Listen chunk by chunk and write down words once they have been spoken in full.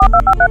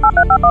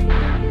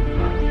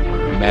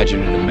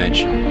Imagine a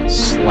dimension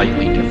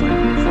slightly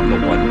different from the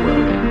one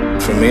we're in.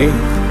 For me,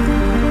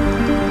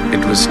 it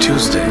was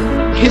Tuesday.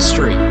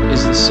 History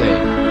is the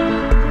same,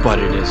 but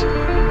it isn't.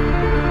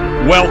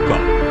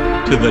 Welcome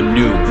to the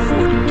new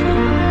 42.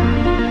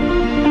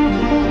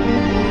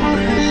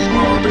 They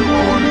are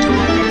belong to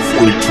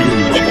 42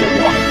 level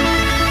 1.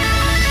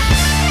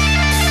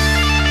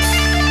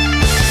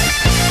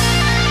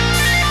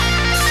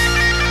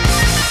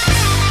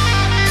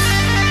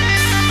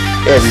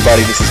 Hey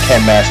everybody, this is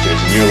Ken Masters,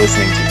 and you're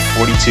listening to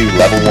 42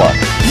 Level 1.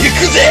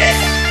 Yakuza!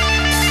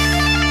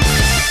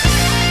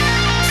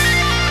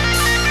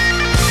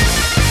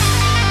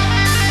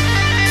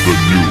 The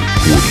new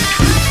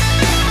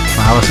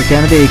 42. Alistair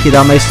Kennedy, Kid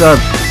Meister.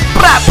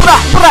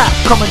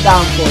 Coming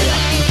down for you.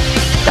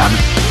 Damn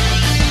it.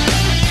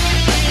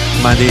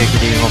 Mandy,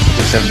 Gideon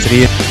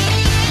 173.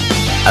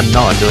 I'm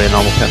not really a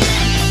normal person.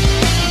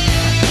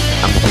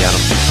 I'm the piano.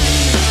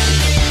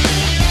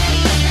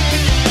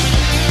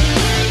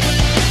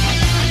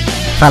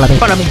 Follow me.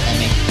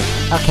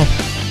 Okay.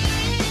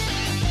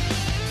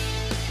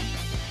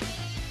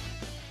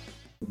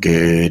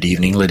 Good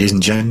evening, ladies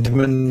and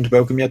gentlemen.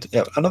 Welcome you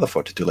to another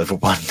 42 Level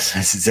 1.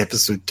 This is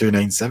episode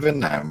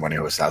 297. I'm one of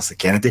your hosts, Alistair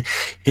Kennedy.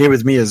 Here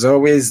with me, as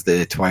always,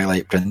 the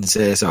Twilight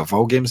Princess of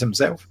all games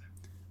himself,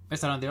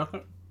 Mr. Andy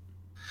Urquhart.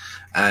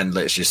 And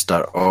let's just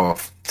start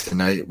off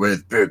tonight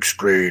with Big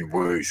Screen,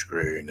 Wide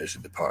Screen. This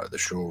is the part of the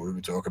show where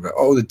we talk about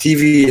all the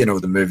TV and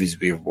all the movies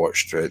we've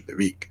watched throughout the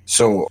week.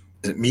 So,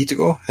 is it me to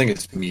go? I think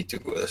it's me to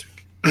go this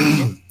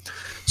week.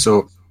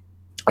 So,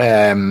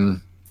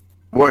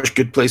 watch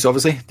Good Place,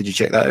 obviously. Did you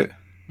check that out?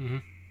 Mm-hmm.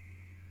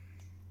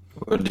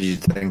 What did you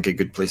think of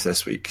Good Place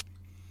this week?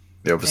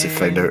 They obviously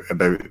found out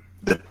about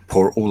the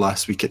portal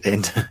last week at the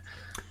end.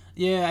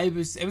 Yeah, it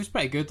was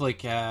pretty good.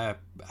 Like,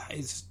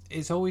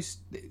 it's always,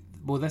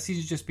 well, this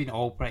season's just been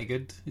all pretty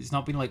good. It's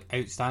not been like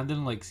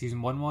outstanding like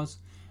season 1 was.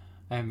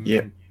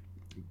 Yeah.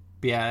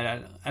 But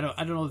yeah, I don't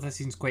know if this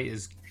season's quite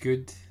as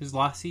good as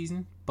last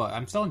season, but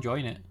I'm still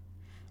enjoying it.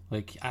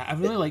 Like, I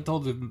really liked all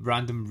the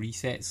random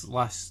resets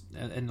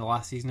in the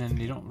last season, and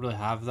they don't really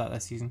have that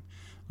this season.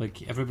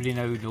 Like, everybody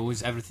now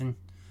knows everything.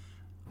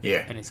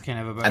 Yeah. And it's kind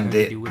of about And how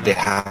to deal with they it.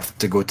 have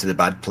to go to the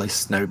bad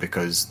place now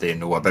because they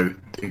know about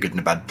the good and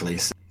the bad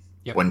place.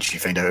 Yep. Once you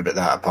find out about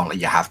that, apparently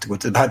you have to go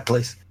to the bad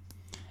place.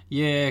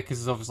 Yeah, because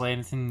there's obviously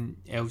anything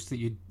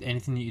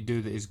that you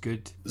do that is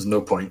good There's no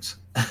points.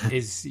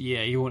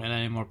 you won't earn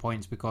any more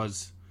points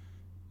because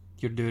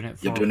you're doing it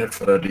for You're doing it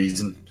for a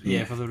reason.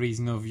 Yeah, for the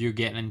reason of you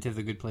getting into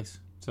the good place.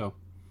 So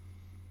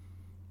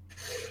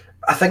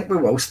I think we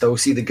will still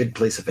see the good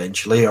place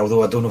eventually,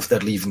 although I don't know if they're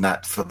leaving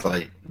that for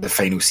like the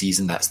final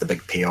season. That's the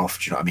big payoff.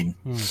 Do you know what I mean?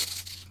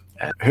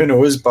 Who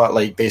knows? But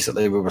like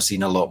basically, we were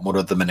seeing a lot more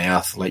of them in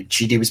Earth. Like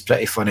Chidi was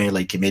pretty funny.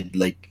 Like he made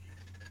like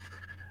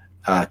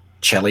a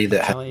chili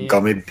that had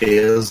gummy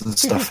bears and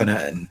stuff in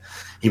it, and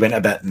he went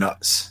a bit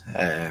nuts.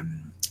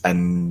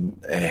 And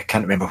I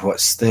can't remember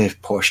what's the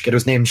posh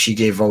girl's name. She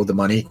gave all the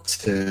money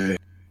to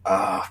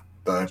the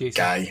Jason,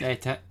 guy.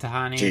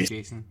 Tahani,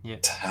 Jason. Yeah,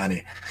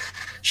 Tahani.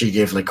 She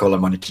gave like all her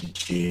money to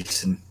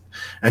Jason,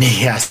 and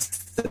he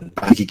asked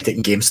if he could take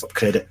GameStop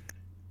credit.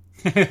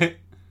 But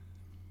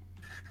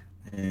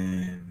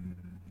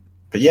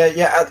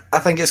yeah, I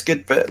think it's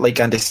good. But like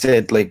Andy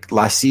said, like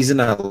last season,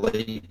 I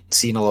like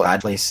seeing a lot of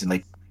ad lists and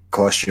like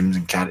costumes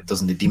and characters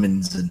and the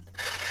demons, and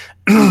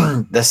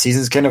this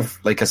season's kind of,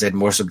 like I said,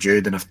 more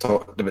subdued. And I've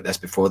talked about this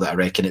before, that I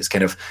reckon it's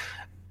kind of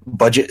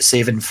budget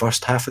saving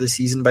first half of the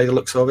season by the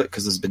looks of it,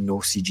 because there's been no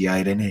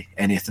CGI or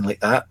anything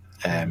like that.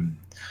 And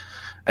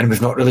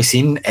we've not really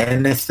seen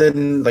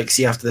anything, like,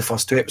 see, after the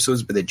first 2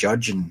 episodes with the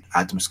judge and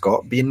Adam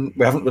Scott we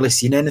haven't really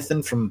seen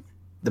anything from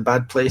the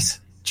bad place.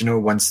 Do you know,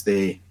 once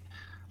they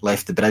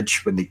left the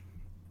bridge, when the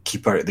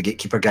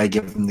gatekeeper guy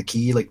gave them the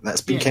key, like,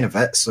 that's been kind of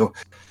it. So,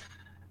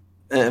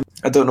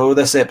 I don't know,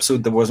 this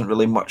episode, there wasn't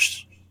really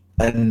much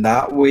in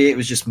that way. It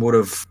was just more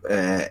of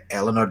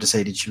Eleanor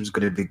decided she was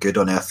going to be good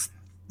on Earth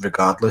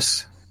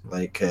regardless.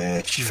 Like,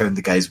 she found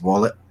the guy's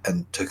wallet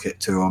and took it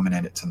to him, and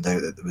then it turned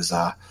out that there was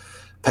a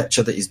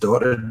picture that his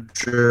daughter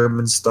drew him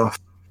and stuff.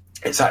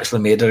 It's actually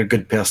made her a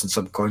good person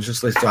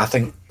subconsciously, so I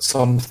think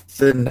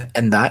something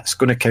in that's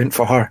going to count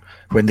for her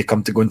when they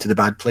come to go into the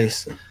bad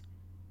place.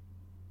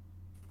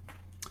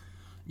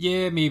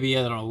 Yeah, maybe.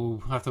 I don't know. We'll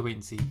have to wait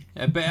and see.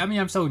 But I mean,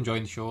 I'm still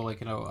enjoying the show.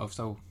 Like, you know,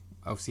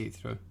 I'll see it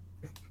through.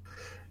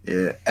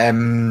 Yeah.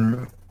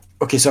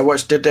 Okay, so I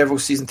watched Daredevil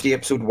season 3,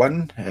 episode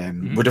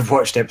 1. Would have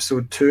watched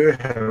episode 2.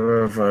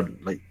 However,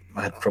 like,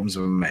 I had problems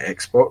with my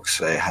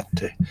Xbox. I had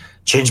to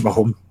change my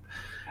home.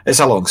 It's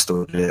a long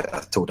story. I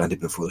told Andy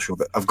before the show,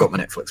 but I've got my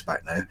Netflix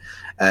back now.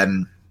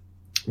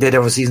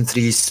 Daredevil season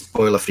 3,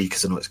 spoiler free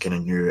because I know it's kind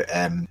of new.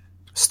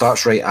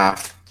 Starts right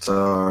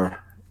after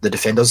the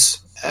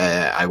Defenders.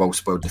 I will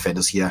spoil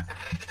Defenders here.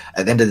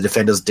 At the end of the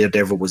Defenders,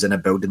 Daredevil was in a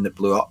building that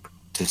blew up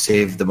to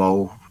save them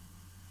all.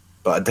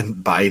 But I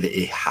didn't buy that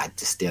he had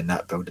to stay in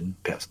that building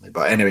personally.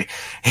 But anyway,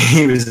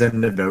 he was in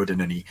the building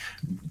and he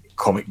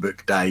comic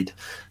book died.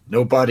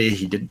 Nobody,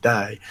 he didn't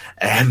die.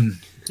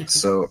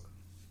 So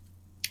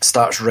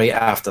starts right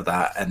after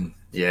that, and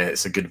yeah,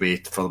 it's a good way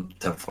for them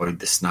to avoid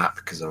the snap,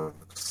 because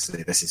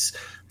obviously this is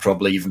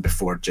probably even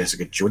before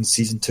Jessica Jones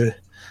season 2.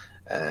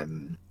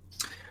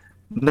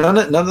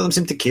 None of them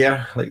seem to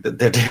care. Like the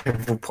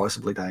Daredevil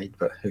possibly died,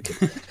 but who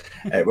cares?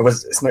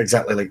 It's not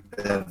exactly like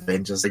the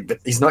Avengers. Like, but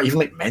he's not even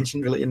like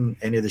mentioned really in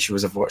any of the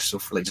shows I've watched so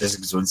far. Like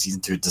Jessica Jones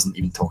season 2 doesn't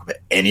even talk about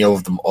any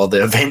of them or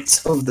the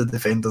events of the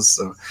Defenders.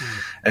 So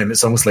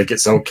it's almost like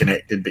it's all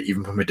connected. But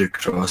even when we do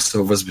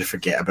crossovers, we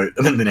forget about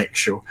them in the next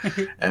show.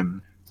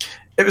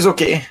 It was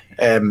okay.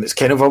 It's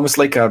kind of almost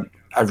like a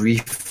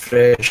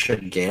refresh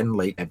again,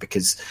 like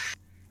because.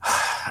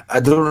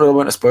 I don't really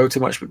want to spoil too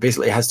much, but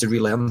basically he has to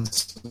relearn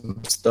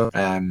some stuff.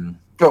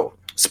 Well,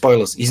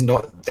 spoilers, he's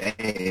not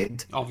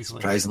dead, obviously.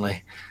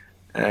 Surprisingly,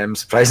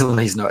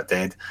 he's not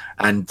dead.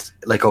 And,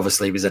 like,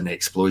 obviously he was in the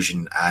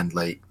explosion and,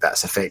 like,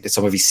 that's affected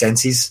some of his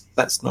senses.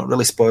 That's not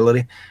really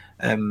spoilery.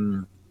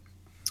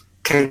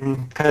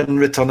 Kingpin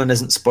returning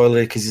isn't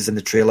spoilery because he's in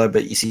the trailer,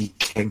 but you see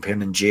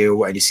Kingpin in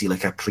jail and you see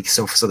like a police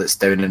officer that's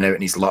down and out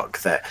in his luck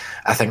that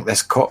I think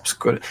this cop's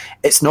going.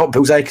 It's not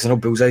Bullseye because I know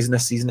Bullseye's in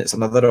this season. It's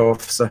another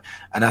officer,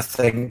 and I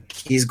think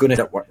he's going to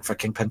end up working for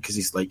Kingpin because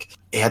he's like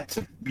he had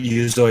to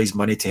use all his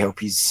money to help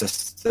his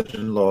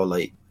sister-in-law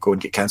like go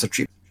and get cancer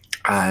treatment,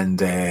 and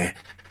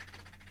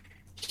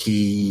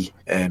he's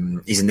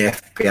in the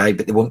FBI,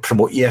 but they won't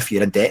promote you if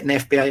you're in debt in the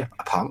FBI.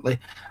 Apparently,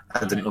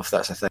 I don't know if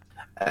that's a thing.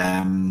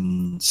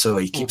 So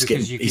he keeps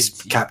getting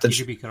he's captain. You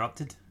should be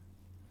corrupted.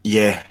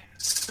 Yeah,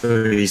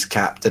 so his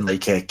captain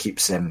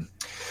keeps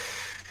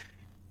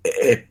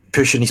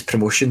pushing his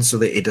promotion so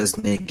that he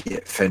doesn't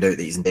get found out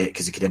that he's in debt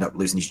because he could end up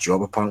losing his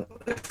job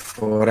apparently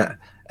for it.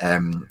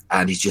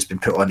 And he's just been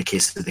put on the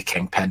case of the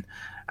Kingpin,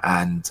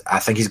 and I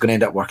think he's going to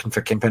end up working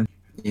for Kingpin.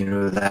 You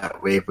know,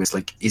 that way it was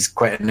like he's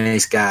quite a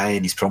nice guy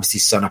and he's promised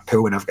his son a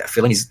pool, and I've got a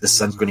feeling the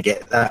son's going to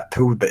get that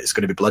pool, but it's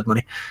going to be blood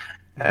money.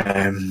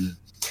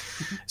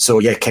 So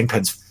yeah,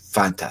 Kingpin's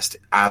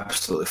fantastic,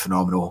 absolutely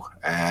phenomenal.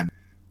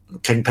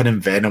 Kingpin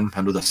and Venom,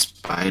 I know the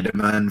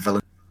Spider-Man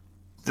villain,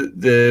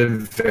 the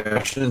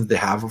versions they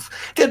have of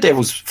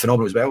Daredevil's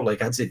phenomenal as well.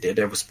 Like I'd say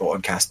Daredevil's spot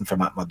on casting for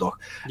Matt Murdock.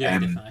 Yeah,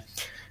 definitely.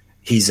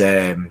 He's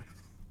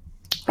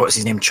what's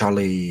his name?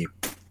 Charlie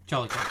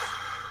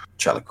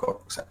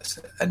Cox, that's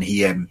it. And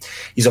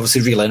he's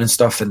obviously relearning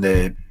stuff in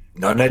the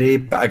Nunnery,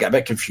 but I get a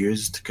bit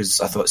confused because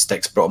I thought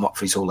Styx brought him up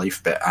for his whole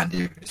life, but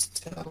Andy was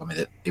telling me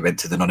that he went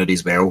to the Nunnery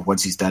as well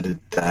once his dad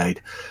had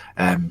died.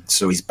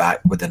 So he's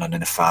back with the nun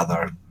and the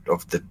father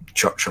of the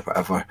church or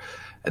whatever,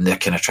 and they're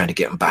kind of trying to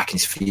get him back on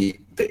his feet,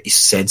 but his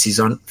senses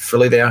aren't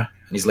fully there,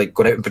 and he's like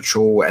going out on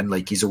patrol in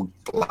like his old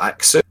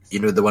black suit, you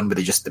know, the one with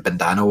the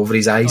bandana over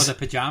his eyes. Oh, the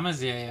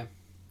pajamas, yeah.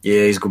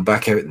 Yeah, he's going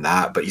back out in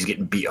that, but he's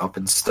getting beat up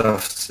and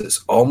stuff. So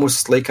it's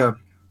almost like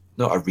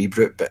not a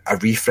reboot, but a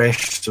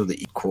refresh, so that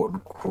you quote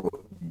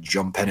unquote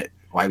jump in it.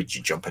 Why would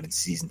you jump in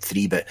season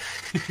 3? But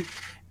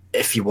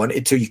if you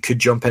wanted to, you could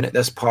jump in at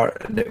this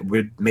part, and it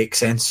would make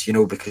sense, you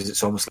know, because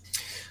it's almost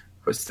like,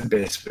 what's the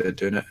best way of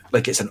doing it?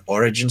 Like it's an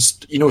origin,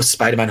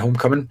 Spider-Man: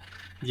 Homecoming.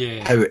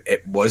 Yeah. How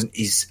it wasn't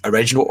his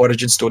original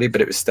origin story,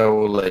 but it was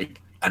still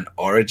like an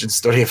origin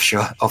story of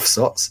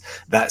sorts.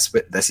 That's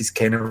what this is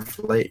kind of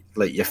like.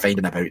 Like you're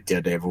finding about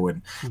Daredevil,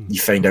 and you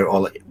find out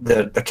all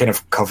they're kind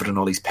of covering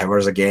all these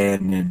powers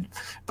again,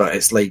 but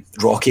it's like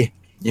Rocky,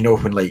 you know,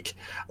 when like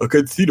a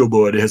good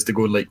nobody has to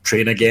go and like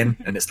train again,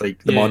 and it's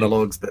like the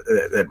monologues,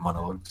 the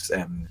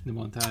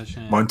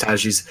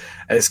montages.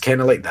 It's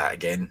kind of like that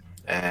again.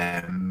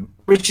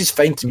 Which is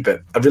fine to me,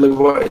 but I really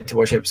wanted to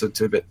watch episode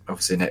 2, but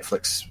obviously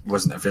Netflix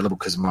wasn't available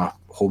because of my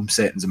home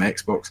settings of my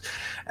Xbox.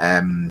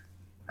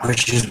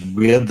 Which is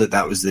weird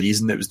that was the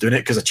reason it was doing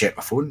it, because I checked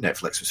my phone,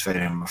 Netflix was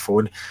fine on my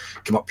phone.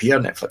 Come up here,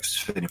 Netflix was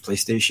fine on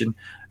PlayStation.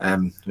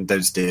 Went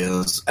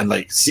downstairs, and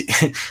like, see,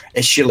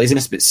 it's sheer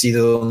laziness, but see,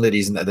 the only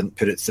reason I didn't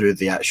put it through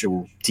the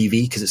actual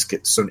TV, because it's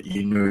got, so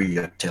you know,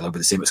 your tele with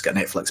the same, it's got a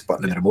Netflix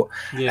button in the remote.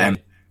 Yeah.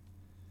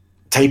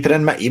 Typing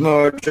in my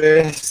email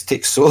address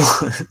takes so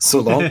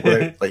long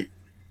without, like,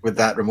 with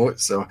that remote,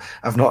 so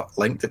I've not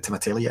linked it to my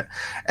telly yet.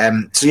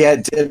 So yeah,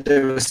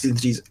 Daredevil season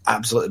 3 is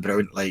absolutely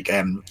brilliant. Like,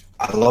 I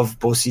love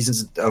both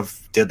seasons of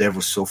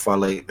Daredevil so far.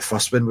 Like the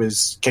first one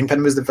was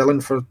Kingpin was the villain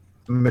for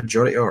the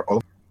majority, or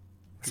all.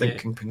 I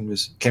think Kingpin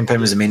was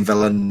the main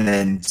villain. And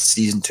then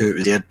season 2 it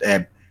was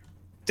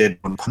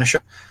Daredevil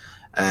Punisher,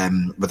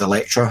 with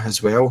Elektra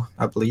as well,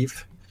 I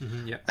believe.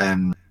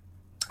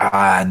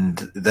 And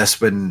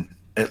this one,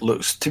 it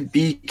looks to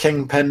be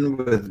Kingpin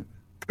with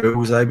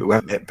Bullseye, but we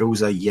haven't met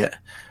Bullseye yet.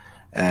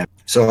 I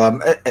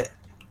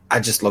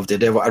just love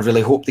Daredevil. I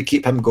really hope they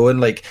keep him going.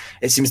 Like,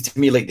 it seems to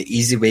me like the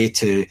easy way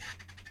to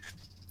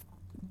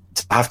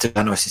have to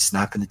Thanos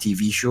snap in the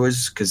TV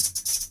shows,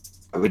 because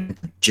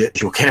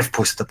kind of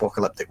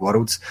post-apocalyptic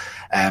worlds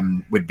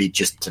would be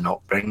just to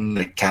not bring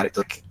the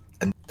character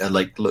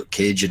like Luke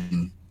Cage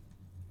and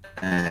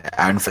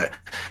Iron Fist.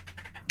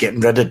 getting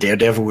rid of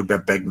Daredevil would be a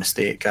big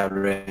mistake, I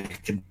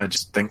reckon. I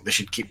just think they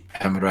should keep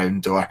him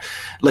around, or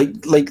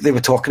like they were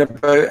talking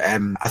about.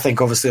 I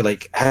think obviously,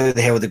 like, how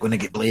the hell are they going to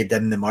get Blade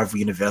in the Marvel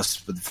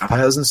universe with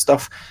vampires and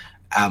stuff?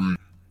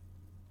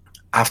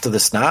 After the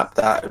snap,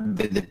 that would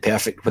be the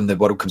perfect, when the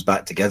world comes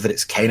back together.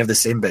 It's kind of the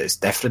same, but it's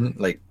different.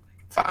 Like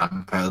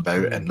vampire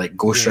about, and like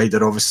Ghost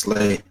Rider,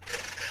 obviously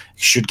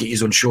should get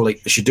his own show.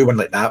 Like they should do one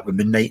like that with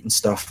Moon Knight and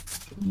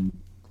stuff.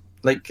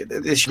 Like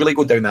they should really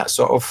go down that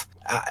sort of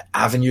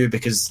avenue,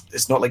 because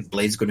it's not like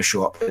Blade's going to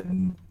show up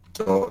in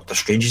Doctor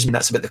Strange. I mean,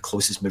 that's about the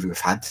closest movie we've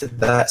had to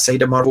that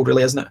side of Marvel,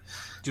 really, isn't it?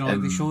 Do you know,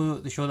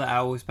 like the show that I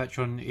always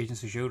picture on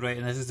Agents of S.H.I.E.L.D., right?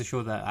 And this is the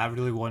show that I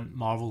really want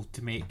Marvel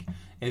to make,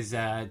 is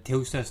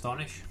Tales to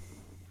Astonish.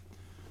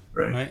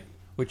 Right?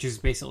 Which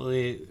would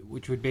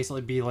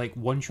basically be like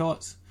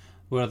one-shots,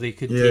 where they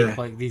could take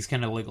like these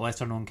kind of like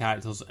lesser-known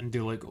characters and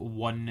do like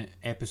one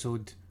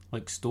episode,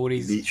 like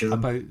stories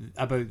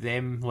about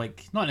them,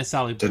 like not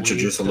necessarily to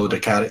introduce a load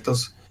of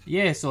characters.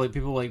 Yeah, so like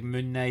people like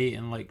Moon Knight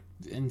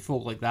and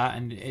folk like that,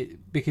 and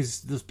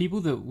because there's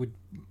people that would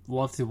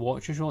love to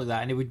watch a show like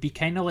that, and it would be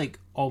kind of like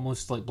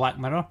almost like Black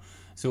Mirror.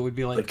 So it would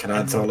be like an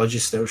anthology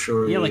style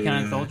show. Yeah, like an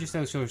anthology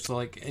style show. So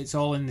like it's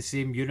all in the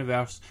same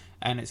universe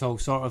and it's all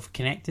sort of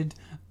connected,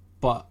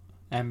 but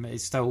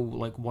it's still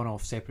like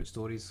one-off separate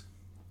stories.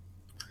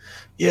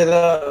 Yeah,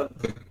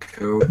 that'd be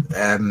cool.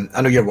 I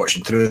know you're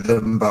watching through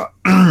them, but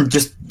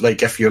just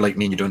like if you're like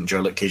me and you don't enjoy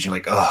Luke Cage, you're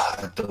like, oh,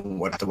 I don't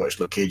want to watch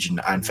Luke Cage and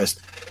Iron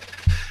Fist.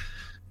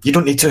 You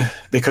don't need to,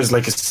 because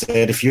like I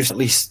said, if you've at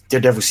least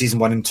Daredevil season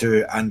 1 and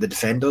 2 and the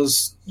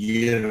Defenders,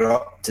 you're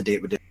up to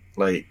date with it.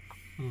 Like,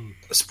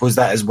 I suppose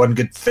that is one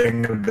good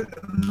thing about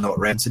them not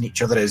renting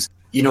each other is,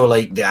 you know,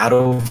 like the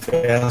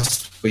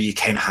Arrowverse, where you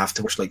kind of have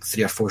to watch like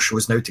 3 or 4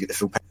 shows now to get the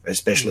full picture,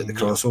 especially the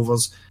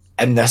crossovers.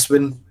 In this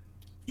one,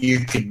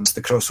 you could miss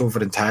the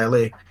crossover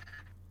entirely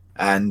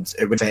and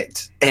it would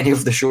affect any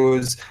of the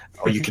shows,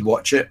 or you can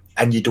watch it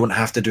and you don't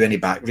have to do any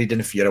back reading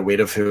if you're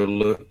aware of who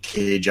Luke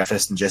Cage,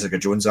 Fist and Jessica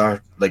Jones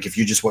are. Like if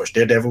you just watch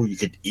Daredevil, you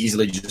could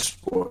easily just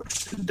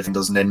watch the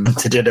Defenders and then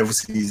to Daredevil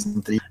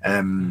season 3.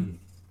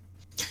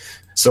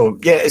 So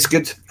yeah, it's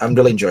good. I'm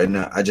really enjoying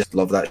it. I just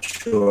love that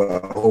show.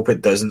 I hope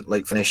it doesn't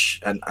like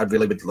finish, and I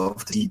really would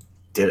love to see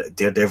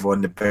Daredevil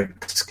on the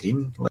big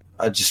screen. Like,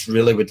 I just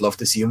really would love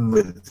to see him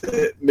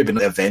with maybe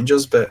not the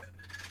Avengers, but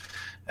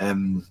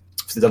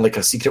if they done like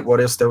a Secret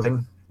Warrior style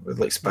thing with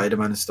like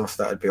Spider-Man and stuff,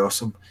 that would be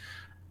awesome.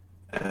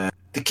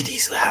 They could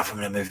easily have him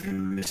in a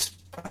movie with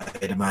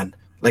Spider-Man.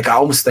 Like I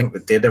almost think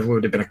that Daredevil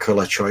would have been a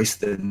cooler choice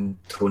than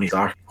Tony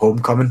Stark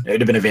Homecoming. It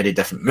would have been a very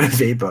different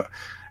movie, but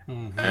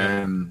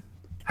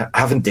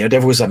having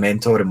Daredevil as a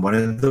mentor in one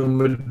of them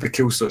would be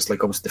cool. So it's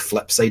like almost the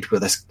flip side, where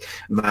this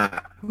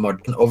Matt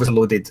Murdock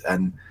overloaded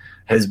and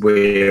his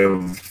way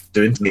of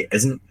doing it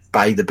isn't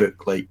by the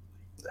book. Like,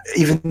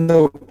 even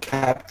though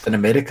Captain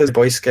America's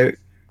Boy Scout,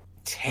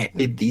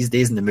 technically these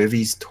days in the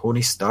movies,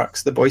 Tony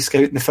Stark's the Boy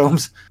Scout in the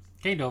films.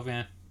 Kind of,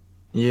 yeah.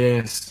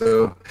 Yeah,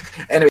 so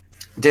anyway,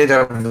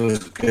 Daredevil was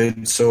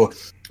good. So,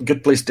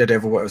 good place,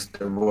 Daredevil. What else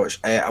did I watch?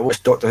 I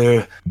watched Doctor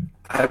Who.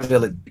 I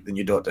really like the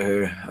new Doctor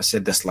Who. I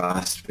said this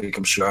last week,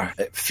 I'm sure.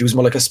 It feels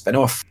more like a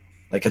spin-off.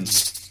 Like, I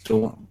just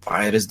don't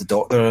buy it as the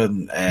Doctor.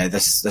 And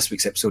this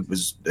week's episode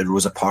was the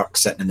Rosa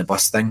Parks sitting in the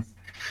bus thing.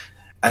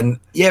 And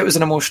yeah, it was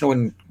an emotional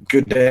and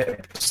good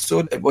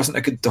episode. It wasn't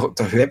a good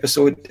Doctor Who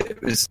episode.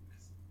 It was...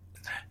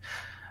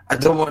 I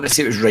don't want to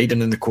say it was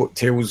riding in the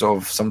coattails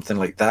of something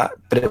like that,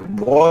 but it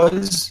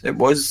was. It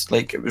was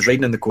like it was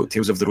riding in the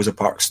coattails of the Rosa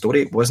Parks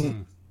story. It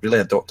wasn't really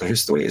a Doctor Who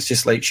story. It's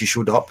just like she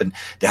showed up and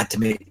they had to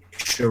make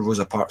sure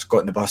Rosa Parks got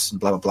in the bus and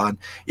blah blah blah. And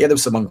yeah, there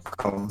was some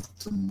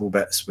uncomfortable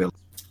bits with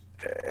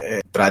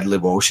Bradley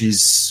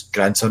Walsh's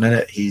grandson in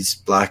it. He's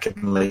black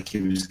and like he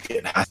was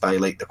getting hacked by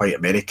like the white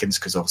Americans,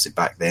 because obviously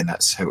back then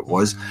that's how it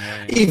was.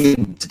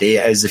 Even today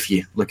it is. If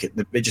you look at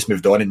it just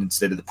moved on, and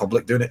instead of the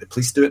public doing it, the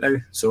police do it now.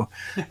 So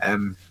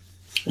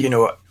you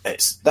know,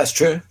 that's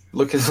true.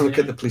 Look at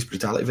the police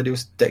brutality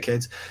videos,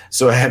 dickheads.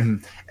 So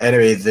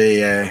anyway,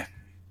 the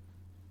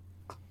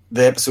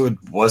episode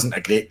wasn't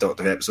a great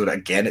Doctor Who episode.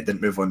 Again, it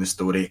didn't move on the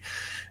story.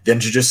 They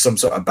introduced some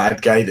sort of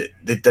bad guy that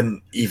they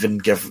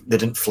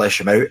didn't flesh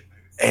him out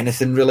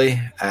anything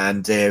really.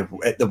 And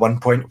at the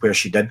one point where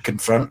she did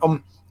confront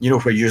him, you know,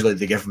 where usually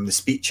they give him the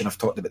speech, and I've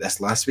talked about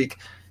this last week,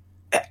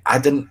 I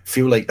didn't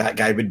feel like that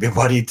guy would be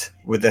worried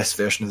with this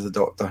version of the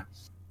Doctor.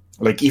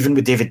 Like, even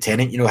with David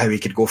Tennant, you know how he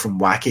could go from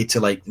wacky to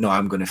like, no,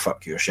 I'm going to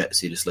fuck your shit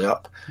seriously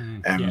up.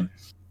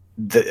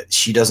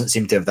 She doesn't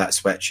seem to have that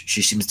switch.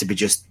 She seems to be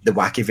just the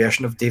wacky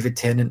version of David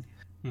Tennant.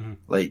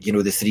 Like, you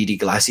know, the 3D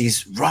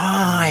glasses,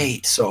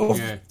 right? Sort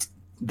of.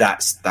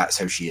 That's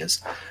how she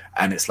is.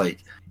 And it's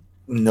like,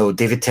 no,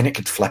 David Tennant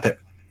could flip it.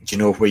 You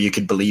know, where you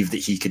could believe that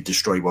he could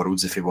destroy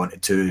worlds if he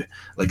wanted to,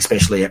 like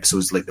especially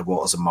episodes like The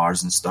Waters of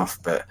Mars and stuff.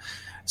 But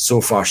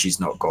so far, she's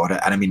not got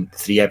it. And I mean,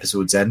 3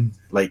 episodes in,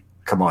 like,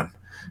 come on.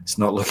 It's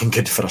not looking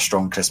good for a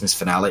strong Christmas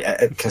finale,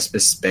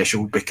 Christmas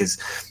special, because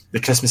the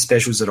Christmas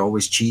specials are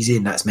always cheesy,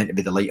 and that's meant to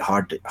be the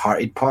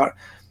light-hearted part.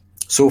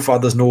 So far,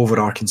 there's no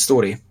overarching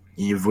story.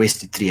 You've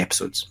wasted 3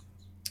 episodes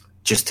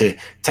just to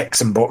tick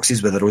some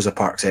boxes with the Rosa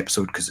Parks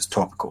episode because it's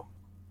topical.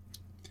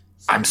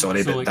 I'm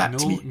sorry, but that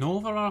to me... No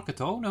overarch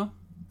at all, no?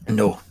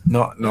 No,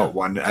 not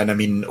one. And I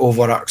mean,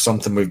 overarch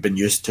something we've been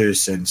used to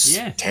since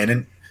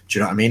Tennant. Do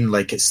you know what I mean?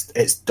 Like,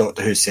 it's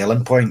Doctor Who's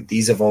selling point.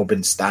 These have all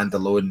been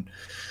standalone,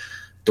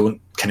 don't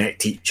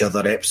connect to each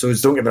other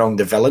episodes. Don't get me wrong,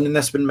 the villain in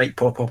this one might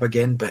pop up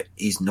again, but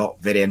he's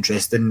not very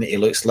interesting. He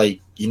looks like,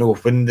 you know,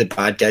 when the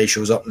bad guy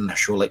shows up in a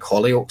show like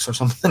Hollyoaks or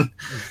something,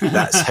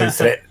 that's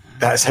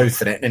how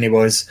threatening he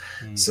was.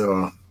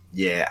 So...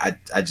 yeah,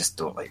 I just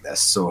don't like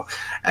this. So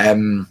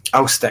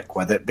I'll stick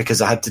with it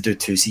because I had to do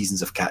 2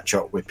 seasons of catch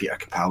up with Peter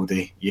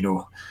Capaldi, you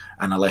know,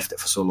 and I left it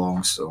for so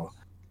long. So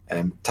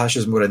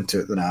Tasha's more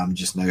into it than I am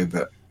just now,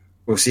 but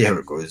we'll see how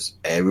it goes.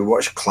 We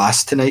watched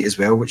Class tonight as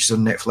well, which is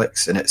on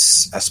Netflix, and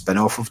it's a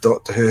spin-off of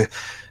Doctor Who.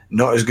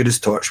 Not as good as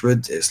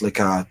Torchwood. It's like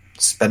a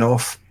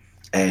spin-off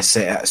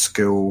set at a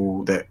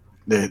school that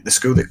the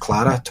school that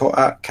Clara taught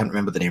at. Can't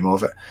remember the name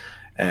of it.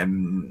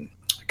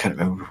 Can't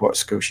remember what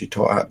school she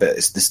taught at, but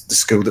it's the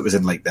school that was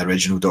in like the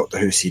original Doctor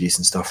Who series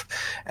and stuff.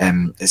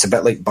 It's a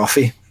bit like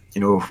Buffy,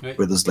 you know,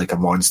 where there's like a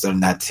monster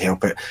and they had to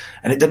help it.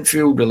 And it didn't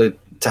feel really,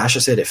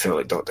 Tasha said it felt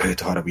like Doctor Who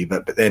to her a wee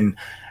bit, but then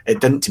it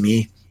didn't to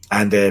me.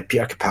 And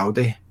Peter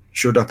Capaldi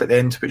showed up at the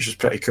end, which was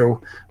pretty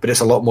cool. But it's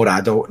a lot more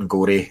adult and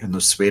gory and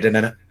there's swearing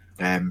in it,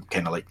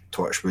 kind of like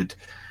Torchwood.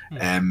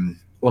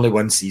 Only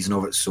 1 season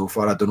of it so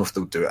far. I don't know if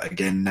they'll do it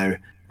again now,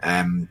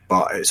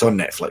 but it's on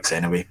Netflix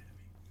anyway.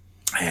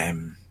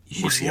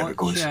 We'll see how it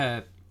goes.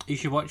 You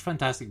should watch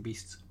Fantastic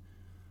Beasts.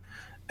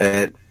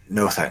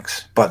 No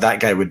thanks. But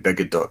that guy would be a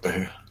good Doctor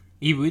Who.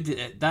 He would.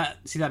 That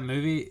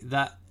movie,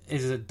 that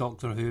is a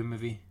Doctor Who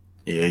movie.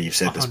 Yeah, you've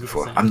said this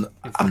before. I'm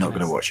not going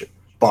to watch it.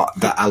 But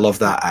I love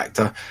that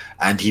actor,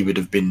 and he would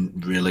have been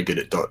really good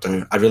at Doctor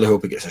Who. I really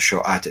hope he gets a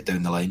shot at it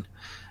down the line.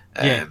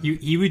 Yeah,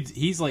 he would.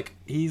 He's like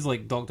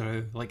Doctor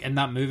Who. Like in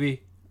that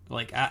movie,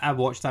 like I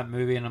watched that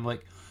movie and I'm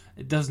like,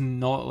 it does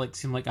not like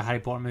seem like a Harry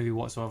Potter movie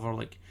whatsoever.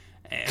 Like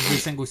every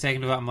single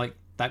second of it, I'm like,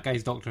 that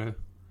guy's Doctor Who.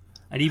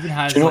 And he even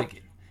has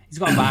he's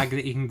got a bag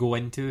that he can go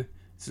into,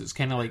 so it's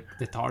kind of like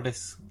the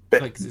TARDIS.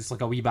 Like it's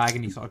like a wee bag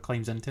and he sort of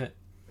climbs into it.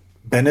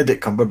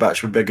 Benedict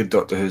Cumberbatch would be a good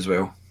Doctor Who as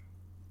well.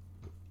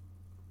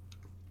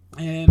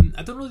 I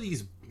don't know that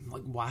he's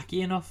like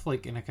wacky enough,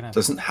 like in a kind of...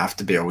 Doesn't have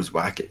to be always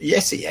wacky.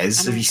 Yes, he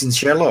is. Have you seen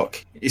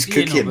Sherlock? He's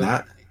kooky in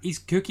that. He's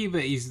kooky,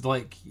 but he's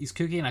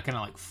kooky in a kind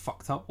of like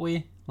fucked up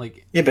way.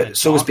 Like yeah, but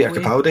so was Peter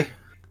Capaldi.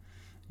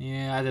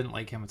 Yeah, I didn't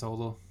like him at all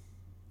though.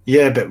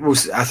 Yeah, but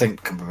I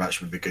think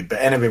Cumberbatch would be good.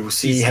 But anyway, we'll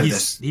see how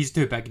this. He's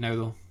too big now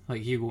though.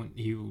 Like he won't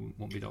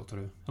be Doctor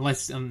Who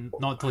unless not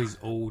until he's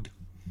old.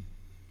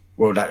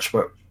 Well, that's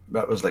what.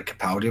 That was like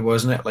Capaldi,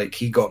 wasn't it? Like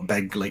he got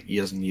big like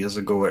years and years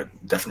ago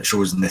at different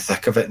shows in the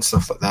thick of it and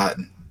stuff like that.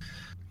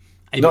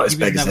 And not as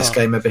big as this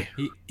guy, maybe.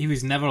 He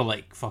was never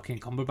like fucking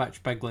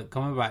Cumberbatch big. Like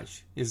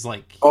Cumberbatch is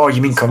like. Oh,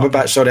 you mean Cumberbatch?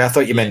 Fucking... Sorry, I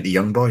thought you meant the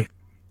young boy.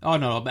 Oh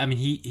no, I mean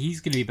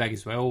he's going to be big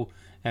as well.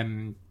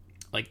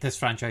 Like this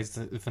franchise,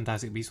 the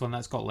Fantastic Beasts one,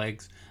 that's got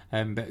legs.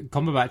 But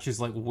Cumberbatch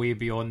is like way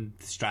beyond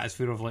the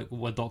stratosphere of like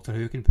what Doctor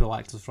Who can pull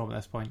actors from at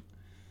this point.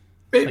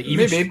 Like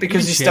maybe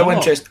because he's still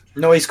interested.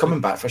 No, he's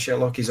coming back for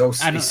Sherlock. He's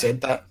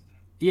said that.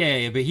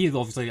 Yeah, but he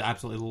obviously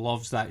absolutely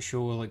loves that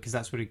show, like because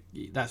that's where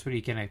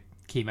he kind of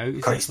came out.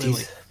 Like,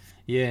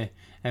 yeah,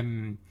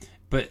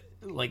 but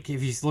like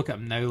if you look at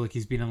him now, like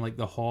he's been in like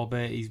The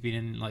Hobbit, he's been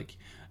in like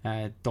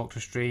Doctor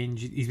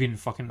Strange, he's been in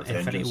fucking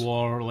Avengers. Infinity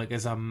War, like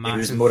as a massive. He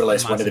was more or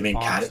less one of the main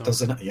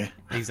characters in it. Yeah,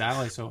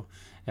 exactly. So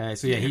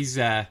he's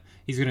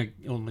gonna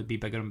only be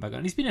bigger and bigger,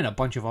 and he's been in a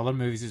bunch of other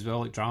movies as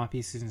well, like drama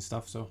pieces and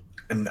stuff. So.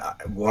 And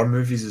war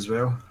movies as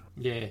well.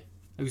 Yeah, it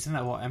was in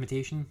that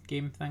Imitation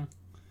Game thing.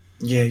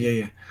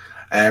 Yeah.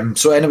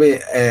 So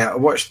anyway, I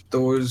watched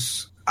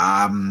those.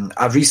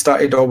 I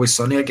restarted Always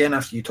Sunny again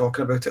after you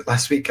talking about it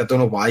last week. I don't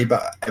know why,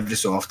 but every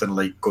so often,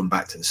 like going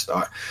back to the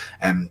start,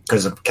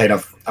 because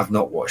I've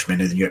not watched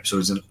many of the new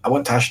episodes, and I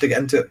want Tasha to get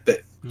into it,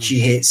 but she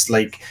hates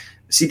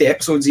see the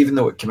episodes, even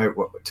though it came out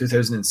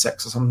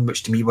 2006 or something,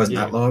 which to me wasn't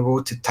that long ago.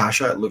 To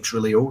Tasha, it looks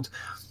really old.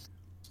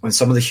 When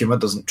some of the humour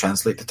doesn't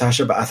translate to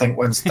Tasha, but I think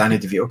once Danny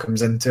DeVito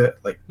comes into it,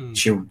 like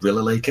she'll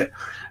really like it.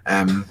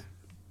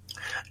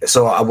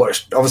 So I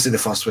watched obviously the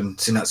first one,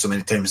 seen that so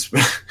many times.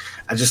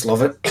 I just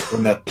love it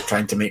when they're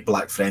trying to make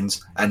black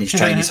friends, and he's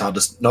trying his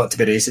hardest not to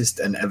be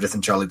racist, and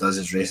everything Charlie does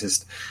is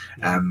racist.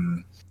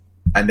 And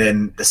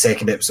then the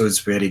second episode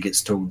is where he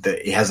gets told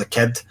that he has a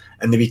kid,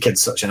 and the wee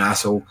kid's such an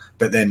asshole,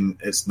 but then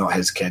it's not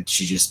his kid.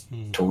 She just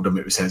told him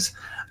it was his.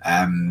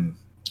 I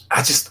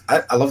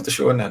love the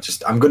show, and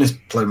I'm going to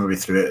plough my way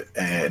through it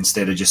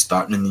instead of just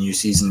starting in the new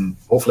season.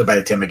 Hopefully, by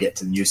the time I get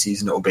to the new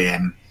season, it'll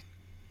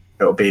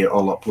be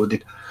all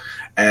uploaded.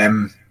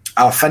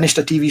 I finished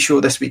a TV show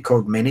this week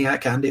called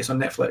Maniac, Andy. It's on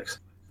Netflix.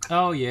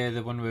 Oh yeah,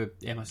 the one with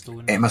Emma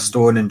Stone. Emma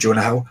Stone and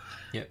Jonah Hill.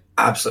 Yep.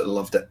 Absolutely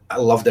loved it. I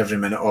loved every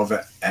minute of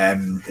it.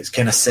 It's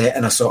kind of set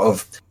in a sort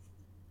of,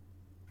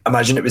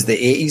 imagine it was the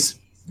 80s,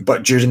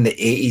 but during the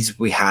 80s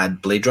we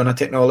had Blade Runner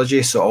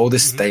technology, so all the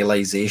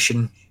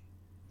stylization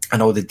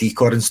and all the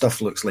decor and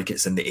stuff looks like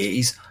it's in the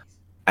 80s,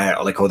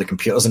 like all the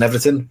computers and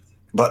everything.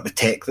 But the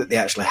tech that they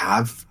actually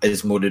have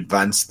is more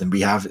advanced than we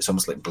have. It's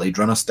almost like Blade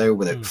Runner style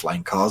without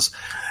flying cars.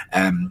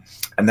 And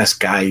this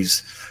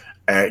guy's,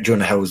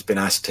 Jonah Hill's been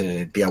asked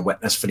to be a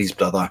witness for his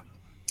brother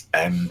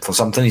for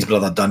something his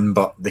brother done,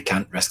 but they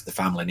can't risk the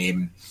family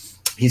name.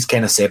 He's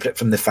kind of separate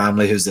from the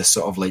family, who's this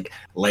sort of like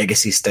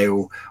legacy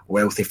style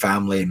wealthy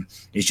family, and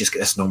he's just got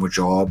this normal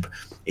job.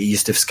 He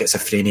used to have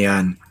schizophrenia,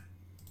 and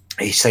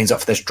he signs up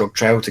for this drug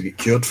trial to get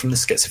cured from the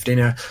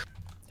schizophrenia.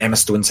 Emma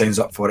Stone signs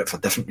up for it for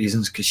different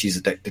reasons, because she's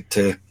addicted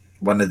to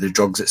one of the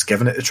drugs that's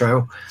given at the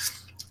trial.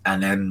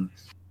 And then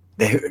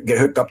they get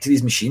hooked up to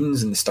these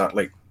machines, and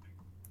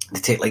they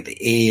take like the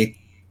A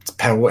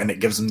pill, and it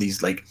gives them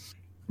these like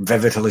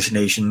vivid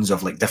hallucinations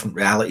of like different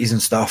realities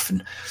and stuff.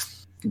 And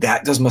the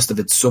actors must have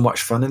had so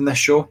much fun in this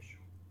show,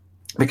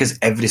 because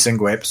every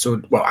single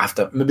episode, well,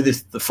 after maybe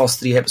the first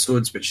 3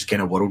 episodes, which is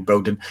kind of world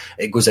building,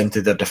 it goes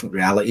into their different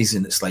realities,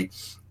 and it's like,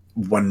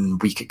 one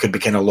week it could be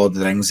kind of Lord of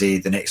the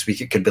Ringsy, the next week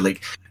it could be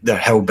like they're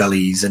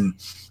hillbillies, and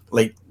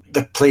like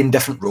they're playing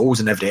different roles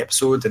in every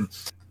episode. And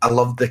I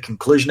loved the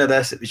conclusion of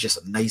this. It was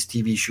just a nice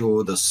TV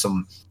show. There's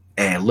some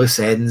loose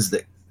ends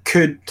that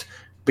could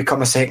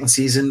become a second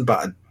season, but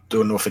I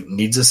don't know if it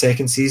needs a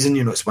second season.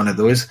 You know, it's one of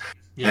those.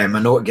 I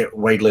know it get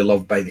widely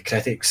loved by the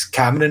critics.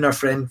 Cameron, our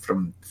friend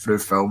from Through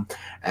Film,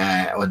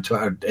 on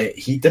Twitter,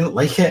 he didn't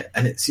like it,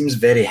 and it seems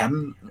very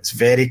him. It's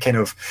very kind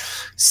of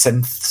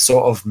synth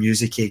sort of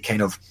music-y,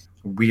 kind of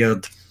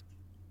weird,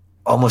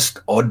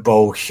 almost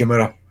oddball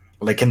humour,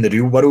 like in the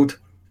real world,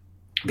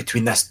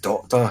 between this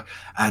doctor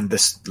and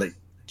this like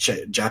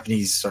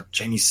Japanese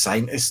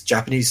scientist,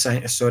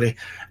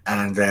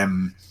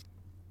 and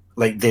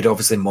like they're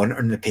obviously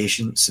monitoring the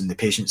patients, and the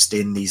patients stay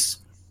in these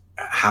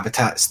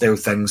habitat style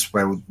things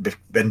while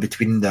in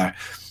between their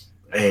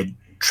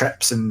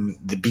trips. And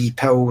the B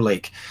pill,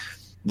 like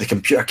the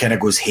computer kind of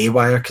goes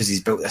haywire because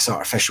he's built this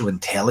artificial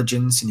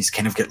intelligence, and he's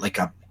kind of got like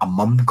a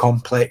mum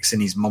complex,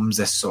 and his mum's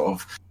this sort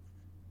of,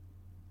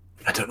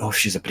 I don't know if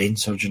she's a brain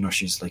surgeon or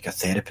she's like a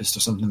therapist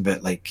or something,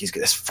 but like he's got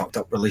this fucked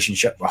up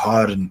relationship with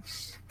her.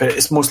 But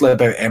it's mostly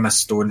about Emma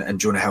Stone and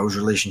Jonah Hill's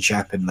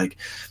relationship, and like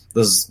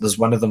there's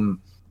one of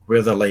them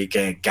where they're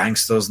like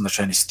gangsters and they're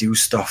trying to steal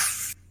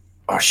stuff,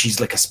 or she's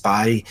like a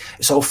spy.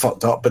 It's all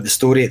fucked up, but the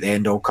story at the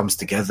end all comes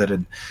together,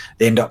 and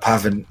they end up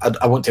having,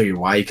 I won't tell you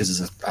why because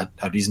there's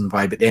a reason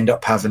why, but they end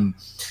up having,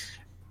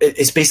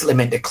 it's basically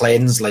meant to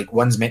cleanse, like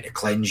one's meant to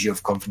cleanse you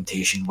of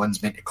confrontation,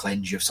 one's meant to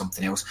cleanse you of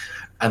something else,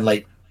 and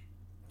like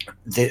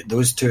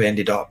those two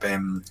ended up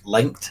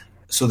linked,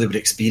 so they were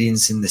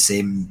experiencing the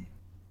same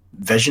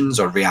visions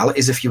or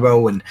realities, if you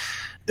will, and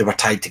they were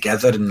tied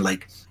together. And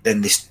like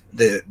then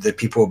the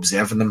people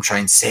observing them try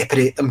and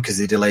separate them because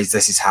they realise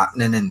this is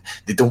happening, and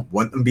they don't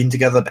want them being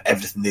together, but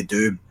everything they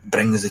do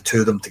brings the two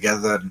of them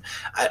together. And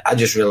I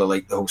just really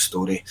like the whole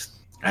story.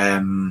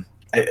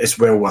 It's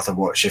well worth a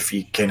watch if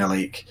you kind of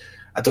like,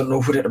 I don't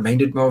know what it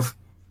reminded me of,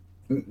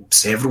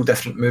 several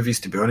different movies,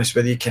 to be honest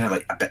with you, kind of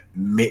like a bit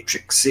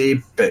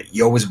Matrixy, but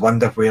you always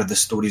wonder where the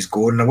story's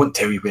going. I won't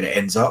tell you where it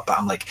ends up, but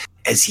I'm like,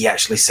 is he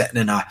actually sitting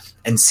in a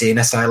insane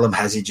asylum?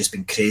 Has he just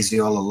been crazy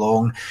all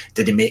along?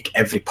 Did he make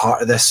every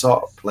part of this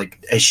up?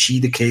 Like, is she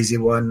the crazy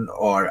one,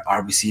 or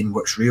are we seeing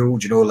what's real?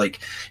 Do you know, like,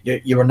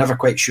 you were never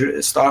quite sure at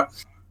the start,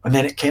 and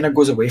then it kind of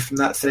goes away from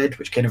that thread,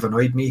 which kind of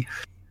annoyed me.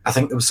 I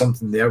think there was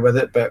something there with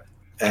it, but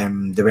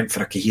they went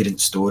for a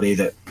coherent story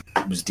that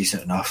was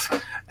decent enough.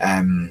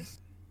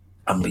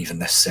 I'm leaving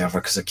this server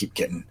because I keep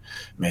getting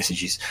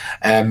messages.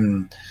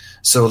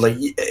 So like,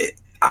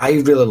 I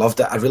really loved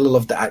it. I really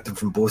loved the acting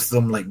from both of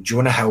them. Like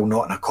Jonah Hill,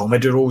 not in a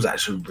comedy role, is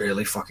actually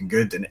really fucking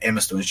good, and Emma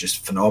Stone is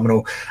just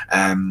phenomenal.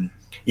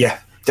 Yeah,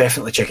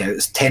 definitely check it out.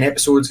 It's 10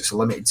 episodes. It's a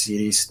limited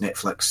series,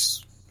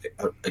 Netflix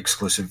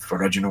exclusive,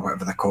 original,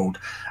 whatever they're called.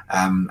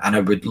 And I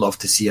would love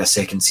to see a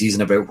second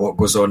season about what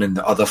goes on in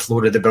the other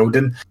floor of the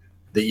building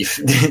that you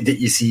that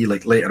you see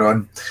like later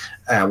on.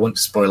 I won't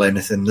spoil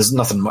anything. There's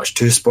nothing much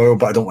to spoil,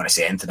 but I don't want to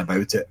say anything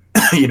about it,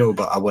 you know.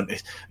 But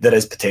there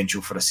is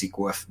potential for a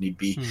sequel if need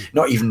be.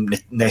 Not even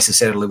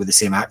necessarily with the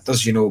same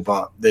actors, you know.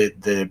 But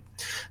the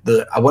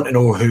I want to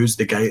know who's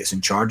the guy that's in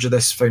charge of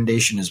this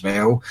foundation as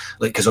well.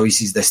 Like, because all you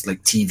see is this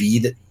like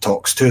TV that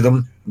talks to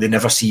them. They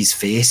never see his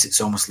face. It's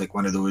almost like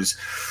one of those,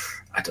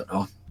 I don't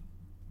know.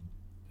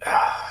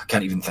 I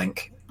can't even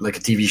think. Like a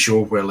TV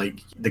show where like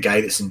the guy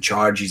that's in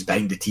charge is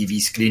behind the TV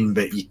screen,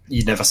 but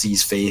you never see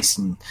his face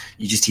and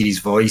you just hear his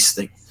voice.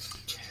 Like,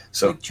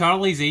 so like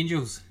Charlie's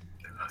Angels.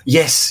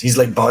 Yes, he's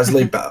like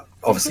Bosley, but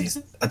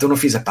obviously I don't know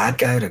if he's a bad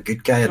guy or a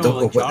good guy. I don't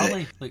know like what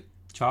Charlie, like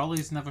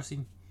Charlie's never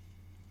seen.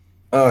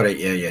 Oh right,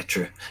 yeah,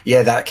 true.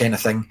 Yeah, that kind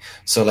of thing.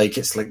 So like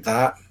it's like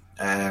that.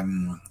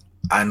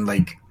 And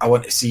like I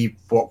want to see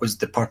what was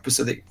the purpose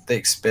of the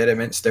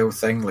experiment style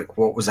thing, like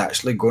what was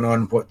actually going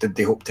on, what did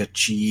they hope to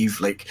achieve.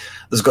 Like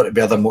there's got to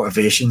be other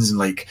motivations, and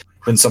like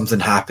when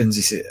something happens,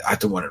 you say, I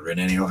don't want to ruin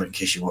any of it in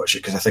case you watch it,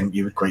 because I think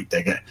you would quite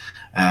dig it.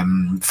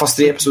 First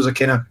 3 episodes are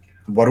kind of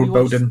world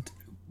building.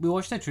 we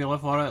watched the trailer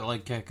for it,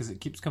 like, because it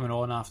keeps coming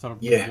on after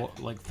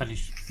we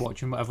finish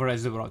watching whatever it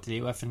is that we're up to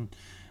date with, and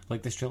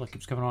like this trailer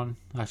keeps coming on.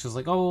 Ashley's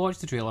like, "Oh, we'll watch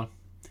the trailer."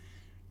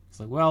 It's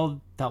like, "Well,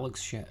 that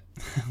looks shit."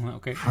 I'm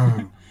like, okay.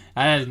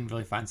 I didn't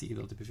really fancy it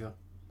either, to be fair.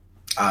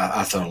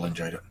 I thoroughly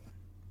enjoyed it.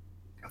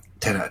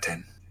 10 out of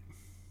 10.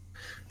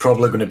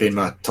 Probably going to be in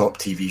my top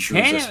TV shows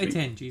 10 this out week. of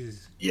 10,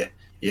 Jesus.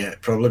 Yeah,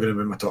 probably going to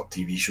be in my top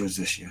TV shows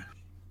this year.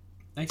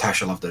 Nice.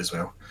 Tasha loved it as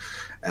well.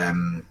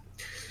 And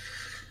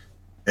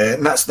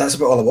that's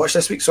about all I watched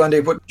this week. So,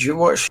 Andy, what did you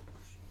watch?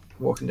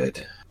 Walking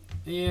Dead.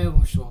 Yeah, I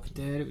watched Walking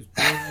Dead.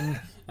 It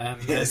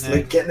was boring. It's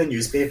like getting a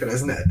newspaper,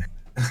 isn't it?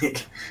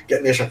 Like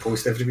getting the extra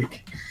post every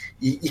week.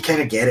 You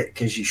kind of get it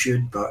because you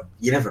should, but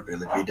you never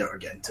really read it or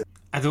get into it.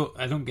 I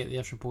don't get the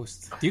extra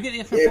post. Do you get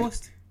the extra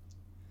post?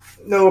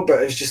 No,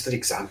 but it's just an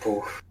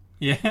example.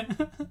 Yeah.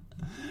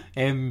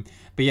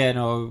 But yeah,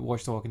 no, I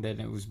watched The Walking Dead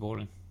and it was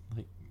boring.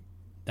 Like,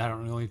 I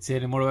don't really need to say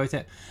any more about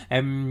it.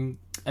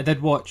 I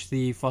did watch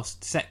the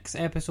first 6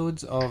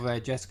 episodes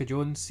of Jessica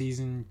Jones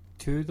season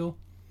 2 though,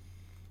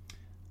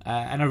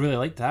 and I really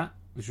liked that.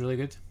 It was really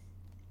good.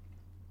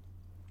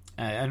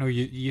 I know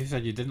you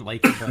said you didn't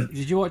like it, but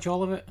did you watch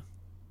all of it?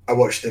 I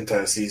watched the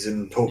entire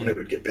season, hoping it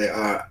would get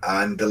better,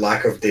 and the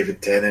lack of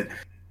David Tennant,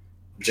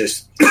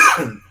 just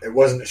it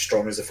wasn't as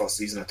strong as the first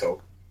season at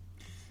all.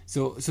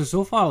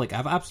 So far, like,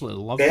 I've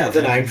absolutely loved better it.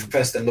 Than Iron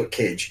Fist and Luke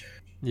Cage.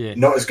 Yeah.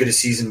 Not as good as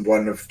season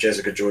 1 of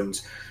Jessica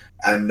Jones,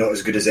 and not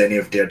as good as any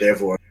of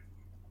Daredevil.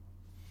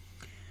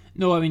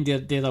 No, I mean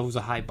Daredevil's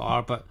a high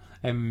bar, but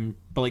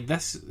like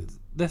this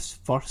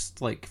first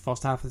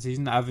half of the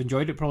season, I've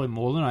enjoyed it probably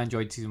more than I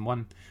enjoyed season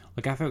 1.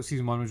 Like, I felt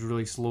season 1 was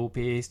really slow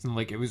paced, and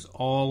like it was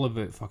all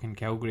about fucking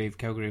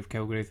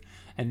Kilgrave.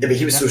 And Yeah, but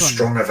he was so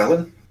strong a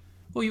villain.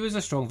 Well, he was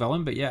a strong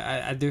villain, but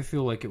yeah, I do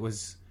feel like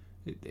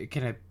it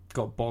kind of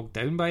got bogged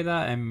down by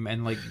that,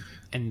 and like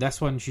in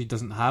this one she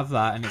doesn't have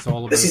that, and it's all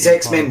about. This is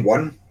X-Men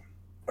 1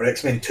 or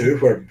X-Men 2,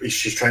 where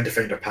she's trying to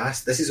find her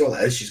past. This is all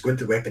it is. She's going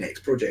to the Weapon X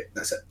project.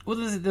 That's it. Well,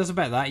 there's a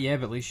bit of that, yeah,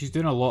 but like she's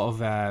doing a lot of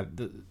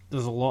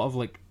there's a lot of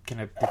like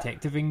kind of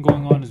detectiving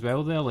going on as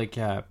well there, like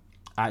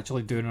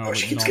actually doing her.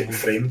 She keeps getting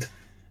framed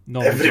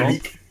every job.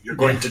 Week. You're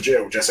going to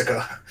jail,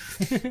 Jessica.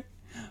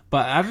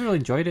 But I've really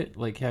enjoyed it,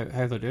 like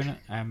how they're doing it,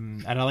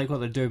 and I like what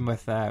they're doing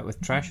with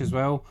Trish as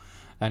well,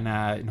 and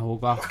in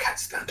Hogarth. I can't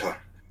stand her.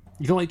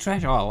 You don't like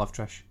Trish? Oh, I love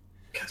Trish.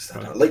 I can't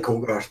stand her. I like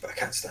Hogarth, but I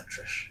can't stand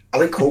Trish. I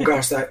like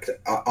Hogarth's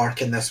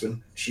arc in this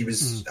one. She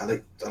was. I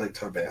liked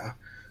her better.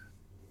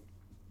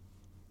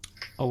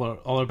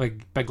 All her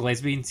big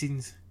lesbian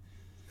scenes.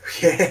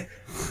 Yeah.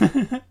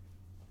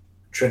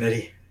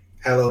 Trinity.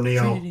 Hello,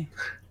 Neo. Trinity.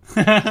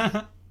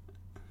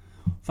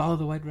 Follow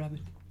the White Rabbit.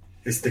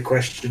 It's the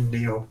question,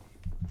 Neo.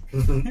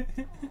 But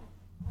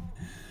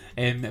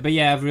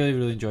yeah, I've really,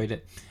 really enjoyed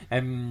it.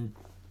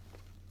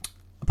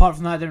 Apart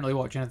from that, I didn't really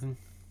watch anything.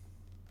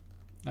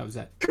 That was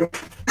it.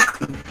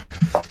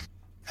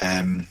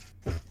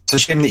 It's a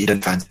shame that you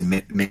didn't fancy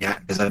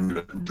Maniac, because I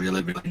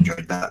really, really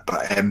enjoyed that.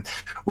 But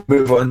we'll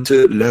move on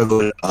to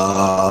Level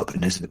Up,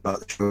 and this is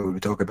about the show where we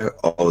talk about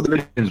all the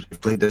video games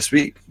we've played this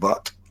week,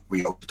 but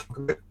we also talk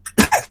about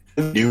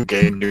new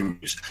game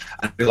news.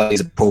 I realise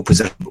a pole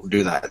position, but we'll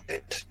do that at the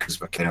end, because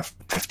we're kind of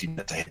 15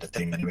 minutes ahead of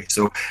time anyway.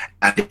 So,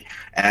 Andy,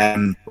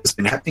 what's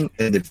been happening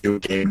in the video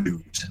game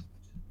news?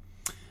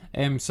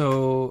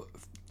 So,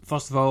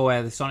 first of all,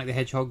 the Sonic the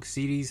Hedgehog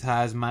series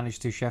has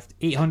managed to shift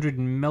 800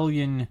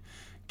 million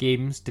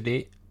games to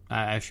date.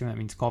 I assume that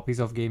means copies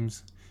of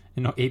games,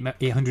 and not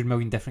 800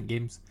 million different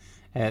games.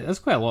 That's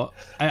quite a lot.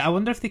 I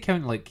wonder if they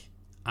count like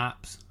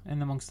apps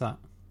in amongst that.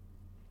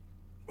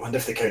 I wonder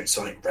if they count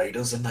Sonic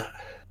Riders in that.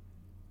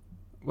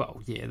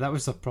 Well, yeah, that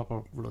was a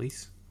proper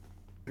release.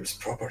 It was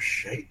proper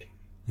shite.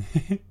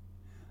 But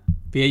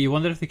yeah, you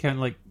wonder if they count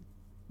like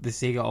the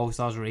Sega All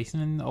Stars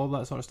Racing and all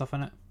that sort of stuff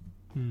in it.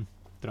 Don't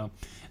know.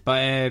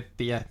 But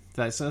yeah,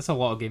 that's a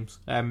lot of games.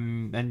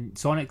 And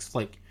Sonic's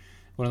like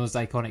one of those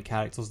iconic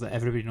characters that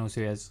everybody knows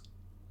who he is.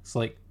 It's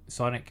like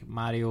Sonic,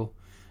 Mario,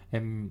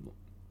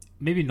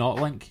 maybe not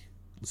Link.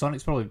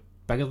 Sonic's probably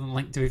bigger than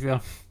Link, to be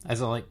fair, as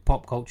a like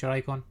pop culture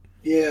icon.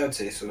 Yeah, I'd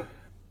say so.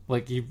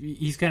 Like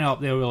he's kind of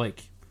up there with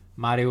like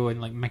Mario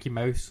and like Mickey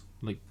Mouse,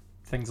 like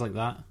things like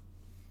that.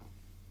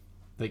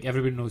 Like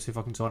everybody knows who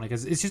fucking Sonic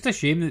is. It's just a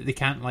shame that they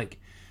can't like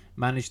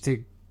manage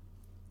to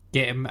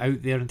get him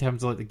out there in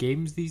terms of like the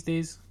games these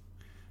days.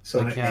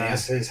 Sonic Mania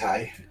says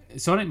hi.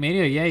 Sonic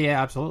Mania,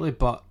 yeah, absolutely.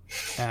 But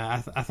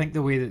I think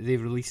the way that they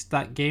released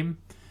that game,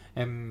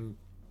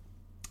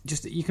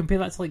 just you compare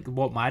that to like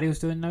what Mario's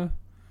doing now,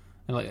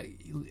 and like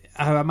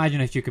I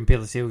imagine if you compare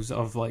the sales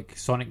of like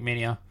Sonic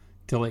Mania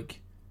to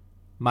like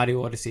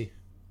Mario Odyssey,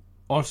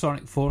 or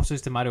Sonic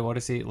Forces to Mario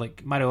Odyssey,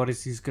 like Mario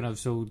Odyssey's gonna have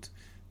sold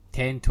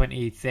 10,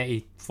 20,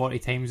 30, 40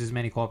 times as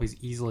many copies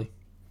easily.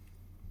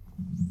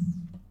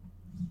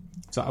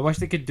 So I wish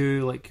they could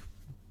do like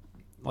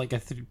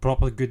a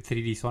proper good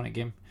 3D Sonic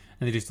game,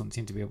 and they just don't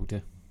seem to be able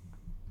to.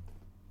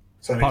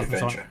 Sonic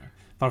Adventure.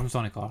 Apart from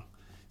Sonic R.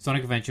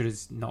 Sonic Adventure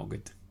is not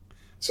good.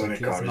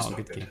 Sonic R is not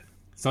good. game.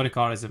 Sonic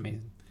R is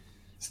amazing.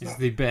 It's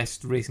the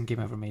best racing game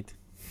ever made.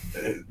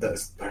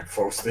 That's a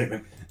false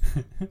statement.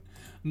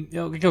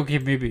 Okay,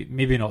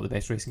 maybe not the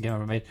best racing game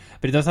ever made,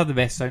 but it does have the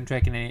best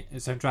soundtrack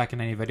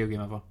in any video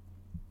game ever.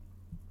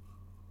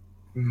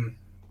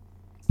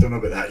 Don't know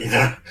about that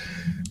either.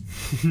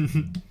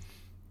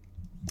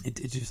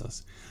 It just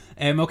does.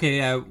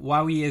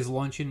 Huawei is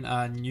launching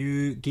a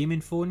new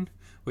gaming phone,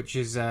 which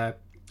is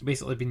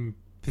basically been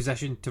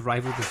positioned to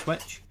rival the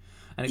Switch.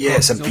 And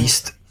It's a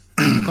beast.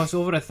 It costs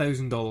over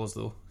 $1,000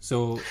 though,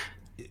 so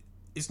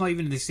it's not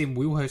even in the same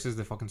wheelhouse as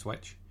the fucking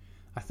Switch.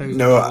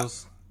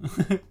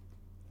 $1,000.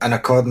 And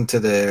according to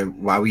the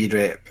Huawei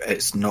rep,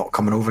 it's not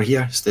coming over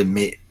here. It's the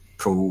Mate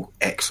Pro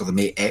X or the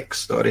Mate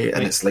X, sorry,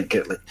 and it's like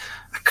a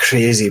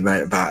crazy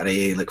amount of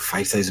battery, like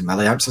 5,000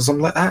 milliamps or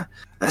something like that.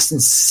 That's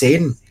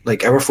insane.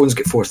 Like our phones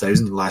get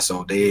 4,000 and lasts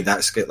all day.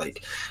 That's got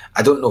like,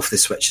 I don't know if the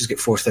Switches get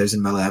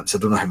 4,000 milliamps. I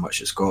don't know how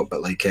much it's got,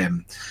 but like,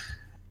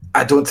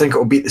 I don't think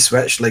it'll beat the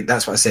Switch. Like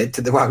that's what I said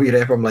to the Huawei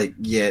rep. I'm like,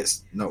 yeah,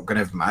 it's not going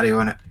to have Mario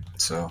on it.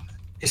 So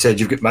he said,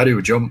 "You've got Mario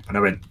Jump," and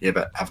I went, "Yeah,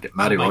 but I've got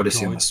Mario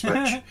Odyssey on the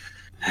Switch."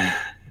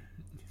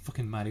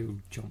 Fucking Mario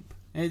Jump.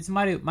 It's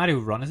Mario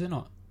Run, is it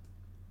not?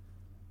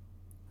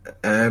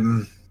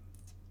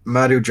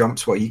 Mario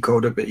Jump's what he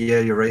called it, but yeah,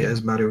 you're right, it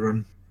is Mario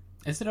Run.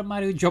 Is there a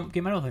Mario Jump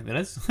game? I don't think there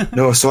is.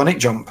 No, Sonic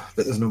Jump,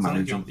 but there's no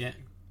Mario Jump. Yeah.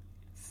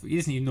 He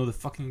doesn't even know the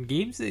fucking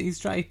games that he's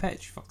trying to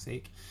pitch, fuck's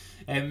sake.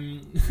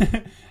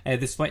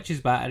 The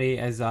Switch's battery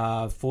is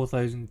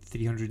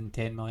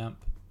 4,310 milliamp.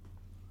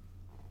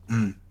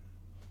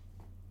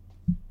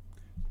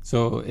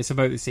 So it's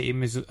about the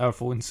same as our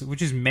phones,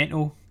 which is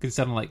mental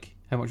considering like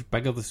how much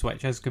bigger the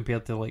Switch is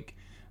compared to like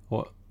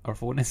what our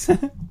phone is.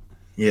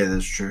 Yeah,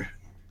 that's true.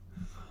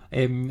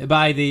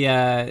 By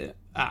the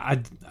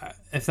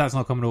if that's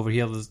not coming over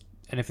here,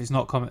 and if it's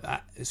not coming,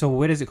 so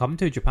where does it come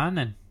to? Japan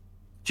then?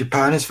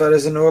 Japan, as far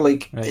as I know,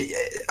 like right.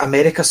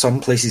 America, some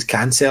places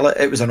can sell it.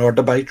 It was an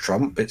order by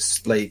Trump.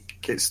 It's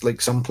like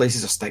some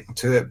places are sticking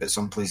to it, but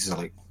some places are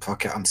like,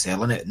 fuck it, I'm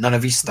selling it. None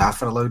of his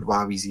staff are allowed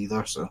Huawei's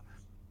either, so.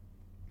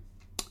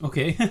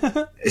 Okay.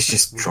 It's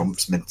just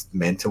Trump's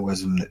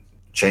mentalism that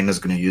China's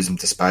going to use him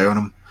to spy on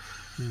him.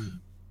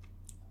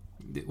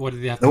 What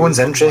did they have to No do one's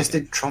with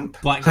interested, Trump.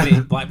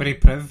 BlackBerry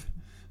Priv.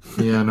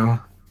 Yeah, I know.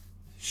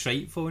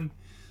 Shite phone.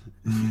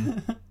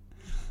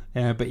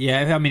 But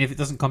yeah, I mean, if it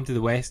doesn't come to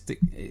the West,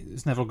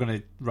 it's never going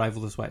to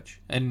rival the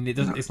Switch, and it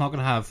doesn't. No. It's not going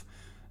to have.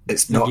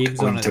 It's not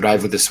going to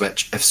rival the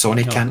Switch. If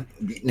Sony can't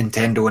beat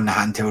Nintendo in the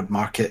handheld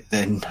market,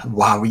 then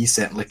Huawei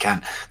certainly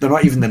can. They're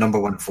not even the number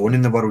one phone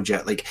in the world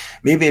yet. Like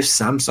maybe if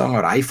Samsung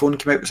or iPhone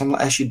came out with something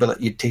like this,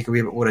 you'd take away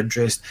a bit more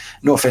interest.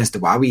 No offense to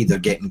Huawei, they're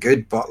getting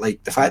good, but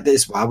like the fact that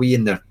it's Huawei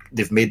and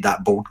they've made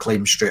that bold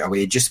claim straight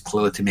away, just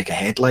clearly to make a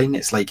headline.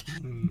 It's like,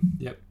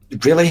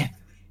 really,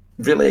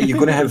 you're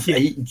going to have.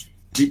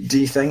 Do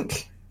you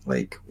think?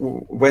 Like,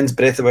 when's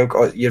Breath of the Wild?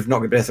 Oh, you've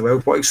not got Breath of the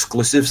Wild. What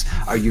exclusives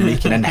are you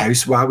making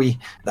in-house, Huawei,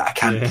 that I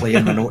can't play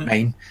on my Note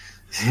 9?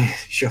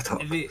 Shut up.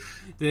 I think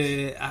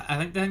the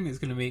thing that's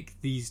going to make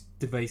these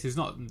devices,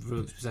 not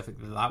really specific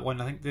to that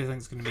one, I think the thing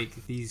that's going to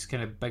make these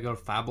kind of bigger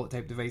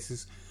phablet-type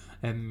devices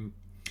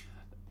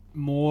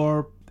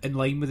more in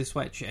line with the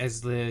Switch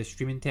is the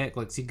streaming tech,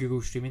 like, see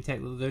Google streaming tech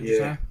that they're doing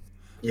just now.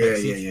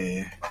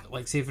 Yeah.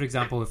 Like, say for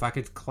example, if I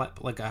could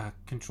clip like a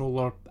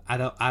controller,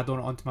 add on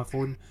it onto my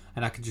phone,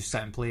 and I could just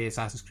sit and play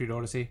Assassin's Creed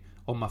Odyssey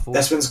on my phone.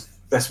 This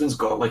one's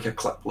got like a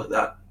clip like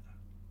that.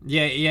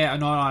 Yeah, I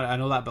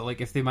know that, but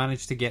like if they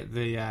manage to get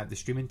the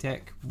streaming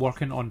tech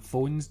working on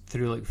phones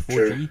through like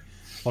 4G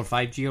or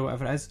 5G or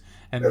whatever it is,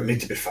 it would need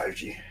to be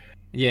 5G.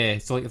 Yeah,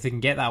 so like if they can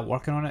get that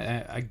working on it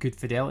at good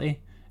fidelity,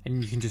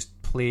 and you can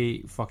just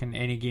play fucking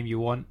any game you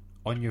want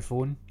on your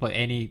phone, like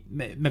any,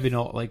 maybe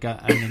not like a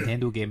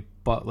Nintendo game,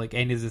 but like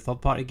any of the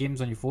third-party games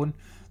on your phone,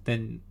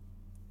 then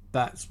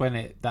that's when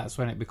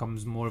it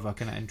becomes more of a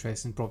kind of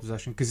interesting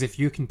proposition. Because if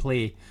you can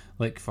play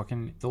like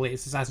fucking the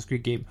latest Assassin's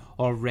Creed game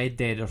or Red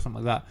Dead or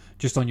something like that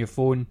just on your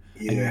phone,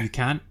 and you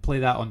can't play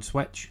that on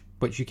Switch,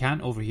 but you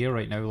can over here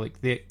right now.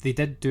 Like they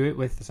did do it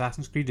with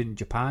Assassin's Creed in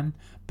Japan,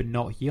 but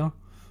not here,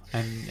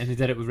 and they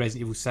did it with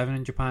Resident Evil 7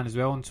 in Japan as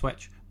well on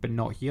Switch, but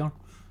not here.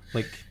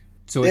 Like.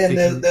 So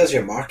there's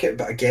your market,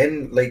 but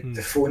again, like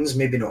the phone's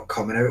maybe not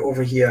coming out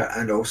over here,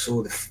 and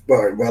also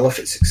well, if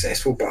it's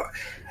successful, but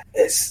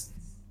it's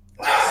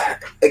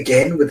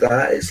again with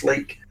that, it's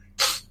like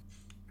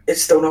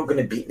it's still not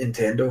going to beat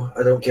Nintendo.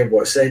 I don't care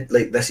what said.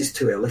 Like this is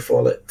too early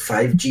for it.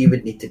 5G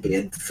would need to be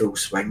in full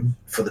swing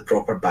for the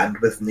proper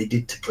bandwidth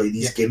needed to play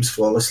these games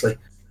flawlessly.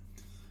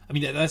 I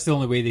mean, that's the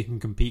only way they can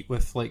compete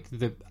with like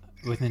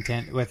with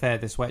Nintendo with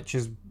the Switch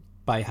is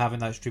by having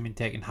that streaming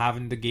tech and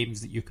having the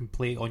games that you can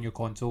play on your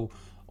console,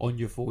 on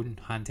your phone,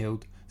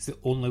 handheld. It's the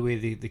only way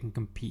they can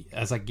compete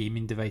as a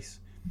gaming device.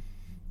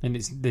 And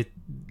it's the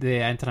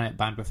internet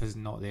bandwidth is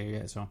not there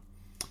yet. So,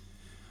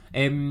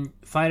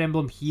 Fire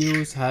Emblem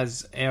Heroes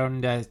has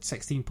earned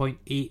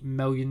 $16.8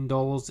 million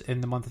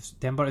in the month of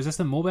September. Is this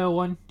the mobile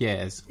one? Yeah,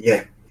 it is.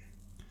 Yeah.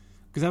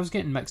 Because I was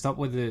getting mixed up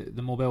with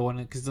the mobile one,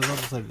 because there's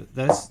obviously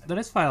there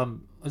is Fire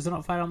Emblem. Is there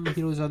not Fire Emblem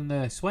Heroes on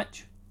the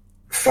Switch?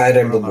 Fire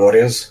Emblem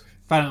Warriors.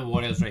 Fire Emblem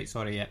Warriors, right?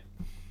 Sorry, yeah.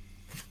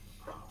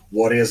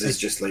 Warriors is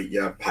just like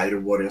your Pyro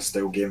Warrior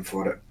style game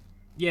for it.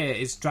 Yeah,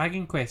 it's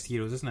Dragon Quest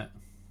Heroes, isn't it?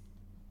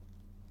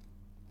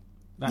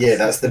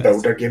 That's the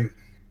builder game.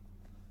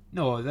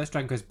 No, that's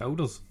Dragon Quest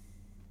Builders.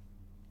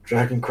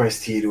 Dragon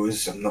Quest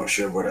Heroes, I'm not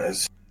sure what it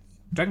is.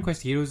 Dragon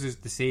Quest Heroes is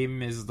the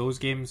same as those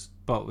games,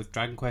 but with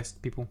Dragon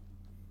Quest people.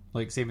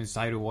 Like, same as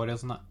Pyro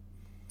Warriors and that.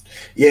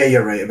 Yeah,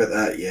 you're right about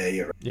that. Yeah,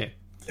 you're right.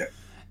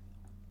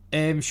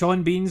 Yeah.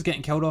 Sean Bean's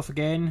getting killed off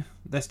again,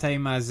 this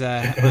time as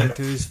Hitman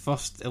 2's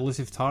first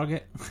elusive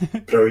target.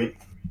 Brilliant.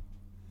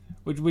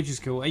 Which is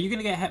cool. Are you going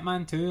to get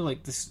Hitman 2?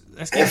 Like, this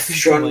game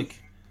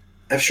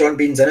if Sean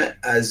Bean's in it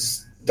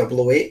as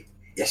 008,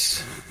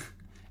 yes.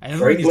 I don't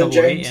think he's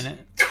 008 in it.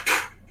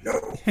 No,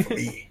 for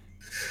me.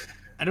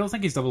 I don't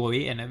think he's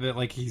 008 in it, but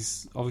like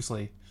he's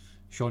obviously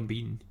Sean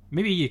Bean.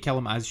 Maybe you kill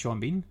him as Sean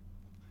Bean.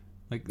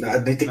 Like, no,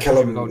 I'd need to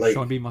kill him like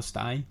Sean Bean must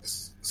die.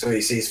 So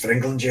he says for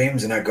England,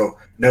 James, and I go,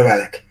 no,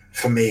 Alec,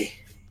 for me.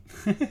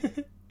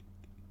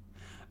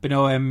 But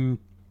no,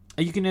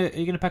 are you gonna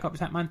pick up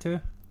Hitman 2?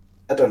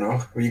 I don't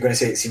know. Were you going to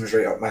say it seems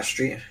right up my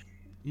street?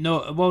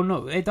 No, well,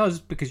 no, it does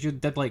because you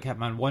did like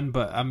Hitman 1,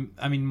 but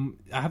I mean,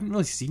 I haven't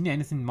really seen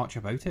anything much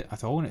about it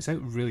at all, and it's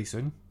out really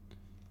soon.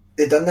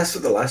 They done this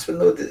with the last one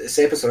though. It's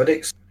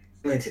episodic. So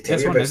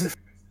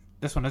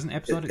This one isn't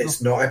episodic.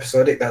 It's not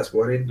episodic. That's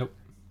worrying. Nope.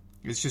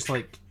 It's just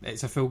like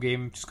it's a full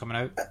game just coming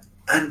out.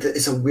 And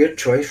it's a weird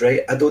choice,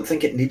 right? I don't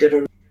think it needed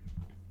a.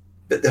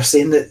 But they're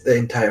saying that the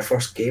entire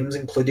first game's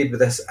included with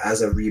this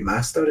as a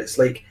remaster. It's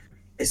like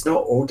it's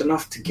not old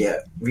enough to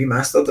get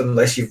remastered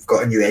unless you've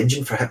got a new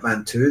engine for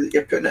Hitman 2 that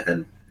you're putting it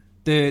in.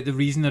 The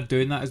reason they're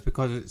doing that is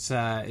because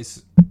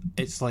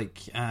it's like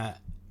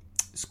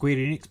Square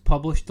Enix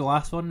published the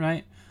last one,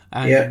 right?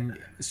 And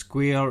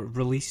Square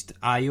released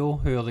IO,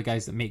 who are the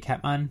guys that make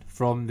Hitman,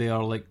 from their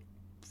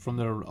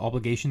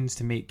obligations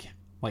to make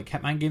like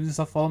Hitman games and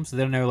stuff for them. So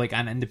they're now like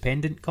an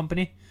independent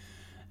company.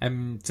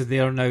 So they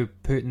are now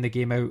putting the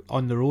game out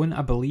on their own,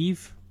 I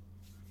believe.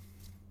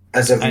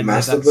 As a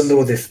remastered one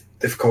though,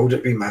 they've called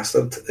it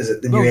remastered. Is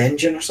it the new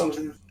engine or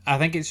something? I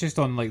think it's just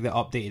on like the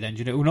updated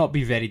engine. It will not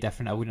be very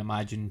different, I wouldn't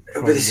imagine.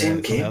 It'll be the same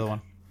game. The other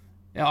one.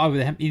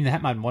 Yeah, even the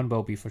Hitman 1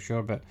 will be for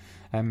sure, but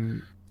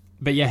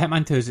yeah,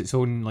 Hitman 2 is its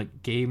own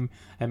like game.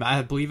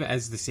 I believe it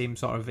is the same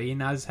sort of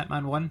vein as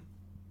Hitman 1.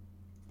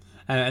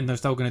 And they're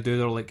still going to do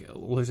their like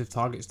elusive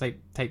targets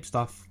type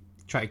stuff.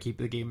 Try to keep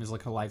the game as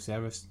like a live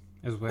service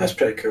as well. That's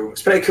pretty cool.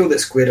 It's pretty cool that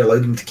Square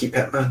allowed them to keep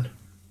Hitman.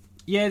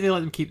 Yeah, they let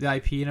them keep the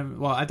IP.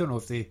 Well, I don't know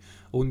if they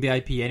own the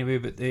IP anyway,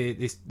 but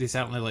they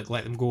certainly like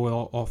let them go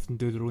off and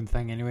do their own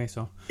thing anyway.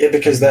 So yeah,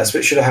 because that's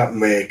what should have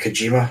happened with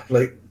Kojima.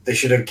 Like they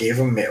should have gave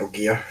him Metal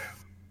Gear.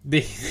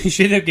 They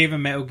should have gave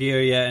him Metal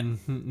Gear, yeah, and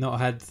not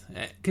had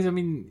because I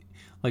mean,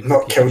 like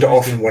not killed it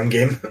off in one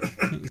game.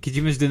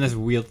 Kojima's doing this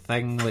weird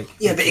thing, like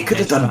yeah, but he could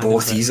have done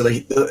both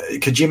easily.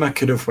 Kojima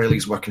could have, while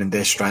he's working in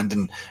Death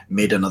Stranding,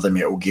 made another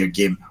Metal Gear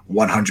game.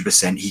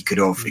 100%, he could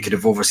have. He could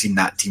have overseen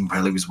that team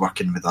while he was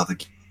working with other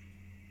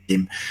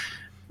game.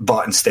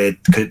 But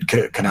instead,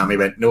 Konami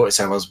went, no, it's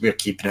ours. We're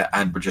keeping it,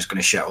 and we're just going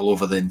to shit all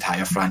over the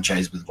entire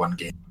franchise with one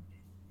game.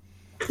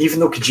 Even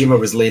though Kojima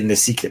was laying the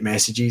secret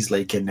messages,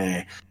 like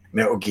in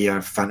Metal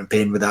Gear Phantom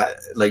Pain, with that,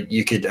 like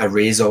you could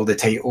erase all the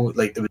title,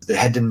 like there was the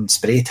hidden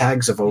spray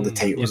tags of all the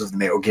titles of the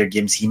Metal Gear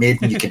games he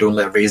made, and you could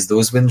only erase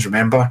those ones,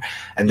 remember?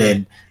 And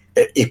then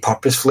he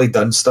purposefully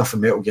done stuff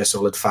in Metal Gear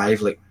Solid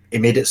 5, like he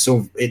made it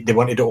so they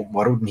wanted it open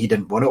world and he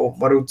didn't want it open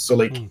world, so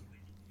like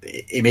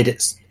he made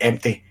it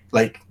empty.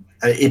 Like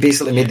he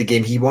basically made the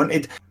game he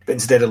wanted, but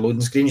instead of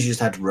loading screens, you just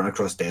had to run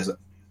across desert.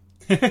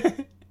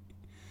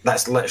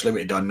 That's literally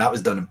what he done. That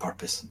was done on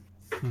purpose.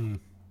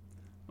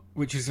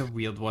 Which is a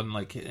weird one,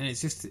 like, and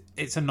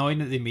it's annoying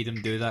that they made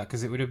him do that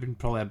because it would have been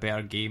probably a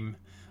better game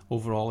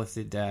overall if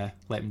they'd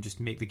let him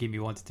just make the game he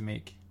wanted to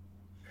make.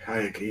 I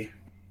agree.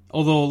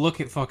 Although, look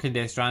at fucking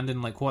Death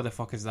Stranding, like, what the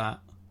fuck is that?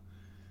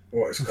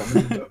 What is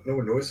coming? No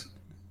one knows.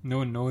 No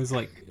one knows,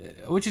 like,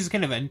 which is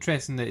kind of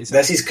interesting that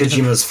this is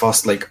Kojima's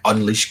first like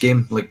Unleashed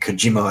game, like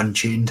Kojima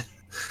Unchained.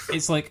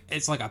 It's like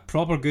a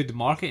proper good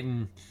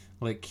marketing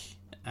like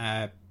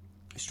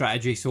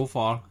strategy so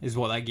far is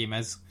what that game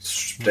is.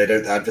 Spread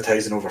out the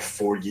advertising over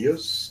 4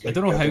 years. Like, I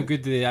don't know how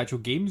good the actual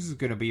game is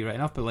going to be right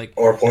enough, but like,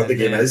 or what the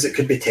game is. It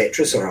could be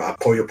Tetris or a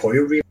Puyo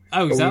Puyo remake.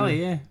 Oh, exactly,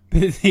 yeah.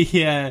 But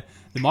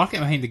the market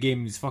behind the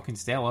game is fucking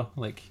stellar.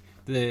 Like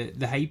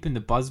the hype and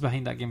the buzz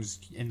behind that game is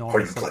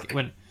enormous. Like,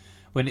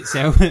 when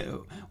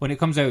it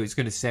comes out, it's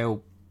going to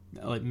sell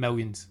like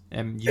millions.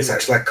 It's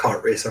actually a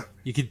kart racer.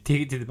 You could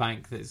take it to the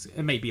bank.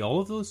 It might be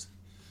all of those.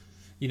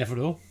 You never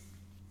know.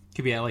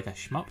 Could be like a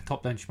shmup,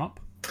 top-down shmup.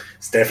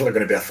 It's definitely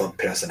going to be a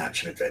third-person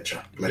action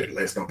adventure.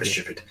 Let's not be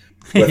stupid.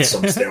 With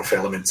some stealth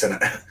elements in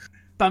it.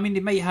 But I mean,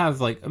 it might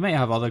have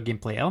other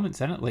gameplay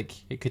elements in it. Like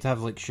it could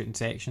have like shooting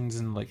sections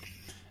and like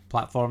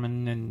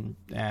platforming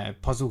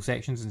and puzzle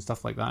sections and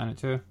stuff like that in it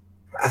too.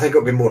 I think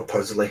it'll be more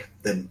puzzly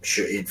than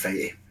shooty and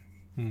fighty.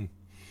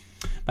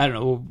 I don't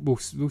know.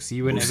 We'll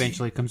see when it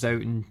eventually comes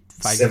out in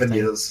 5 7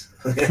 years.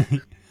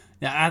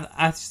 Yeah,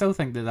 I still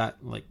think that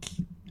like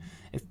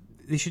if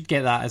they should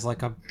get that as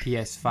like a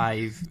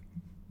PS5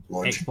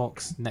 Launch.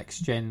 Xbox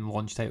next gen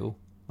launch title.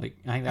 Like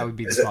I think that would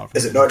be the Is smart.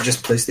 it not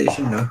just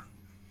PlayStation? No.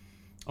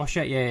 Oh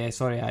shit! Yeah.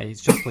 Sorry,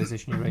 it's just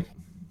PlayStation. You're right.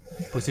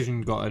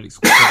 PlayStation got an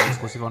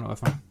exclusive on it, I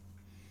think,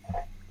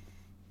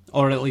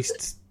 or at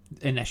least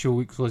initial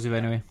exclusive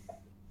anyway.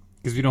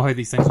 Because we know how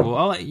these things go.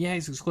 Oh, yeah,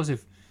 it's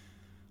exclusive.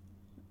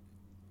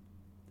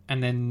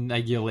 And then a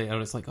year later,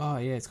 it's like, oh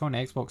yeah, it's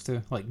coming to Xbox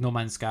too, like No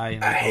Man's Sky.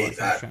 And I all hate sort of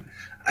that. shit.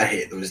 I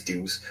hate those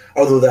deals.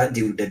 Although that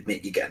deal did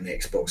make you get an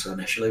Xbox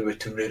initially with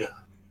Tomb Raider.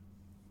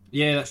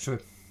 Yeah, that's true.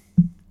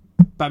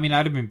 But I mean,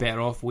 I'd have been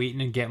better off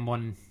waiting and getting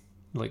one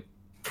like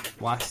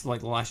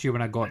last year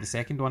when I got the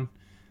second one.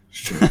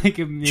 Like,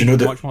 it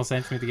made much more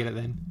sense for me to get it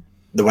then.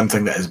 The one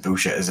thing that is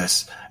bullshit is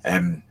this: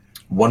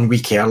 1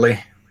 week early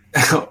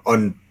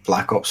on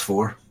Black Ops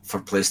 4 for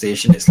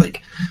PlayStation. It's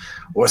like,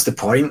 what's the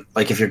point?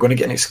 Like, if you're going to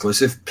get an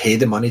exclusive, pay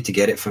the money to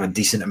get it for a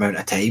decent amount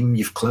of time.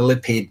 You've clearly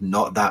paid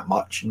not that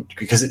much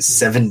because it's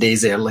 7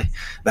 days early.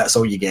 That's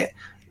all you get.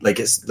 Like,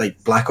 it's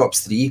like Black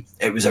Ops 3.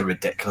 It was a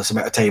ridiculous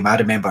amount of time. I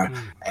remember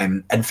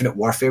Infinite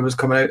Warfare was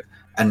coming out,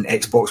 and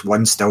Xbox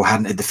One still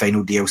hadn't had the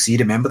final DLC.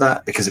 Remember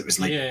that? Because it was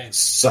like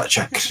such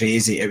a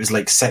crazy. It was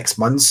like 6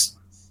 months,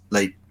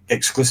 like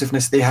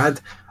exclusiveness they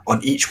had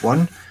on each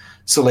one.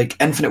 So like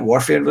Infinite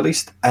Warfare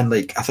released, and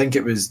like I think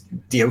it was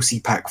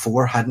DLC Pack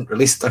 4 hadn't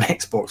released on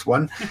Xbox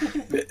One.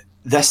 But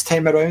this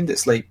time around,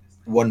 it's like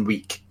 1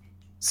 week.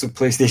 So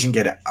PlayStation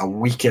get it a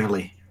week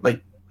early.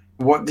 Like,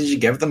 what did you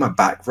give them? A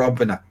back rub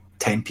and a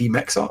 10p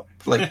mix up?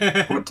 Like,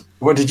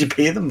 what did you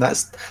pay them?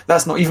 That's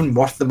not even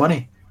worth the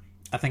money.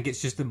 I think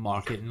it's just the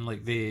marketing.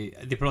 Like they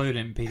probably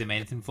didn't pay them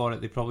anything for it.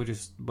 They probably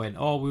just went,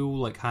 "Oh, we'll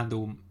like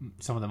handle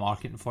some of the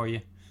marketing for you."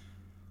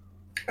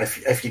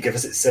 If you give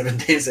us it 7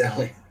 days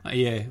early.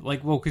 Yeah,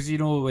 like, well, because you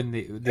know when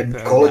they and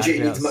put Call out of the Duty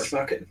needs adverts- much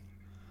marketing.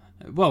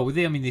 Well,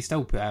 they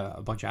still put out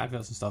a bunch of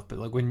adverts and stuff, but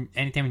like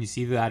anytime when you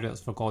see the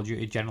adverts for Call of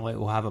Duty, generally it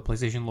will have a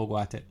PlayStation logo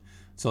at it.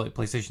 So like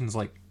PlayStation's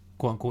like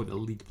quote unquote the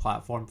lead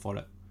platform for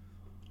it.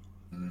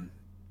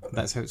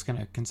 That's how it's kind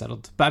of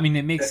considered. But I mean,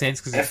 it makes sense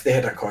because if they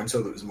had a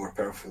console that was more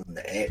powerful than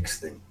the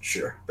X, then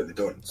sure, but they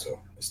don't, so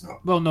it's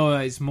not. Well, no,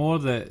 it's more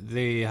that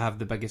they have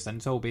the biggest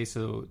install base.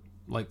 So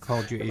like Call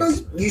of Duty. Well,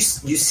 you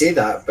say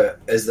that,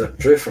 but is there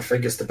proof or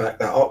figures to back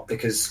that up?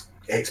 Because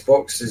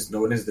Xbox is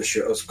known as the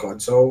shooter's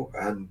console,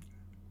 and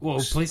well,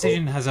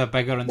 PlayStation has a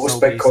bigger install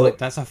big base. Call Like, of-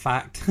 that's a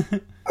fact.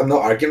 I'm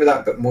not arguing with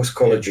that, but most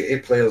Call of Duty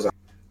players are.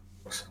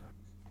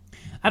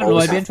 I don't know.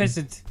 Always I'd be have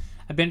interested.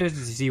 I'd be interested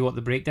to see what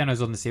the breakdown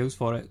is on the sales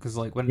for it, because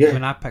like when Yeah.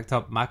 I picked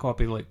up my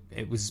copy, like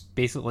it was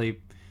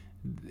basically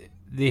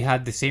they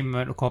had the same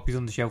amount of copies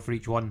on the shelf for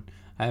each one,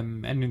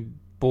 and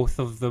both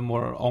of them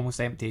were almost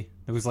empty.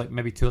 There was like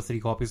maybe 2 or 3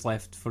 copies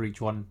left for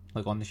each one,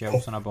 like on the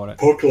shelves when I bought it.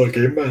 Popular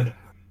game, man.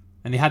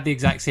 And they had the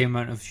exact same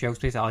amount of shelf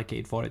space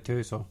allocated for it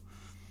too. So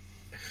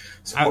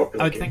It's a I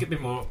popular would game. think it'd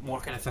be more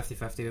kind of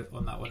 50-50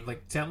 on that one.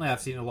 Like certainly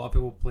I've seen a lot of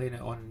people playing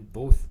it on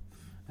both.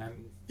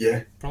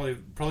 Yeah. Probably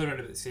around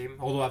about the same.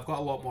 Although I've got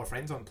a lot more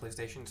friends on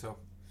PlayStation, so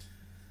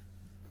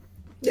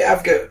Yeah,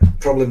 I've got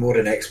probably more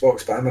than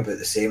Xbox, but I'm about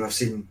the same. I've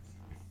seen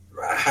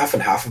half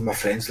and half of my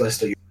friends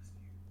list are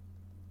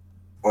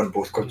on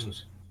both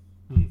consoles.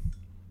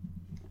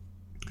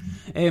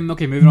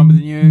 Okay, moving on with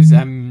the news.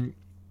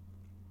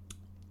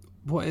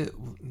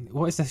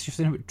 What is this you're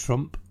saying about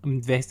Trump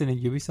investing in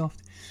Ubisoft?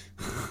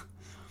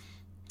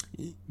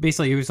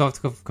 Basically,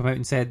 Ubisoft have come out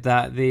and said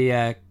that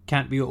they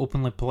can't be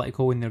openly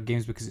political in their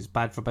games because it's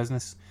bad for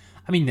business.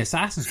 I mean, the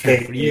Assassin's Creed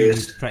Fake 3 news.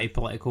 was pretty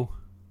political.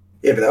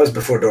 Yeah, but that was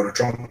before Donald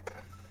Trump.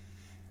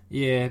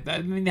 Yeah, but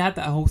I mean, they had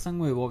that whole thing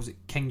with, what was it,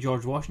 King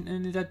George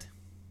Washington they did?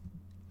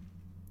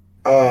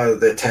 Oh,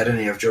 the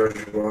tyranny of George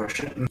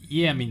Washington.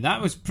 Yeah, I mean,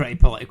 that was pretty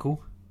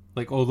political.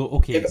 Like, although,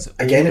 okay, Yeah, it's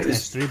but again, old it was-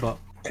 history, but...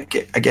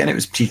 Again, it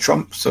was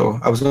pre-Trump, so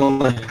I was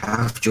only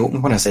half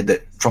joking when I said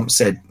that Trump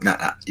said,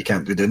 nah, you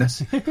can't be doing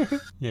this.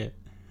 Yeah.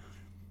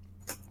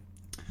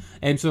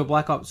 So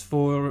Black Ops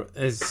 4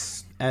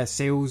 is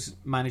sales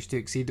managed to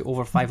exceed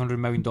over $500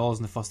 million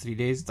in the first 3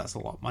 days. That's a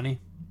lot of money.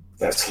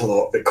 That's a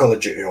lot, but Call of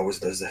Duty always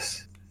does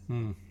this.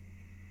 Hmm.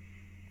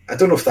 I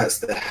don't know if that's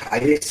the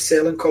highest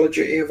selling Call of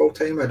Duty of all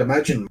time. I'd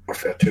imagine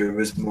Warfare 2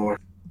 was more.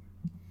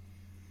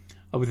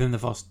 Within the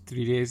first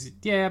 3 days.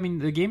 Yeah, I mean,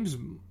 the game's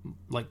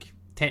like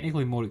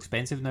technically more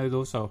expensive now,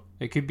 though, so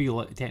it could be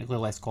technically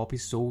less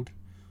copies sold.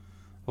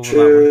 Over that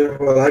True.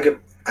 Well,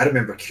 I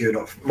remember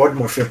queuing up. Modern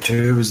Warfare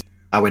 2 was.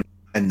 I went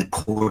in the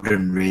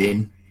pouring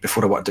rain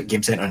before I worked at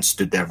Game Centre and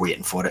stood there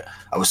waiting for it.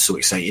 I was so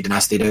excited, and I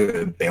stayed out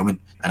at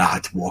Belmont, and I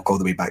had to walk all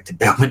the way back to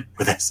Belmont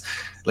with this,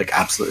 like,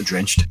 absolutely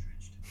drenched.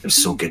 It was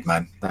so good,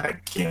 man.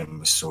 That game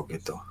was so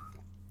good, though.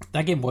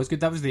 That game was good.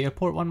 That was the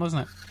airport one,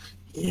 wasn't it?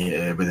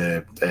 Yeah, with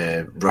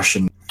the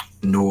Russian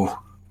no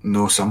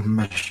something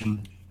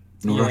mission.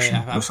 No Yeah,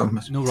 Russian, no something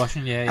mission. No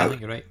Russian, yeah, I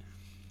think you're right.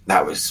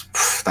 That was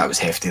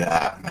hefty,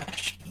 that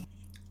mission.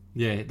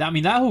 Yeah, I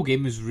mean, that whole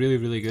game was really,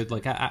 really good.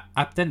 Like, I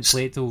didn't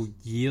play it till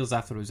years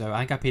after it was out. I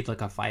think I paid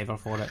like a $5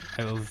 for it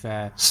out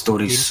of...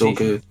 Story's Game so Station.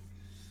 good.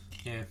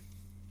 Yeah.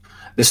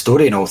 The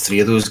story in all three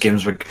of those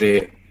games were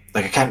great.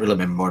 like I can't really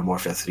remember Modern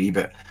Warfare 3,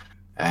 but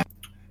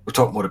we'll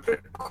talk more about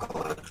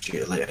Call of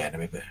Duty later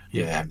anyway. But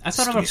yeah, I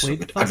still never played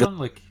the first one.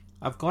 Like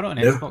I've got it on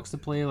Xbox to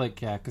play, like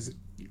because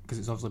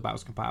it's obviously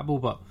backwards compatible.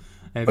 But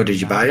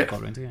did you buy it?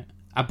 Got around to it.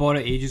 I bought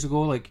it ages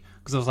ago, like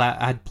because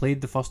I had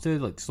played the first two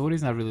like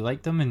stories and I really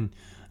liked them, and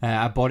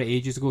I bought it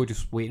ages ago,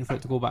 just waiting for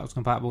it to go backwards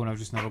compatible, and I've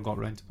just never got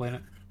around to playing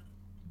it.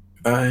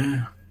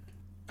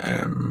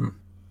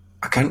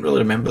 I can't really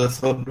remember the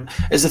third one.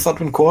 Is the third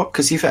one co-op?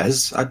 Because if it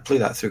is, I'd play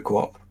that through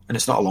co-op, and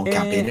it's not a long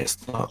campaign.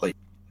 It's not like.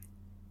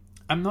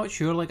 I'm not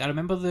sure. Like I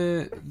remember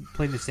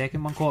playing the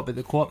second one co-op, but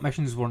the co-op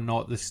missions were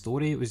not the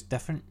story. It was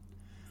different.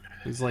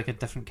 It was like a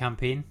different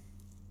campaign.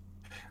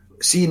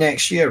 See,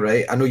 next year,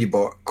 right? I know you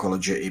bought Call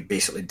of Duty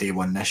basically day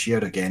one this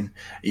year again,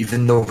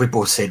 even though we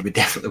both said we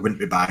definitely wouldn't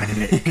be buying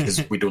it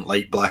because we don't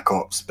like Black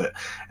Ops, but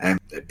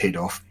it paid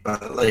off.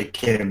 But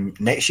like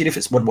next year, if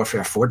it's Modern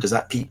Warfare 4, does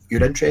that pique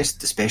your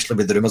interest, especially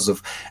with the rumours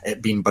of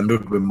it being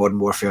bundled with Modern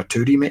Warfare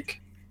 2 remake?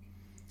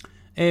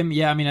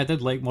 Yeah, I mean, I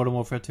did like Modern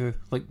Warfare 2.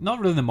 Like, not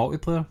really the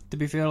multiplayer, to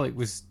be fair. Like, it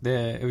was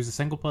the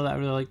single player that I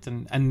really liked,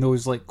 and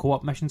those like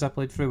co-op missions I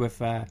played through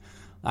with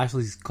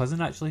Ashley's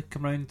cousin actually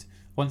come around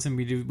once, and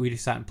we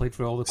just sat and played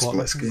through all the co-op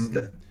missions. Split screened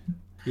it.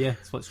 Yeah,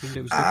 split screened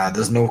it. Was good.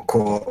 There's no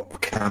co-op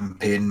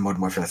campaign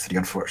Modern Warfare 3,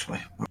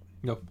 unfortunately.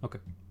 No, okay.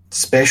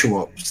 Special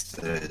Ops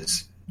there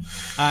is.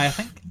 I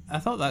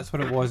thought that's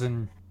what it was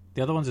in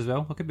the other ones as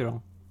well. I could be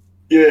wrong.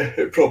 Yeah,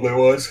 it probably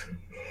was.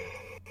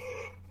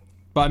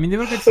 But I mean, they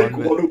were good I think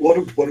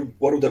fun.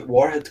 World at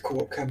War had the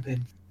co-op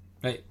campaign.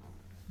 Right.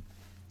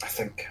 I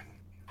think.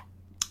 I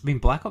mean,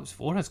 Black Ops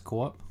 4 has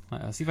co-op.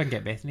 I'll see if I can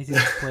get Bethany to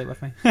play it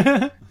with me.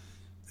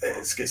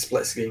 It's got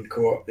split screen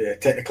co-op. Yeah,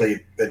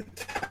 technically the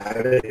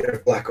entirety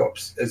of Black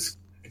Ops is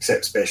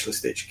except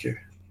Specialist HQ.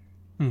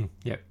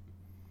 Yep.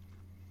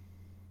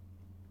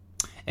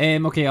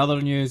 Okay,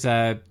 other news.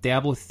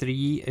 Diablo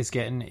 3 is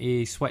getting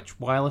a Switch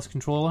wireless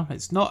controller.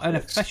 It's not an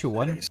official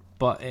one,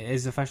 but it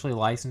is officially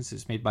licensed.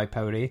 It's made by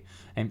PowerA.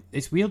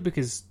 It's weird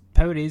because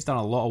PowerA's done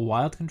a lot of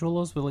wired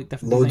controllers with like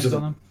different Loads designs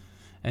of on them.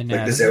 And,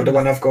 like the Zelda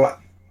one I've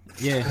got.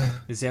 Yeah,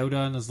 the Zelda,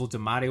 and there's loads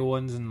of Mario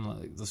ones, and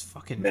like, there's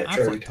fucking Metroid.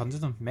 absolutely tons of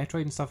them.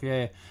 Metroid and stuff,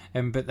 yeah.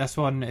 But this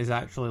one is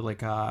actually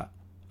like a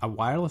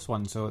wireless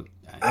one, so...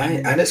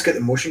 And it's got the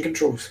motion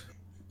controls.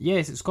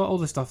 Yes, it's got all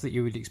the stuff that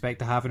you would expect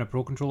to have in a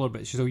Pro Controller, but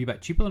it's just a wee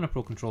bit cheaper than a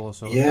Pro Controller,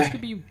 so yeah. This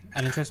could be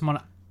an interesting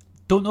one.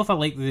 Don't know if I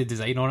like the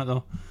design on it,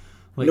 though.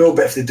 Like, no,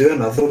 but if they do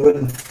another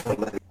one for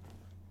like...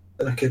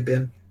 then I could be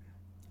in.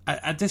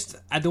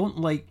 I don't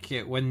like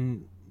it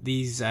when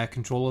these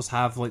controllers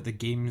have like the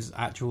game's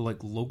actual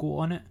like logo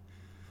on it.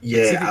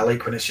 Yeah, I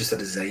like when it's just a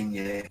design,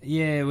 yeah.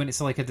 Yeah, when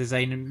it's like a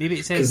design, and maybe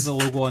it says the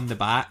logo on the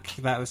back,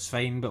 that was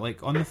fine, but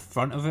like on the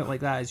front of it like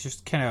that, it's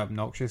just kind of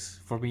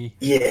obnoxious for me.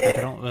 Yeah, I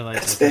don't really like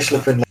especially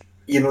when, like,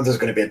 you know, there's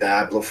going to be a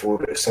Diablo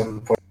 4 at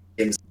some point.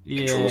 Games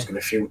control's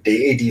going to feel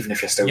dated, even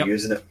if you're still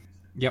using it.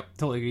 Yep,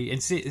 totally agree. And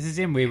it's the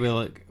same way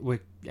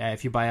with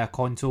if you buy a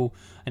console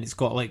and it's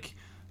got like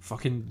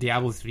fucking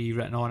Diablo 3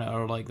 written on it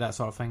or like that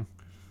sort of thing.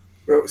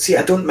 Well, see,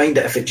 I don't mind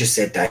it if it just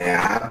said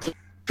Diablo.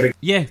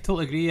 Yeah,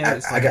 totally agree. Yeah,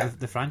 it's like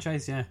the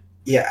franchise. Yeah.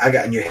 Yeah, I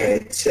got a new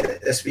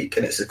headset this week,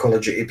 and it's the Call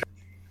of Duty,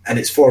 and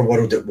it's for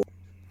World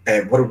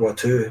War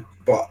 2,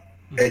 but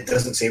it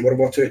doesn't say World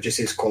War 2. It just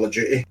says Call of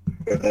Duty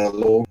with a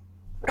logo,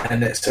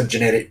 and it's a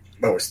generic.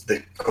 Well, it's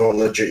the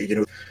Call of Duty, you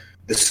know,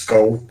 the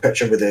skull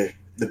picture with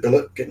the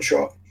bullet getting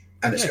shot,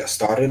 and it's got a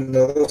star in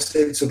the other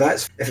side. So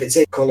that's, if it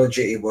said Call of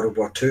Duty World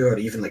War 2 or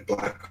even like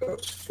Black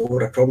Ops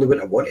 4, I probably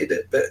wouldn't have wanted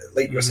it. But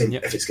like you're saying,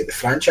 if it's got the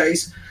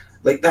franchise,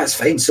 like that's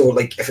fine. So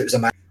like if it was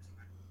a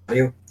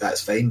Mario,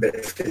 that's fine, but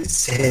if it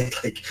said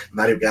like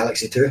Mario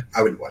Galaxy 2,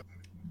 I wouldn't want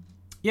it.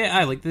 Yeah,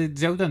 I like the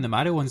Zelda and the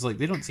Mario ones, like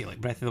they don't say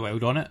like Breath of the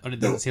Wild on it, or it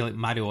doesn't say like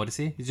Mario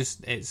Odyssey.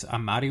 It's a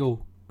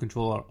Mario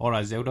controller or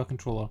a Zelda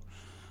controller.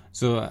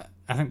 So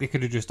I think they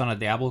could have just done a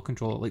Diablo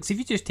controller. Like, see if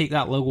you just take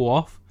that logo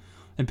off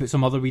and put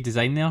some other wee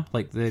design there,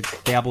 like the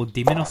Diablo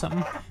Demon or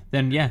something,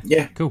 then yeah,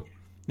 cool.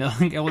 I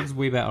think it looks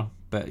way better.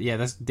 But yeah,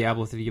 this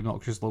Diablo 3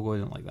 obnoxious logo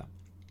isn't like that.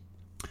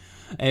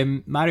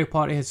 Mario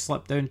Party has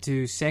slipped down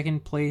to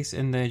second place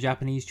in the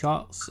Japanese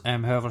charts.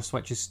 However,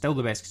 Switch is still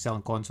the best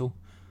selling console.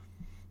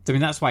 So, I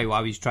mean, that's why I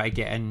always try to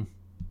get in,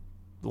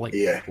 like,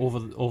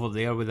 over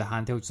there with the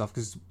handheld stuff,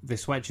 because the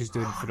Switch is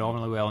doing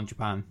phenomenally well in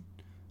Japan.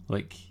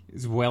 Like,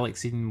 it's well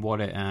exceeding what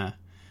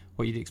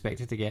you'd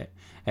expect it to get.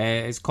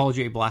 It's Call of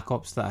Duty Black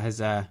Ops that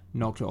has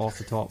knocked it off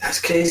the top.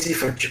 That's crazy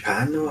for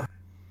Japan, though.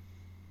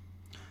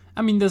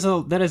 I mean,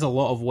 there is a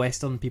lot of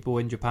Western people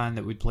in Japan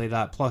that would play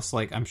that. Plus,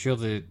 like, I'm sure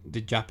the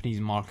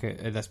Japanese market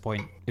at this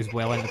point is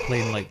well into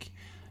playing, like,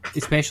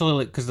 especially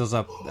like because there's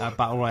a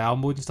battle royale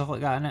mode and stuff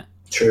like that in it.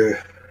 True.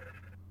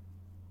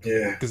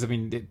 Yeah. Because I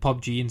mean,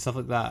 PUBG and stuff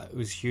like that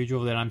was huge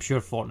over there. And I'm sure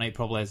Fortnite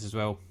probably is as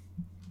well.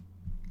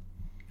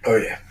 Oh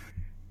yeah.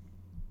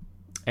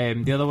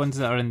 The other ones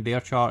that are in their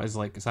chart is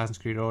like Assassin's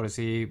Creed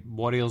Odyssey,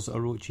 Warriors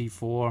Orochi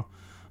 4.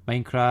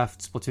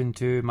 Minecraft, Splatoon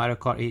 2, Mario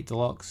Kart 8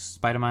 Deluxe,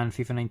 Spider-Man,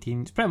 FIFA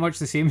 19. It's pretty much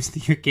the same as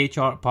the UK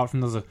chart, apart from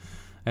there's the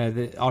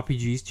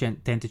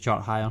RPGs tend to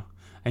chart higher.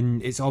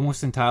 and it's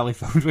almost entirely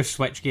filled with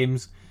Switch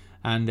games,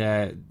 and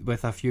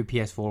with a few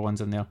PS4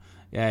 ones in there.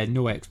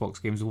 No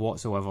Xbox games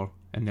whatsoever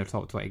in their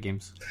top 20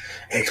 games.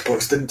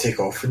 Xbox didn't take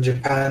off in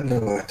Japan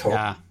though at all.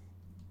 Yeah,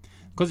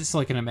 because it's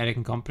like an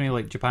American company.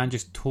 Like Japan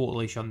just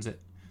totally shuns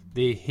it.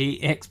 They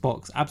hate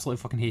Xbox,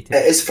 absolutely fucking hate it.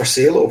 It is for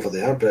sale over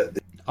there, but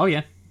Oh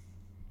yeah.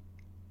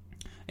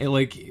 It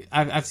like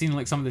I've seen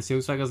like some of the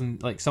sales figures,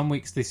 and like some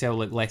weeks they sell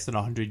like less than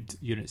 100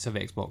 units of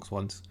Xbox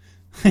Ones.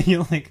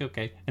 You're like,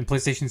 okay, and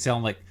PlayStation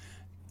selling like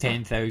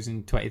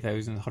 10,000,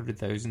 20,000,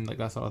 100,000, like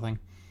that sort of thing.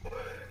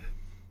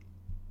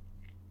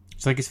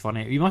 So like it's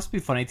funny. It must be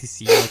funny to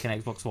see like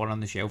an Xbox One on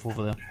the shelf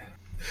over there.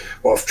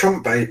 well, if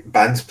Trump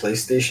bans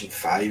PlayStation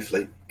 5,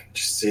 like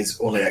just says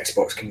only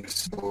Xbox can be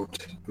sold.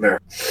 I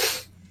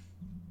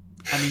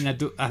mean,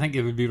 I think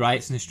it would be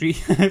riots in the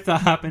street if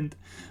that happened.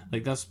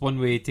 Like that's one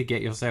way to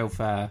get yourself.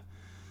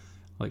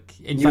 Like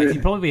in fact,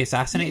 you'd probably be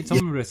assassinated.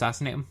 Someone would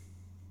assassinate him.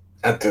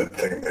 I don't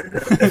think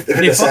if they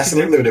would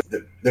assassinate him,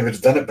 they would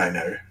have done it by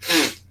now.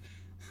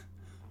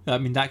 I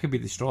mean, that could be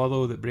the straw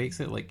though that breaks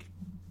it. Like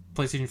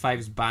PlayStation 5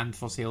 is banned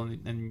for sale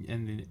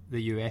in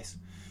the US.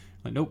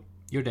 Like, nope,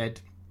 you're dead.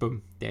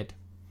 Boom, dead.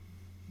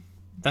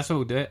 That's how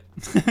we'll do it.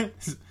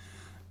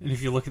 And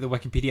if you look at the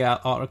Wikipedia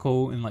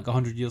article in like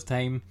 100 years'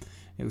 time,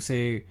 it will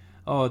say,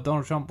 "Oh,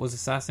 Donald Trump was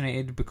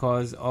assassinated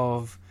because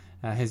of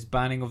his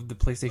banning of the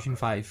PlayStation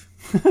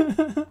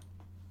 5."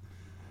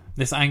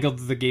 This angered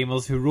the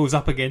gamers who rose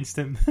up against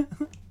him.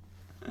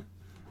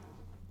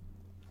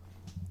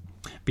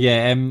 But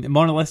yeah,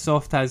 Monolith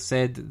Soft has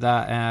said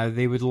that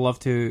they would love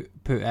to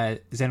put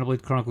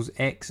Xenoblade Chronicles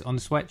X on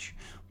the Switch,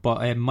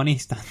 but money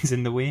stands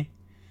in the way.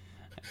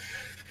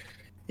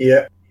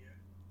 Yeah.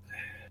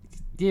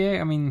 Yeah,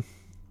 I mean,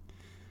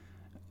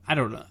 I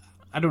don't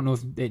know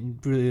if it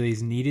really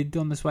is needed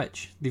on the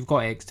Switch. They've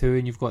got X2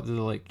 and you've got the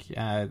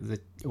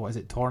what is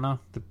it, Torna,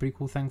 the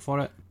prequel thing for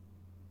it.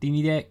 Do you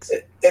need X?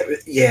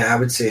 Yeah, I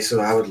would say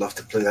so. I would love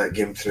to play that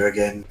game through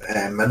again.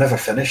 I never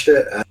finished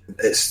it.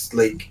 It's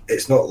like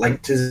it's not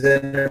linked to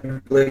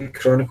Xenoblade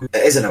Chronicles.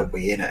 It is in a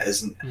way, and it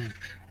isn't.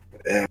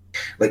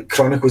 Like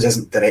Chronicles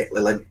isn't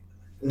directly linked.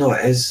 No,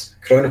 it is.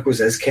 Chronicles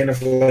is kind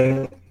of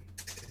linked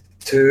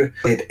to.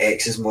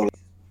 X is more like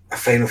a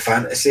Final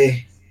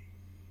Fantasy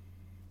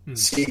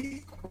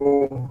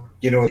sequel.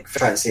 You know, like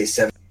Fantasy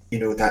 7. You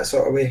know, that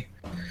sort of way.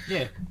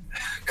 Yeah.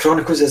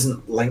 Chronicles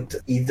isn't linked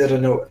either.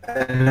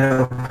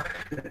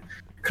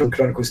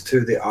 Chronicles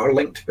 2, they are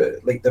linked,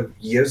 but like they're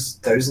years,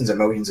 thousands of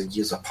millions of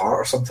years apart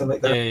or something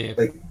like that. Yeah.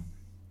 Like,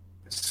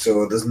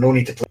 so there's no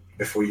need to play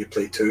before you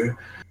play 2.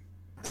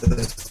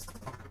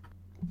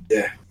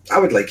 Yeah, I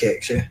would like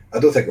X. Yeah, I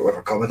don't think it will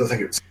ever come. I don't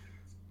think it's.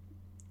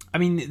 I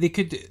mean,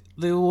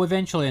 they'll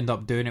eventually end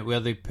up doing it where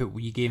they put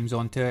Wii games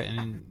onto it,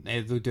 and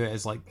they'll do it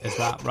as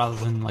that rather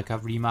than like a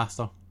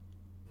remaster.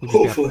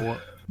 Hopefully.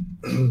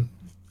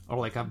 Or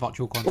like a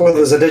virtual console. Well,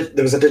 there was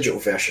a digital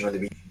version of the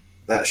Wii.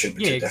 That shouldn't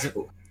be too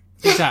difficult.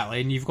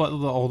 Exactly, and you've got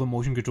all the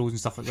motion controls and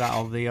stuff like that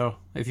are there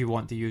if you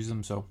want to use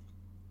them. So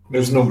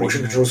there's no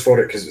motion controls for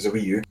it because it's a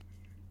Wii U.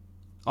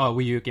 Oh, a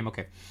Wii U game,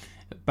 okay.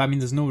 But I mean,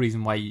 there's no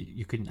reason why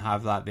you couldn't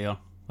have that there.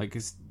 Like,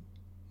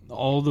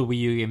 all the Wii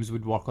U games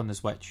would work on the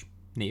Switch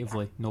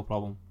natively, no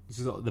problem.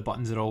 The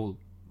buttons are all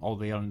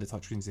there and the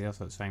touchscreen's there,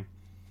 so it's fine.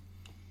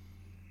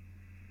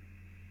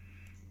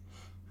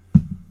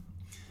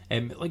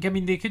 Like, I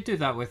mean, they could do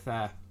that with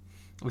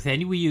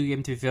any Wii U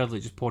game, to be fair.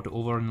 Like, just port it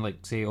over and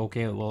like say,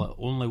 okay, well, it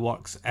only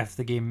works if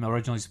the game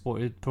originally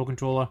supported Pro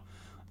Controller.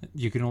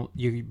 You'd be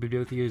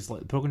able to use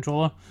like the Pro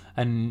Controller,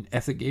 and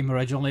if the game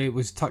originally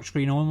was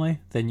touchscreen only,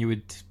 then you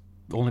would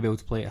only be able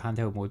to play it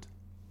handheld mode.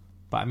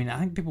 But I mean, I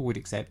think people would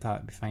accept that;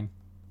 it'd be fine.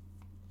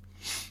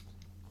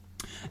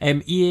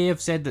 EA have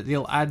said that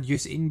they'll add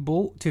Usain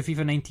Bolt to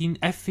FIFA 19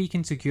 if he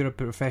can secure a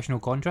professional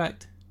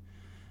contract,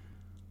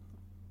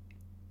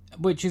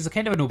 which is a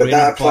kind of a no-brainer. But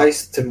that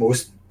applies to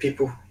most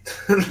people.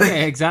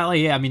 Yeah,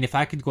 exactly. Yeah, I mean, if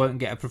I could go out and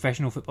get a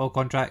professional football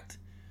contract,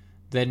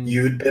 then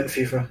you would be in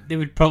FIFA. They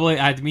would probably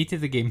add me to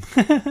the game.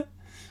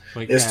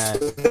 Like, yes,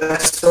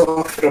 this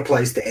offer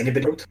applies to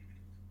anybody.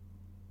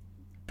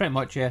 Pretty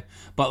much, yeah.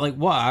 But like,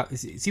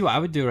 see what I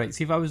would do, right?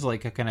 See if I was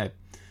like a kind of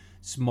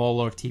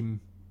smaller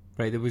team,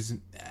 right? That was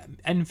in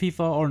FIFA,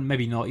 or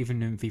maybe not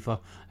even in FIFA.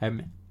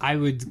 I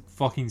would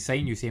fucking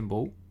sign Usain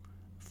Bolt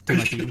to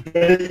my team.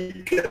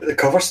 Get the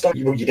cover star.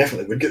 Well, you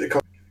definitely would get the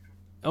cover.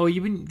 Oh,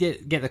 you wouldn't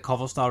get the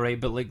cover star, right?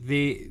 But like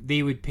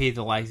they would pay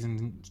the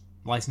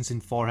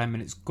licensing for him,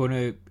 and it's going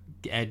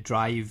to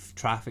drive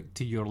traffic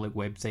to your like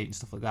website and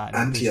stuff like that,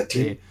 and to your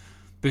team.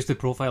 Boost the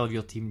profile of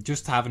your team.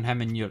 Just having him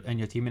in your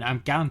team, and I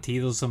guarantee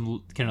there's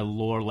some kind of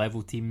lower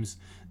level teams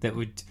that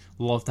would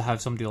love to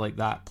have somebody like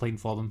that playing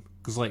for them.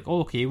 Because like, oh,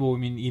 okay, well, I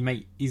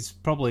mean, he's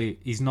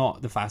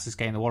not the fastest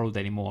guy in the world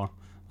anymore.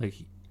 Like,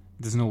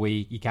 there's no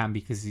way he can be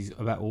because he's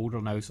a bit older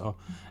now. So,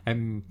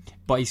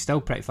 but he's still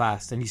pretty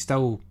fast, and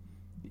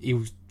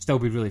he'll still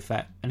be really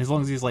fit. And as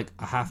long as he's like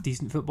a half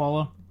decent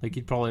footballer, like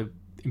he'd probably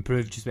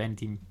improve just about any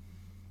team,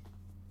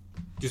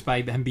 just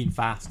by him being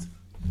fast.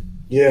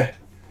 Yeah.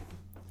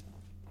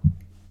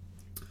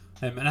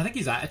 And I think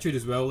his attitude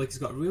as well, like he's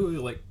got a really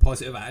like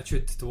positive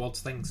attitude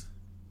towards things.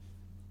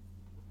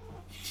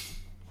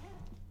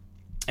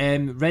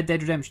 Red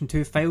Dead Redemption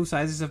 2 file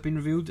sizes have been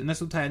revealed, and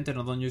this will tie into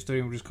another news story,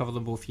 and we'll just cover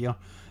them both here.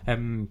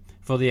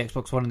 For the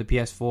Xbox One and the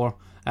PS4,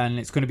 and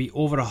it's going to be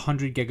over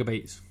 100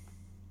 gigabytes.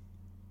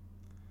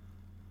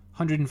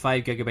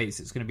 105 gigabytes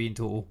it's going to be in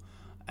total.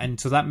 And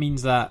so that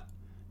means that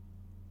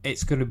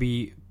it's going to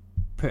be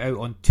put out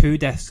on 2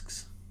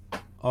 discs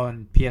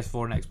on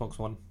PS4 and Xbox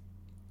One.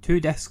 2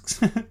 discs.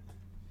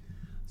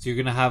 So you're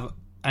going to have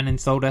an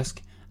install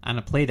disc and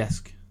a play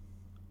disc,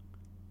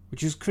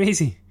 which is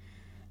crazy,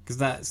 because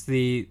that's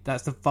the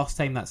first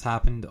time that's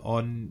happened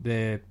on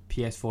the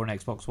PS4 and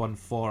Xbox One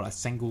for a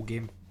single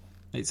game.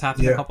 It's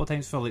happened a couple of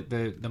times for like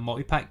the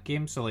multi-pack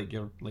games, so like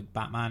your like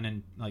Batman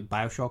and like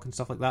Bioshock and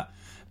stuff like that,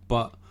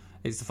 but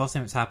it's the first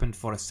time it's happened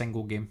for a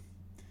single game.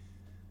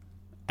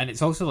 And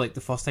it's also like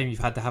the first time you've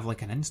had to have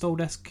like an install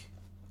disc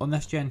on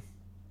this gen.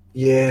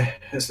 Yeah,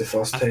 it's the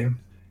first time.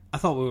 I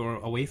thought we were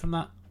away from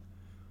that,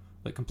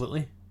 like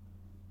completely.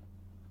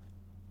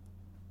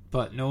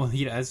 But no,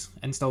 here it is.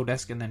 Install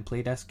disc and then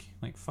play disc.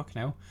 Like,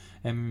 fucking hell.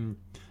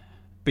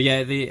 But yeah,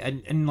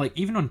 and like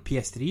even on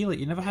PS3, like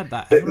you never had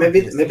that. But maybe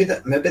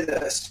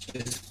that's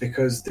just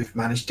because they've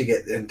managed to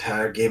get the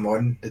entire game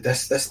on the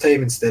disc this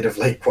time instead of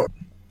like what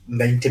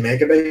 90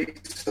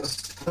 megabytes or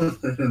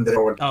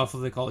something. Oh, for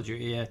the Call of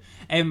Duty, yeah.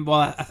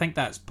 Well, I think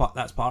that's part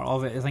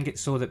of it. I think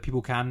it's so that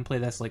people can play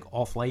this like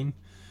offline.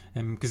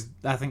 Because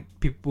I think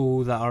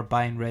people that are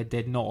buying Red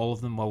Dead, not all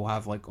of them will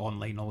have like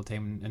online all the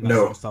time and that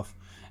sort of stuff.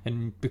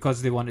 And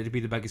because they want it to be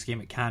the biggest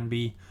game it can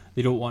be,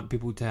 they don't want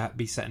people to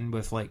be sitting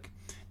with like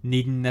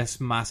needing this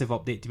massive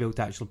update to be able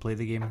to actually play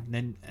the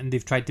game. And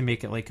they've tried to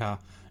make it like a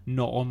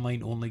not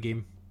online only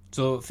game.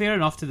 So fair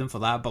enough to them for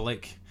that. But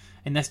like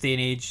in this day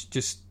and age,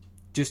 just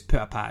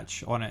put a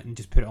patch on it and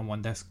just put it on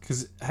one disc.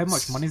 Because how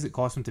much money does it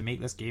cost them to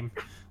make this game?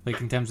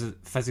 Like in terms of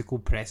physical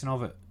pressing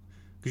of it?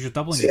 Because you're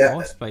doubling the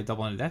cost by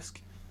doubling the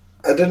disc.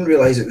 I didn't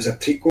realise it was a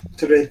prequel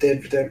to Red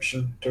Dead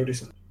Redemption 2.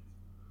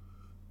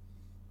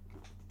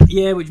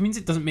 Yeah, which means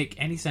it doesn't make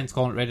any sense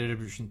calling it Red Dead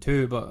Redemption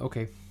 2, but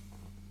okay.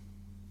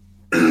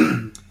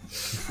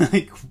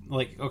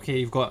 like okay,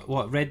 you've got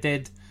what, Red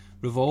Dead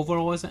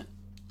Revolver, was it?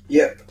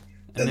 Yep.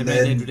 And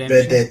then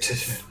Red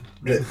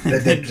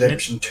Dead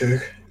Redemption 2.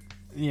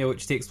 Yeah,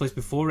 which takes place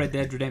before Red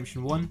Dead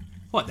Redemption 1.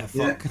 What the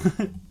fuck?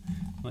 Yeah.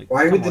 Like,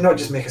 why would they not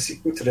just make a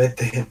sequel to Red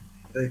Dead?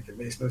 Like, it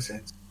makes no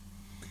sense.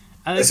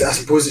 I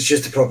suppose it's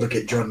just to probably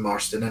get John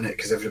Marston in it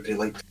because everybody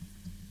liked him.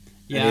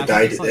 Yeah, and he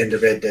died at the end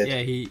of Red Dead.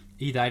 Yeah,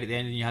 he died at the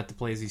end, and you had to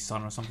play as his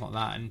son or something like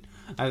that. And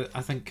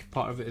I think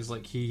part of it is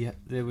like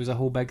there was a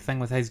whole big thing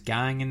with his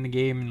gang in the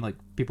game, and like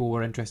people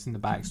were interested in the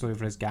backstory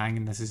for his gang,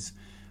 and this is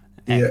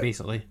it,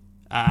 basically.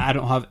 I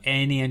don't have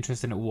any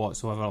interest in it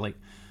whatsoever. Like,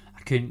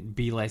 I couldn't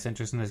be less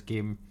interested in this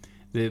game.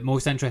 The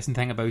most interesting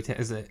thing about it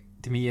is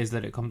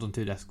that it comes on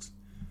 2 discs,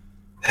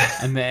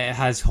 and that it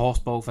has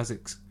horseball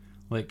physics.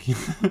 Like,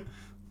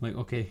 like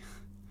okay.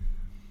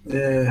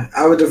 Yeah,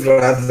 I would have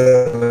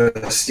rather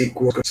a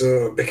sequel.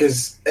 So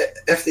because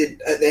if they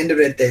at the end of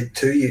Red Dead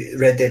 2,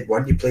 Red Dead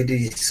 1, you played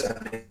his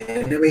son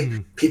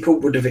anyway, people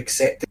would have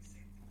accepted.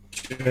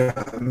 You know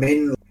what I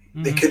mean?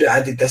 They could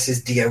have added this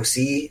as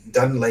DLC,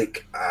 done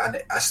like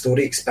a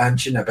story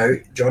expansion about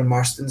John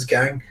Marston's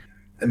gang,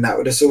 and that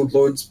would have sold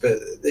loads. But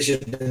they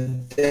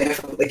should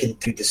definitely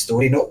continue the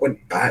story, not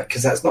went back,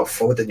 because that's not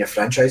forwarding your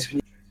franchise.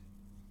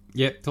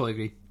 Yep, totally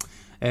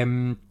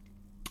agree.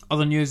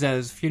 Other news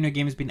is a few new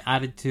games been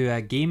added to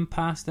Game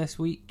Pass this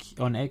week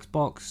on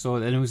Xbox. So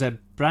there was a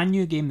brand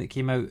new game that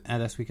came out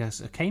this week.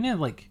 It's kind of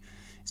like,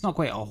 it's not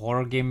quite a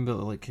horror game, but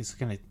like it's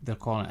kind of, they're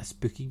calling it a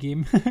spooky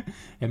game,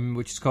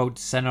 which is called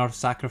Sinner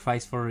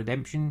Sacrifice for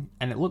Redemption,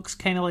 and it looks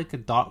kind of like a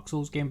Dark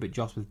Souls game, but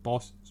just with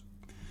bosses.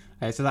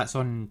 So that's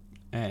on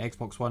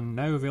Xbox One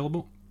now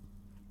available.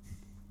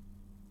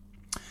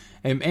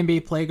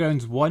 NBA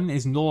Playgrounds 1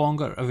 is no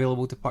longer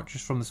available to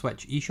purchase from the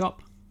Switch eShop.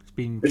 It's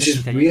been which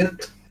is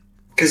weird.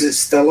 Because it's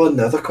still on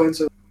the other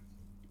console.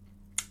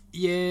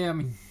 Yeah, I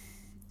mean,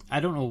 I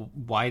don't know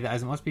why that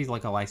is. It must be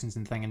like a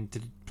licensing thing,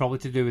 and probably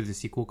to do with the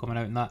sequel coming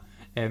out and that.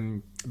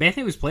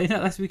 Bethany was playing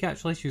it this week,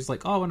 actually. She was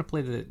like, oh, I want to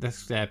play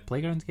this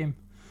Playgrounds game.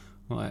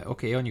 I'm like,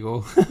 okay, on you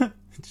go.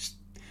 Just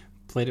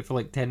played it for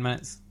like 10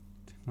 minutes.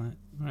 I'm like,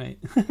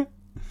 right.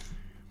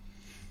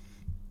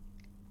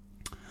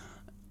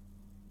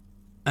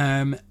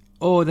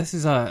 Oh, this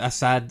is a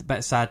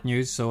sad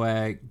news. So,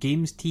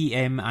 Games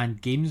TM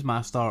and Games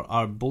Master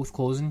are both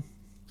closing.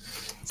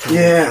 So,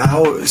 yeah,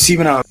 I'll see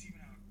when I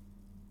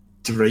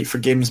to write for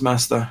Games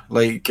Master.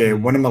 Like,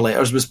 one of my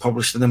letters was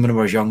published in them when I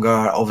was younger.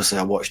 Obviously,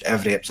 I watched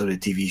every episode of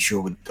the TV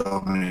show with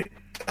Dominic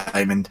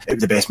Diamond. It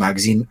was the best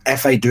magazine.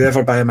 If I do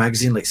ever buy a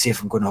magazine, like say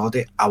if I'm going on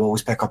holiday, I'll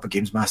always pick up a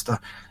Games Master.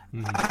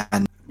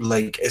 And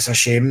like, it's a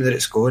shame that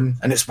it's going,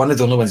 and it's one of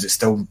the only ones that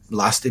still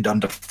lasted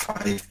under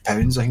 £5.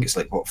 I think it's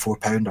like what, £4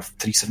 or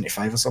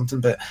 $3.75 or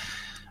something. But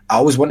I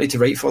always wanted to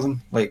write for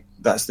them. Like,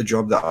 that's the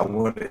job that I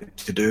wanted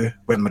to do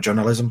with my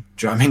journalism.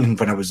 Do you know what I mean?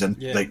 When I was in,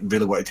 like,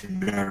 really wanted to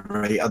be a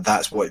writer,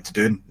 that's what I wanted to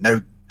do. And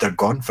now they're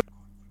gone.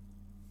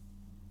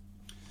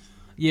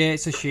 Yeah,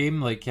 it's a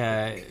shame. Like,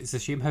 it's a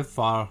shame how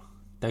far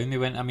down they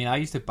went. I mean, I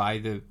used to buy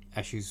the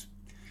issues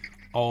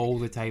all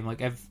the time,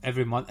 like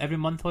every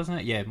month, wasn't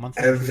it? Yeah,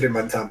 monthly. Every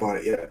month I bought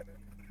it, yeah.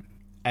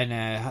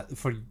 And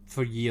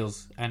for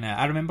years, and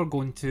I remember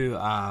going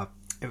to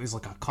it was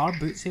like a car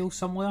boot sale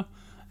somewhere.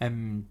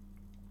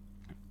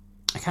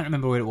 I can't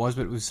remember where it was,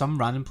 but it was some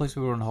random place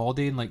we were on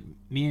holiday, and like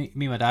me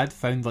and my dad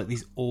found like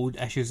these old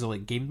issues of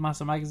like Games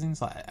Master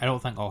magazines. Like, I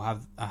don't think I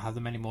have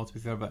them anymore, to be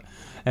fair, but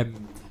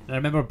and I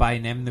remember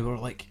buying them. They were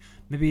like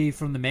maybe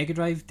from the Mega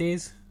Drive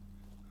days,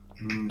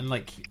 and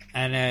like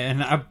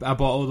and I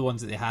bought all the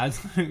ones that they had.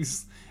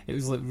 It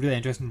was like really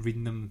interesting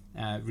reading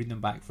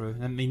them back through.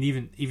 I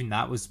mean, even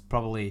that was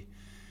probably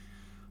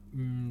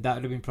that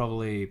would have been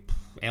probably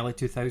early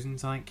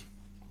 2000s, I think.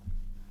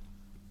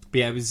 But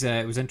yeah,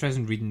 it was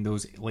interesting reading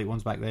those late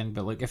ones back then.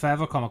 But like, if I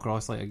ever come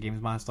across like a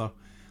Games Master,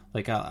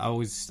 like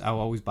I'll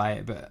always buy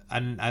it. But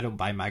I don't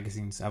buy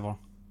magazines ever.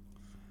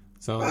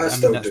 So I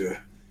still do.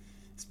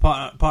 It's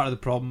part of the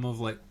problem of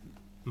like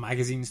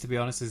magazines, to be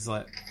honest, is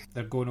like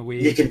they're going away.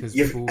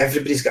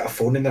 Everybody's got a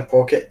phone in their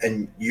pocket,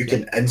 and you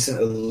can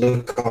instantly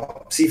look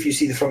up. See if you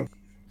see the front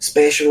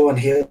special on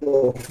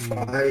Halo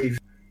 5.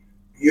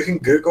 You can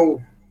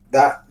Google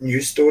that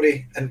news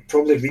story and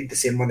probably read the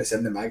same one that's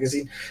in the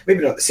magazine.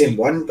 Maybe not the same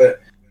one, but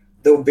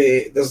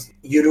there's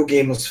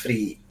Eurogamer's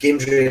free,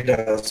 Games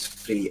Radar's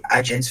free,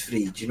 IGN's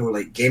free. Do you know,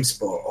 like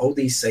GameSpot, all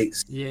these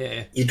sites?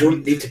 Yeah, you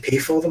don't need to pay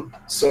for them.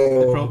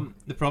 So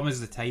the problem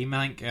is the time,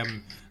 I think,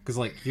 because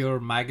like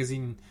your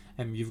magazine,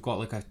 you've got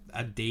like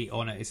a date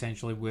on it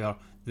essentially where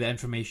the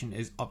information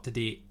is up to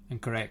date and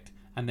correct,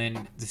 and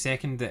then the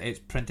second that it's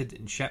printed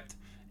and shipped,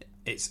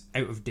 it's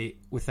out of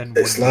date within.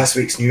 It's last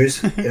week's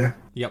news. Yeah.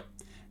 Yep.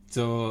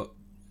 So,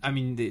 I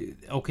mean, they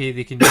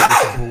can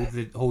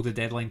hold the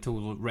deadline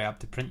till right up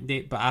to print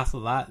date, but after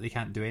that, they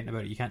can't do anything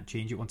about it. You can't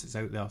change it once it's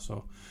out there.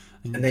 So,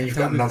 and then you've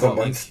got another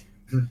month.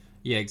 Like,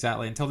 yeah,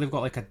 exactly. Until they've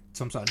got like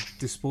some sort of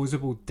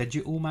disposable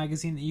digital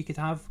magazine that you could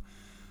have,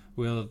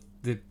 where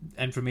the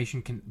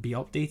information can be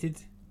updated.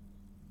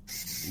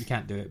 You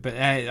can't do it. But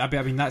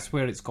I mean, that's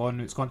where it's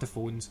gone. It's gone to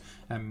phones,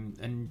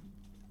 and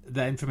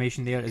the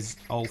information there is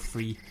all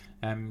free.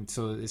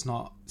 So it's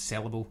not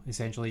sellable.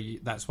 Essentially,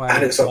 that's why.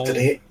 And it's up to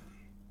date.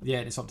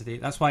 Yeah, it's up to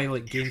date. That's why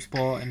like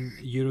GameSpot and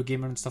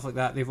Eurogamer and stuff like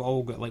that, they've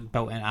all got like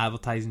built-in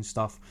advertising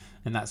stuff,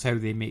 and that's how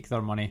they make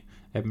their money,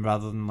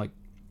 rather than like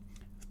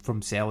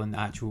from selling the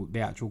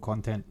actual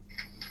content.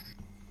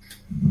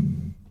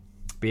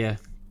 But yeah,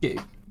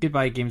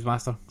 goodbye Games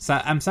Master.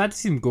 I'm sad to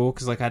see them go,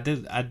 because like I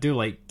do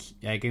like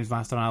Games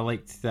Master, and I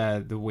liked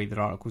the way their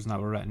articles and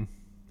that were written,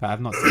 but I've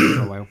not seen it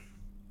for a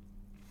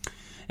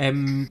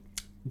while.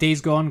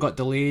 Days Gone got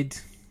delayed,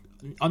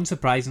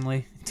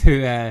 unsurprisingly,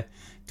 to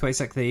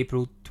 26th of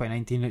April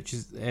 2019, which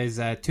is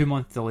a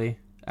 2-month delay.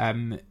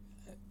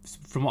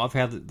 From what I've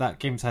heard, that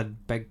game's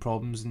had big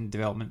problems in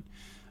development.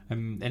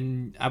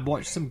 And I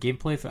watched some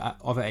gameplay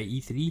of it at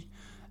E3.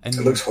 And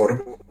it looks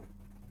horrible.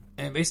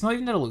 It's not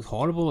even that it looks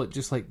horrible, it's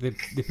just like the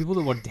people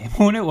that were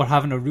demoing it were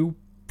having a real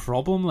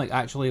problem, like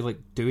actually like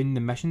doing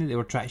the mission that they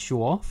were trying to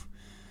show off.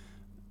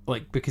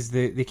 Like, because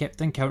they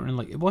kept encountering,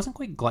 like, it wasn't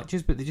quite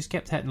glitches, but they just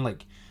kept hitting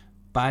like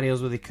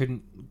barriers where they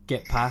couldn't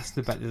get past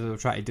the bit that they were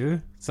trying to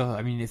do. So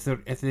I mean, if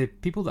the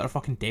people that are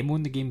fucking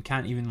demoing the game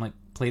can't even like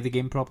play the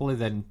game properly,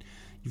 then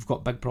you've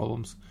got big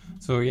problems.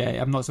 So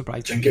yeah, I'm not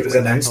surprised. Do you think it was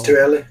announced too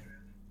early?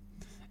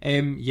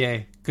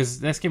 Yeah,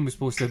 because this game was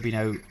supposed to have been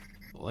out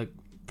like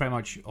pretty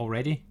much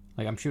already.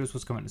 Like, I'm sure it was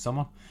supposed to come out in the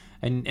summer,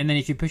 and then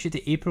if you push it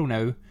to April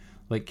now,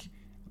 like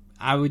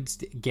I would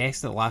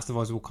guess that Last of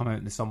Us will come out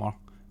in the summer.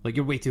 Like,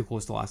 you're way too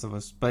close to Last of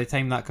Us. By the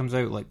time that comes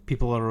out, like,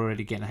 people are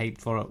already getting hyped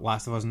for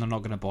Last of Us, and they're not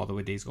going to bother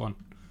with Days Gone.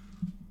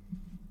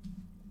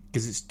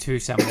 Because it's too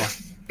similar.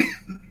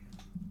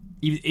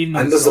 Even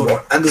and there's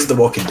the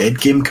Walking Dead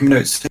game coming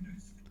out soon.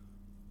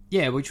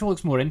 Yeah, which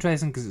looks more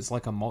interesting because it's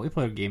like a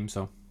multiplayer game,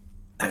 so...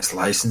 It's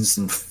licensed,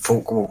 and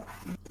folk will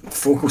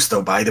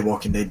still buy the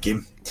Walking Dead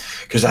game.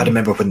 Because I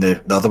remember when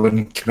the other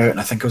one came out, and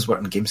I think I was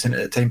working at Game Centre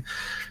at the time,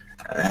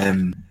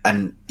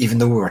 and even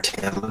though we were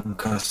telling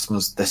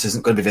customers this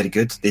isn't going to be very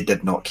good, they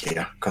did not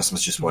care.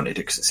 Customers just wanted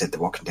it because it said The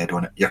Walking Dead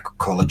on it. Your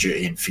Call of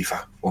Duty and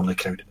FIFA only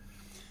crowd.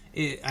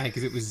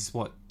 Because it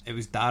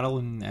was Daryl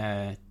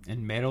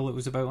and Meryl it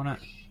was about on it.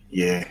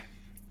 Yeah.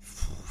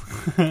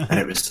 And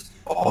it was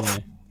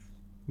awful.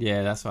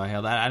 Yeah, that's what I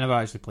heard. I never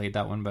actually played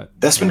that one, but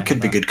this one could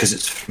be good because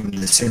it's from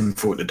the same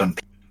folk that done.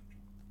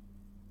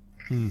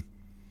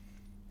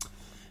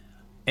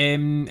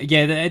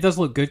 Yeah, it does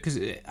look good because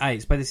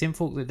it's by the same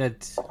folk that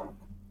did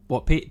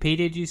what Payday?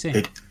 Did you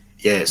say?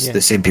 It's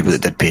the same people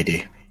that did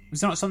Payday.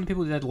 Was there not some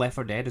people that did Left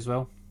 4 Dead as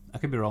well? I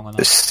could be wrong on that.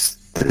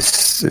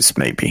 This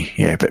might be,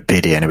 but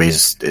Payday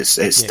anyways.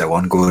 It's still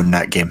ongoing.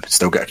 That game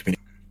still got a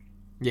community.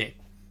 Yeah,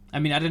 I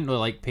mean, I didn't really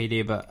like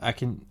Payday, but I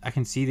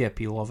can see the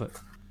appeal of it.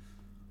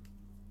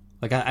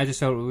 Like, I just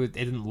felt it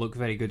didn't look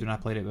very good when I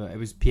played it, but it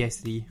was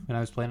PS3 when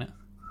I was playing it.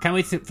 Can't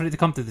wait for it to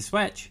come to the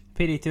Switch.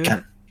 Payday 2.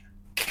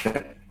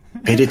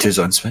 Payday 2's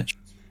on Switch.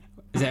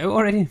 Is it out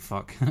already?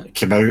 Fuck. It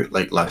came out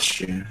like last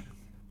year.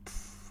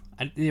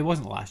 It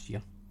wasn't last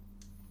year.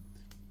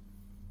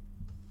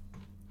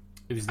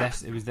 It was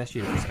this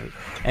year it was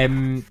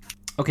out.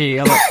 Okay,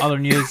 other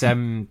news.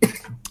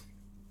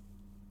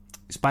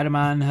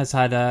 Spider-Man has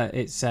had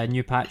its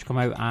new patch come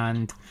out,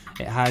 and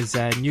it has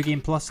New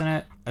Game Plus in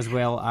it, as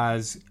well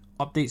as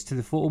updates to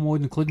the photo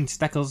mode, including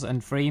stickers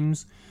and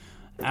frames.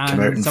 And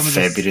Came out in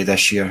February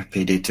this year,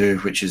 Payday 2,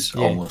 which is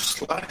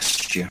almost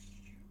last year.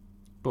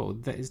 But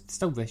it's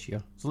still this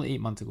year. It's only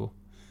 8 months ago.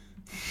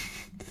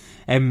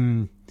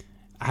 I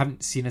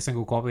haven't seen a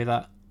single copy of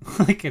that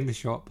like in the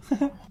shop.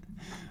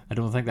 I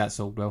don't think that's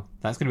sold well.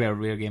 That's going to be a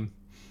rare game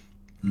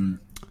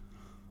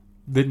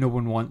that no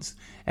one wants.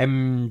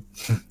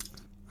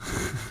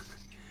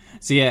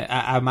 So yeah,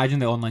 I imagine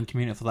the online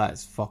community for that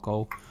is fuck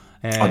all.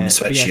 On the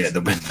Switch,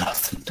 there'll be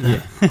nothing.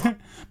 Yeah.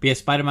 But yeah,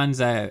 Spider-Man's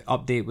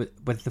update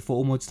with the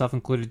photo mode stuff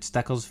included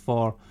stickers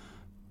for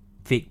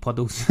fake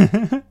puddles.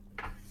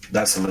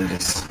 That's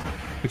hilarious.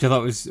 Which I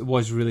thought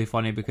was really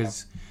funny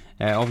because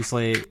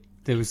obviously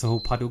there was the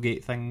whole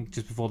Puddlegate thing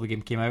just before the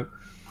game came out.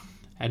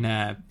 And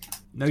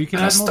now you can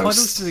add more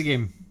puddles to the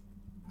game.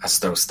 I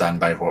still stand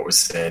by what was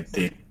said.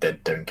 They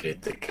did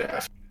downgrade the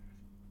graphics.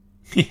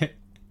 Yeah.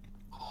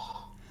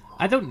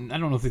 I don't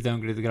know if they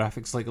downgraded the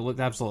graphics. Like, it looked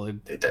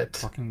absolutely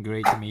fucking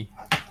great to me.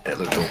 It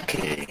looked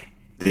okay.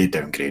 They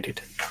downgraded.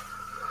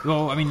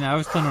 Well, I mean, I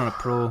was playing on a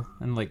Pro,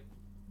 and like,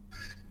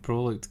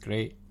 Pro looked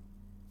great.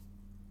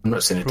 I'm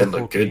not saying it didn't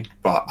look good,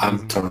 but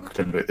I'm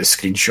talking about the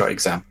screenshot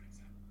example.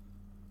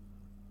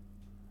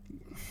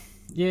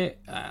 Yeah,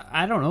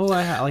 I don't know.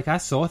 I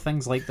saw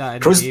things like that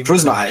in Pro's, the game.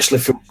 Pro's not actually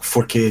full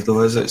 4K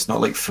though, is it? It's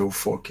not like full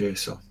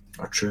 4K,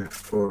 or true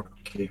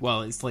 4K.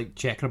 Well, it's like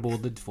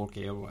checkerboarded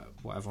 4K or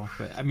whatever.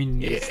 But I mean,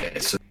 yeah,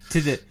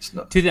 to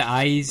the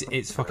eyes,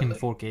 it's fucking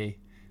 4K.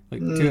 Like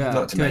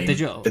to a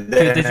digital. But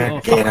then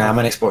again, I'm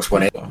an Xbox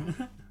One X.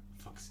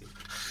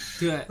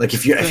 Like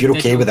if you're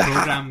okay with a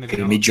hack,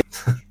 it'll make you.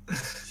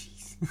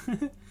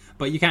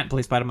 But you can't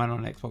play Spider-Man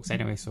on Xbox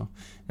anyway, so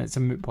that's a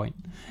moot point.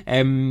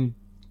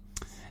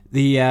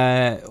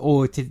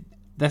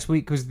 This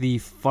week was the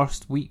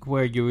first week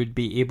where you would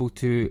be able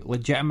to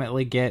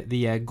legitimately get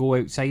the Go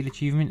Outside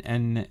achievement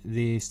in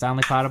the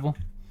Stanley Parable.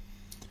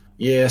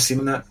 Yeah, I've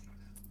seen that.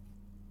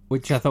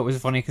 Which I thought was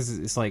funny because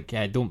it's like,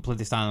 don't play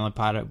the Stanley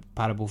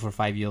Parable for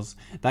 5 years.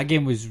 That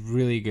game was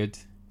really good.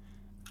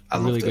 I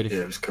really loved good. It.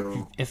 Yeah, it was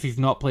cool. If you've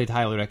not played,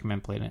 highly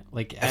recommend playing it.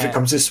 Like, if it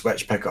comes to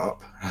Switch, pick it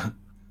up.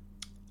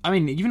 I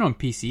mean, even on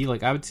PC,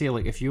 like I would say,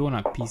 like if you own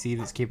a PC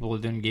that's capable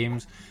of doing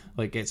games,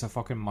 like it's a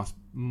fucking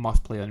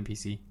must play on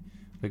PC.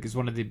 Like it's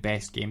one of the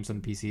best games on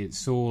PC. It's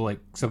so like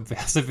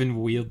subversive and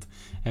weird,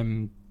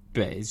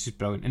 but it's just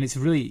brilliant, and it's a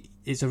really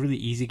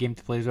easy game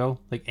to play as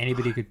well. Like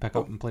anybody could pick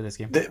up and play this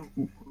game.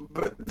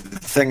 But the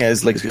thing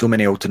is, like, there's so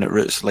many alternate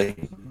routes. Like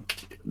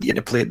you have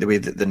to play it the way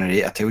that the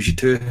narrator tells you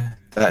to.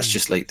 That's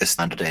just like the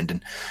standard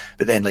ending.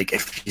 But then, like,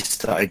 if you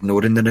start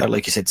ignoring the narrator,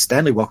 like you said,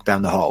 Stanley walked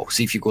down the hall.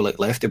 See if you go like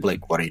left, he'll be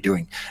like, "What are you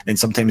doing?" And then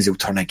sometimes he'll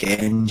turn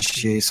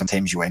against you.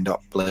 Sometimes you end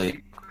up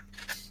like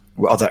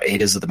with other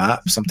areas of the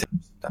map. Sometimes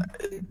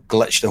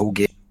glitch the whole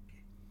game.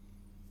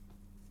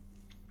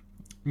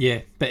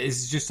 Yeah, but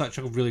it's just such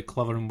a really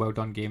clever and well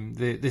done game.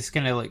 This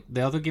kind of like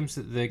the other games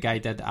that the guy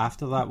did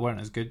after that weren't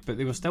as good, but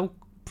they were still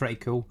pretty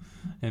cool.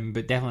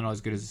 But definitely not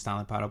as good as the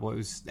Stanley Parable.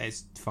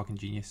 It's fucking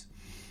genius.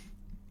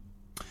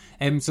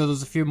 So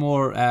there's a few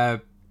more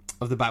of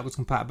the backwards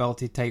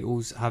compatibility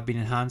titles have been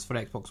enhanced for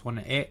Xbox One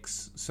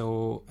X.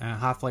 So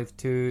Half-Life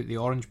 2, The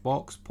Orange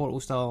Box, Portal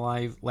Still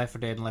Alive, Left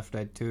 4 Dead and Left 4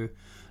 Dead 2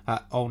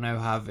 all now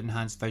have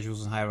enhanced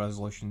visuals and higher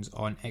resolutions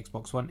on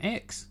Xbox One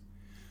X.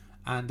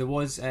 And there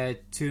was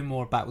 2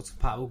 more backwards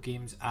compatible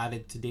games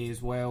added today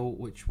as well,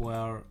 which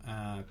were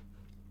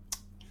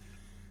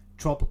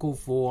Tropical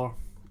 4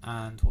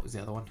 and what was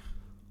the other one?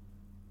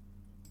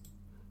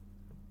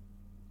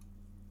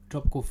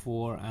 Tropical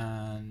 4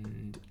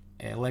 and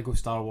Lego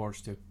Star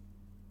Wars 2,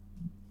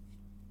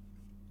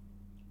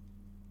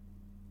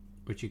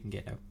 which you can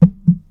get now.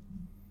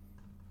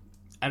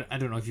 I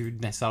don't know if you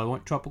would necessarily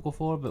want Tropical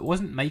 4, but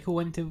wasn't Michael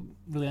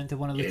really into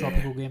one of the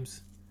Tropical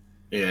games?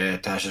 Yeah,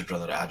 Tasha's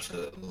brother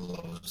absolutely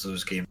loves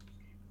those games.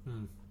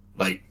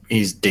 Like,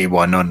 he's day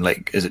one on,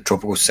 like, is it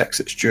Tropical 6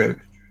 it's due out?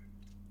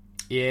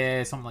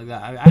 Yeah, something like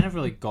that. I never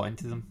really got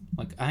into them.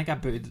 Like, I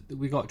think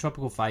we got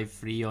Tropical 5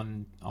 free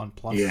on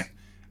Plus a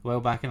while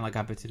back, and like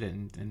I booted it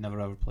and never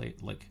ever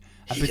played. Like,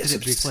 I booted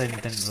it briefly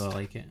and didn't really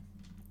like it.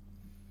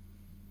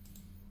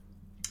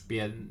 But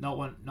yeah, not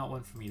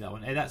one for me, that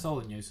one. That's all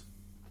the news.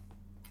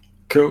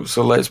 Cool,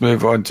 so let's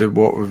move on to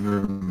what we've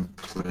been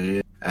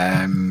playing.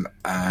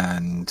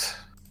 And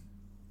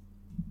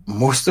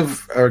most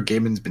of our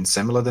gaming's been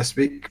similar this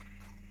week.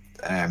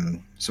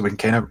 So we can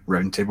kind of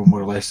roundtable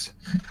more or less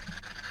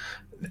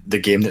the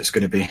game that's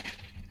going to be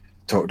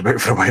talked about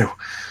for a while.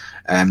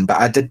 But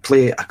I did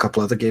play a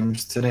couple other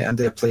games tonight, and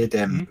I played.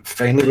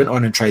 Finally went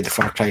on and tried the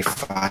Far Cry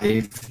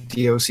 5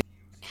 DLC.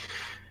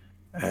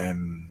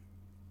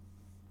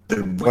 The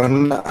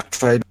one that I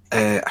tried,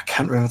 I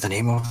can't remember the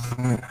name of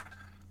it.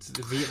 Is it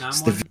the Vietnam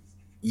one?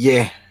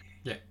 Yeah.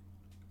 Yeah.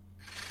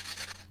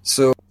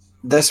 So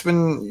this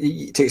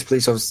one takes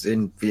place obviously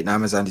in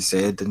Vietnam, as Andy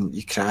said, and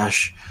you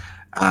crash,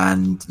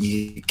 and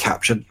you get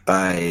captured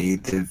by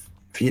the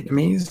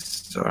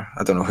Vietnamese, or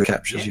I don't know who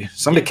captures you.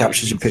 Somebody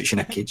captures you and puts you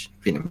in a cage,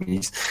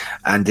 Vietnamese,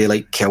 and they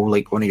like kill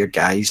like one of your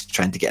guys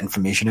trying to get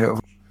information out of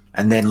him.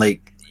 And then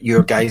like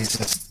your guys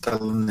are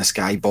still in the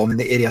sky bombing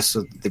the area,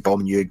 so they bomb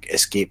and you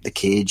escape the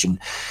cage, and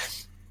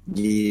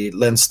you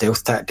learn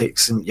stealth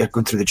tactics, and you're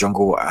going through the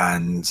jungle,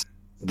 and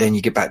then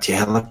you get back to your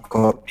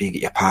helicopter, you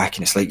get your pack,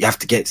 and it's like you have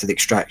to get to the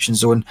extraction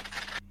zone,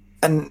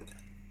 and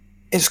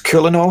it's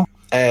cool and all.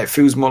 It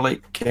feels more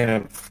like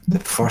the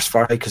first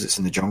Far Cry because it's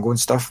in the jungle and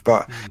stuff,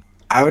 but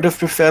I would have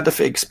preferred if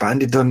it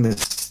expanded on the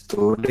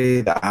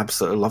story that I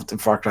absolutely loved in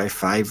Far Cry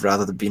 5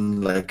 rather than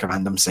being like a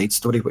random side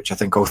story, which I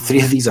think all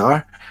three of these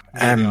are.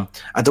 I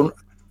don't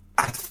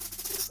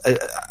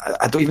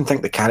even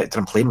think the character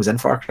I'm playing was in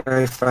Far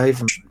Cry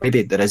 5.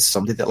 Maybe there is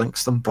somebody that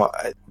links them,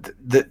 but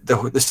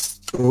the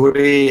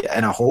story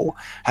in a whole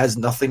has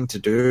nothing to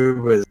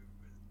do with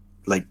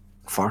like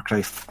Far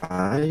Cry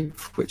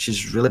 5, which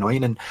is really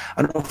annoying. And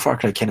I know Far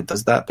Cry kind of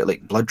does that, but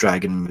like Blood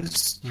Dragon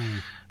was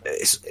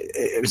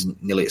it was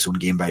nearly its own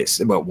game by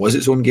itself. Well, it was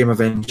its own game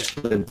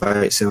eventually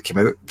by itself. It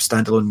came out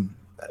standalone,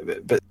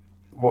 but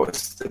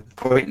what's the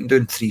point in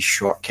doing 3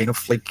 short kind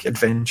of like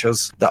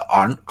adventures that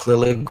aren't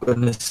clearly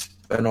going to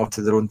spin off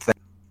to their own thing?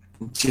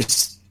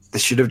 They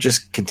should have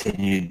just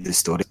continued the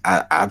story.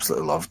 I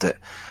absolutely loved it.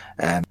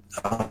 I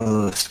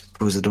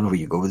suppose I don't know where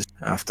you go with this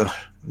after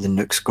the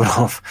nukes going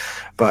off,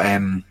 but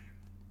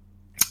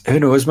who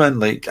knows, man?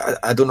 Like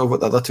I don't know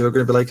what the other two are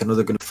going to be like. I know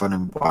they're going to be fun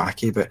and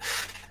wacky, but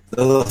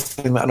the other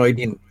thing that annoyed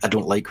me, and I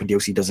don't like when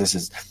DLC does this,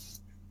 is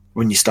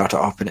when you start it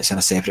up and it's in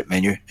a separate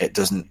menu, it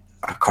doesn't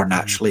occur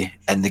naturally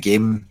in the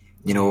game.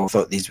 You know, I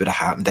thought these would have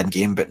happened in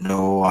game, but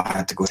no, I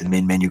had to go to the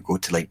main menu, go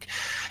to like,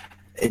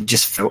 it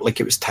just felt like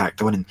it was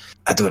tacked on, and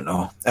I don't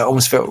know. It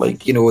almost felt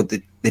like, you know,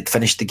 they'd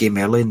finished the game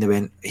early and they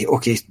went, hey,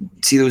 okay,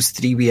 see those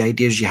 3 wee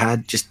ideas you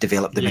had, just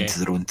develop them into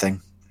their own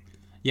thing.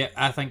 Yeah,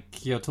 I think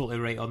you're totally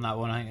right on that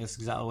one. I think that's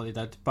exactly what they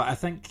did. But I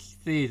think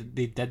they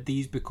did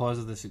these because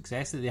of the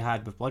success that they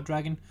had with Blood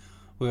Dragon,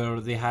 where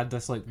they had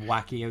this like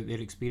wacky out there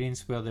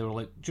experience where they were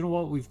like, do you know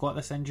what, we've got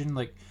this engine,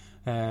 like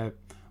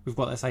we've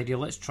got this idea,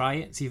 let's try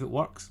it, see if it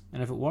works,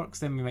 and if it works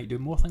then we might do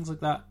more things like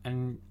that.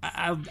 And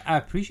I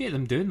appreciate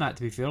them doing that,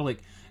 to be fair,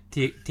 like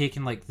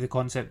taking like the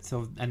concept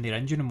of in their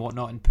engine and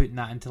whatnot and putting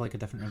that into like a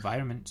different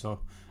environment. So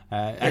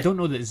I don't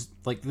know that it's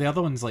like the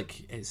other ones,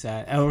 like it's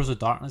Hours of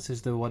Darkness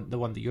is the one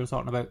that you're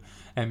talking about.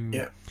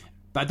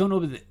 But I don't know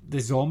about the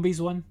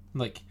zombies one,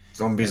 like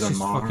Zombies on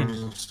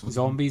Mars.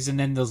 Zombies, and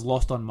then there's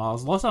Lost on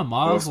Mars. Lost on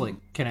Mars like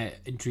kind of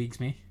intrigues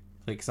me,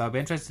 like, so I'd be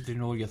interested to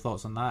know your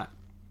thoughts on that.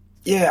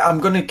 Yeah, I'm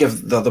going to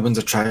give the other ones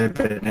a try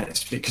about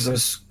next week, because I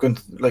was going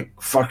to, like,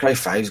 Far Cry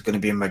 5 is going to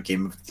be in my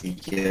Game of the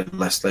Year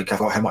list. Like, I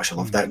thought how much I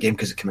loved that game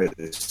because it came out at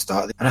the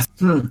start.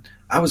 And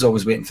I was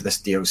always waiting for this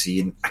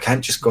DLC, and I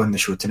can't just go on the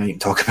show tonight and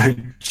talk about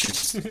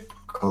just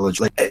college.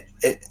 Like,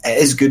 it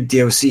is good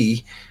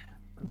DLC,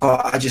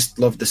 but I just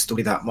loved the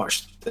story that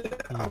much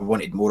that I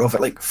wanted more of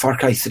it. Like, Far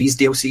Cry 3's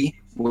DLC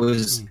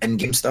was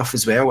in-game stuff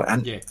as well,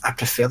 and I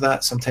prefer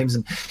that sometimes.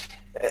 And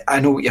I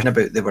know what you're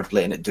talking about, they were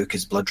letting it do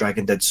because Blood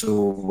Dragon did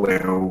so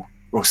well.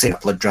 We'll say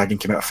that Blood Dragon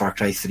came out of Far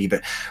Cry 3,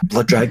 but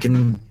Blood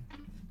Dragon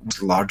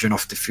was large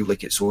enough to feel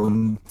like its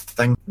own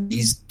thing.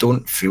 These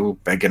don't feel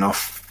big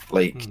enough.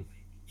 Like,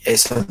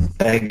 it's a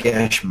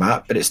big-ish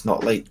map, but it's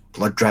not like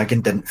Blood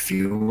Dragon didn't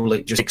feel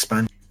like just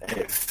expansion.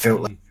 It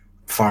felt like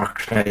Far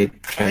Cry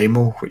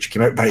Primal, which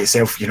came out by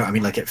itself, you know what I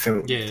mean? Like, it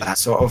felt that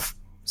sort of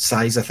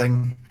size of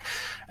thing.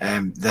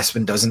 This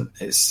one doesn't.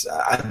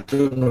 I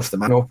don't know if the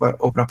man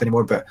open up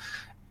anymore, but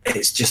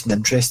it's just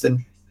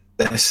interesting.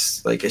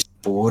 This, like, it's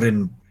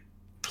boring,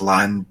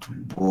 bland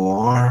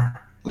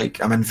war.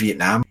 Like, I'm in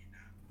Vietnam.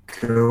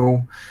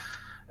 Cool.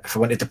 If I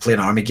wanted to play an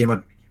army game,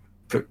 I'd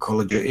put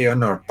Call of Duty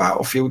on, or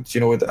Battlefield.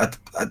 You know,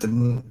 I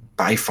didn't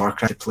buy Far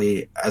Cry to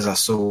play as a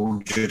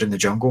soldier in the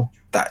jungle.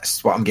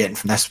 That's what I'm getting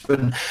from this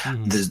one.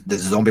 The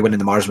zombie one and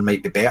the Mars one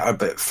might be better,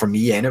 but for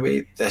me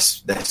anyway,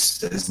 this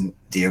isn't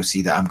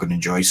DLC that I'm going to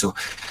enjoy. So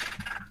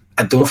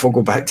I don't know if I'll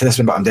go back to this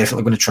one, but I'm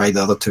definitely going to try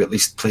the other two, at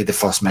least play the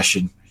first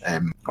mission,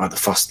 or the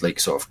first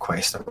like sort of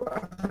quest or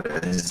whatever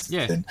it is.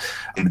 Then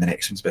the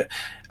next ones. But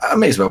I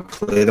may as well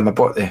play them. I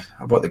bought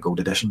the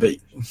gold edition, but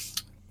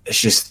it's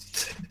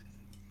just,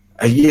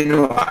 you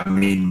know what I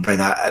mean by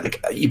that.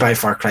 Like, you buy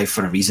Far Cry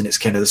for a reason. It's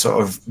kind of the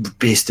sort of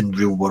based in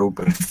real world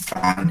with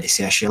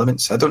fantasy-ish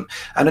elements. And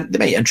they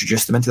might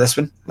introduce them into this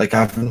one. Like,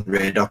 I haven't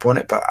read up on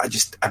it, but I'm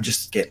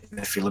just getting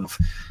the feeling of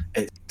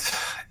it.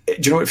 Do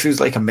you know what it feels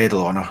like? A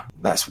Medal of Honor.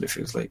 That's what it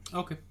feels like.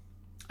 Okay.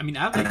 I mean,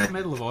 I like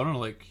Medal of Honor.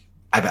 Like,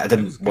 I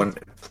didn't want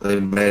to play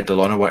Medal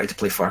of Honor. I wanted to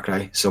play Far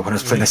Cry. So when I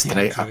was playing this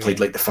tonight, I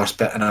played like the first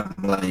bit, and I'm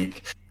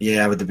like,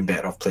 I would have been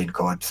better off playing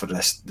COD for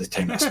the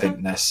time I spent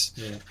in this.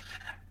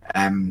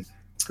 Don't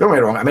get me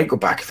wrong, I might go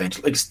back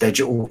eventually. Like, it's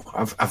digital.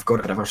 I've got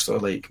it ever, so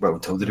like, well,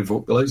 until they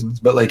revoke the license.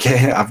 But like,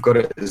 I've got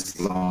it as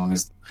long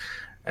as.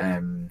 I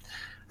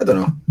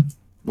don't know.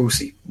 We'll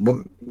see.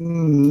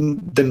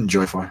 Didn't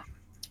enjoy Far.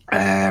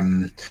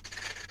 I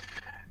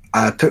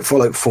put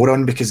Fallout 4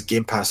 on because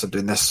Game Pass are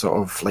doing this sort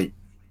of like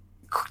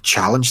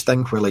challenge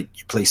thing where like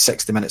you play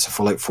 60 minutes of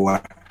Fallout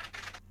 4,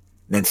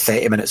 then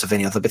 30 minutes of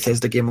any other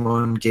Bethesda game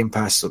on Game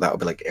Pass, so that'll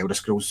be like Elder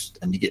Scrolls,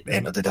 and you get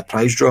entered in a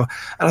prize draw.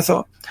 And I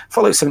thought,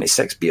 Fallout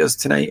 76 beat us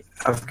tonight,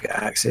 I've got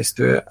access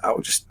to it,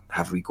 I'll just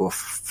have a wee go of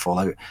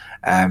Fallout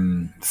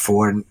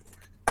 4. And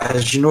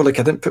as you know, like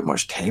I didn't put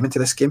much time into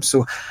this game,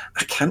 so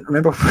I can't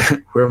remember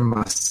where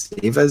my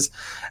save is.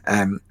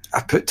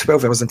 I put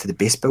 12 hours into the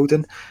base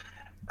building,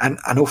 and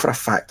I know for a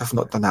fact I've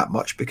not done that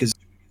much because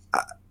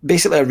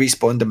basically I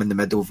respawned them in the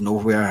middle of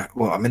nowhere.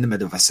 Well, I'm in the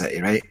middle of a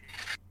city, right?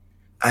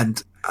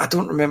 And I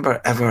don't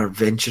remember ever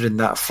venturing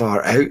that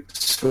far out,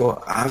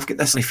 so I've got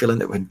this feeling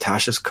that when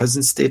Tasha's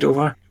cousin stayed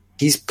over,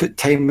 he's put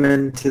time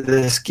into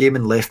this game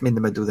and left me in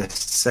the middle of this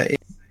city.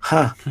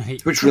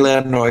 Right. Which really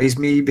annoys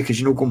me because,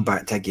 you know, going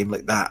back to a game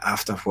like that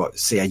after, what,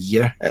 say a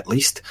year at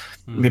least,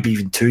 maybe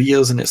even 2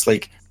 years, and it's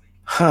like,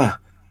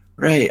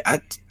 right,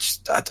 I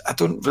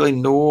don't really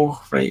know,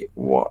 right,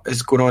 what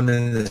is going on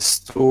in the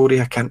story.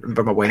 I can't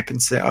remember my weapon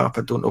setup.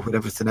 I don't know what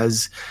everything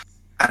is.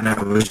 And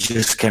I was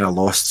just kind of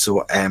lost.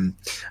 So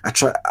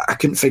I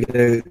couldn't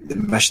figure out the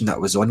mission that I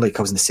was on. Like,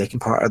 I was in the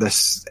second part of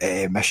this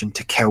mission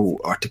to kill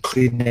or to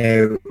clean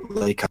out,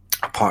 like,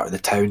 a part of the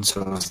town.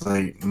 So I was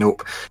like,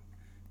 nope.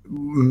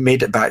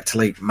 Made it back to,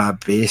 like, my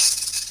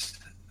base,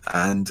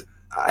 and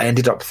I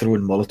ended up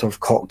throwing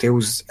Molotov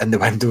cocktails in the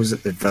windows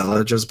at the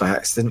villagers by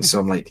accident. So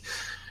I'm like,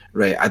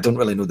 right, I don't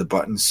really know the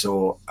buttons,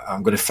 so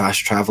I'm going to fast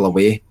travel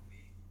away.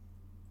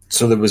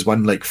 So there was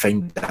one, like,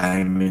 find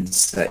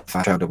diamonds that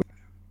fast traveled away.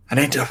 And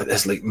I ended up at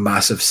this, like,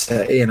 massive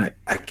city, and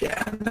I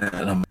get in it,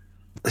 and I'm,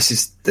 this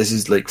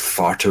is like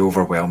far too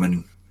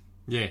overwhelming.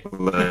 Yeah.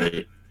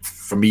 Like,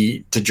 for me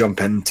to jump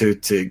into,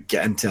 to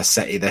get into a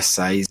city this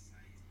size.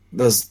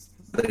 There's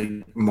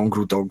like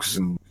mongrel dogs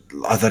and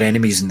other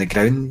enemies in the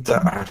ground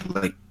that are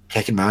like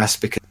kicking my ass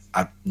because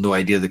I've no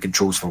idea the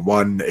controls for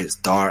one. It's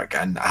dark,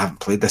 and I haven't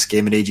played this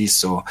game in ages,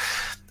 so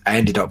I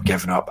ended up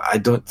giving up. I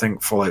don't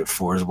think Fallout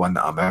 4 is one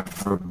that I'm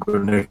ever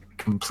going to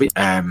complete.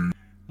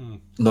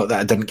 Not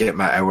that I didn't get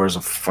my hours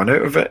of fun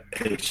out of it,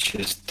 it's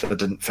just I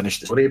didn't finish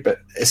the story.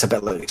 But it's a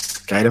bit like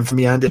Skyrim for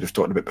me, Andy, we've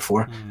talked about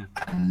before.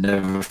 I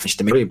never finished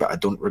the story, but I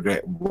don't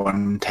regret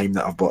one time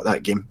that I've bought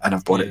that game, and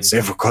I've bought it in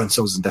several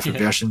consoles and different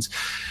versions,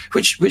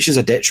 which is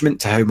a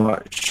detriment to how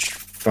much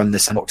fun the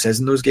sandbox is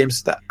in those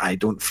games, that I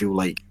don't feel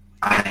like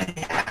I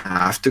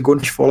have to go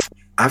and follow.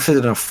 I've had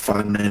enough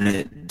fun in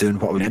it doing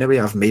what I want anyway.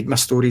 I've made my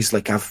stories,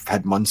 like I've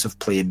had months of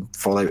playing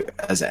Fallout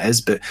as it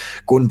is, but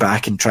going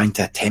back and trying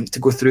to attempt to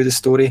go through the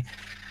story,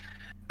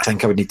 I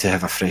think I would need to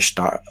have a fresh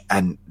start.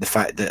 And the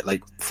fact that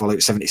like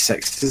Fallout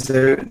 76 is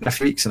out in a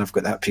few weeks and I've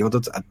got that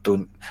pre-ordered,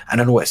 I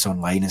know it's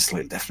online, it's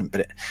slightly different,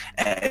 but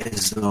it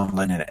is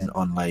online, and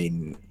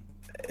online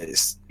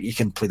you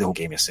can play the whole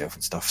game yourself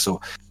and stuff.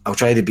 So I'll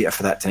try the beta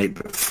for that tonight.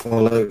 But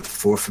Fallout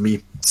 4 for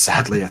me,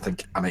 sadly, I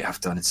think I might have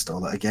to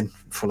uninstall it again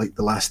for like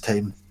the last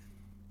time.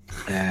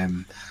 I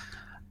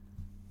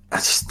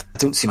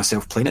don't see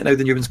myself playing it now.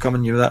 The new one's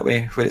coming, that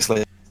way, where it's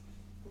like,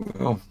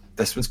 oh,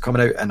 this one's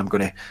coming out, and I'm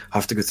going to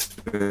have to go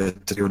through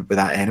to deal with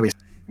that anyway.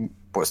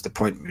 What's the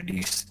point when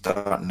you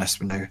starting this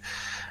one now?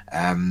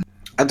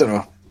 I don't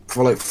know.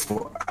 Fallout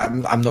 4,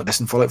 I'm not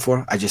dissing Fallout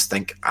 4. I just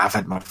think I've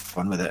had more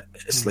fun with it.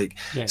 It's like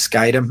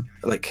Skyrim.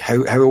 Like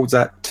how old's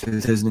that?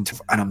 2002,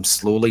 and I'm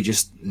slowly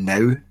just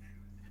now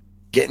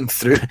getting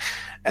through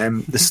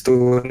the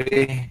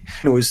story.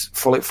 Who knows?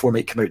 Fallout 4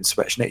 might come out and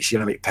Switch next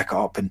year, and I might pick it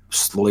up and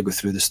slowly go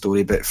through the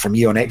story. But for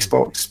me on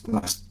Xbox,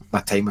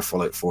 my time with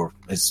Fallout 4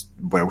 is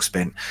well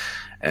spent.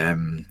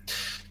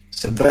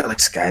 It's a bit like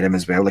Skyrim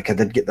as well. Like I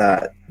did get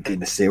that in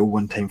the sale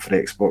one time for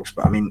Xbox,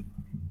 but I mean,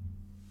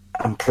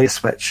 I'm playing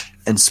Switch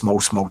in small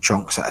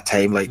chunks at a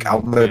time. Like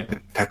I'll maybe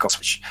pick up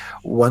Switch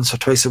once or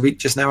twice a week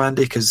just now,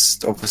 Andy, because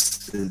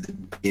obviously the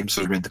games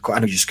are around the corner. I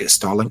know you just get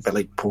Starlink, but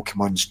like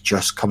Pokemon's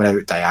just coming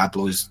out,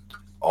 Diablo's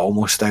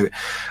almost out.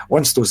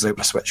 Once those are out,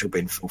 my Switch will be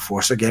in full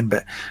force again.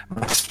 But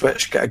my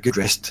Switch got a good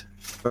rest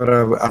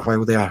for a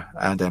while there,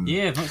 and I've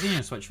not seen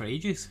a Switch for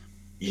ages.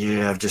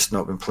 Yeah, I've just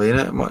not been playing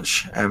it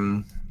much.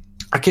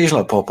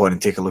 Occasionally I'll pop on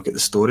and take a look at the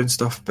story and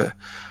stuff, but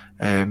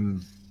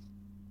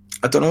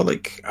I don't know,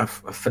 like, I've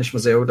finished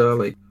my Zelda,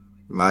 like,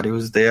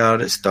 Mario's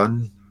there, it's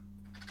done.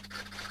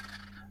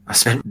 I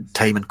spent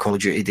time in Call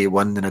of Duty Day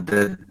 1 than I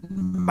did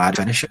Mario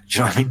finish it, do you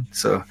know what I mean?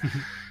 So,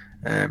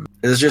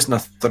 there's just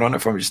nothing on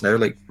it for me just now.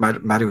 Like,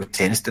 Mario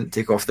Tennis didn't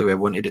take off the way I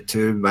wanted it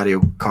to. Mario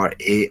Kart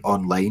 8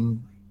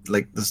 online,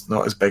 like, there's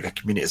not as big a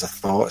community as I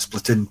thought.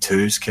 Splatoon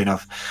 2's kind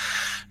of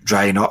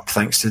drying up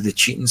thanks to the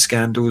cheating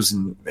scandals,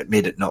 and it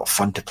made it not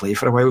fun to play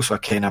for a while, so I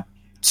kind of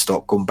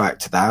stopped going back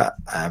to that.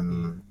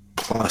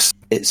 Plus,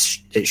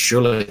 it's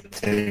surely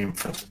time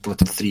for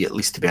Splatoon 3 at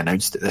least to be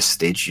announced at this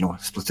stage. You know,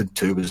 Splatoon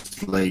 2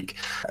 was like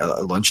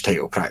a launch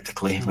title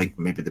practically, like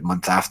maybe the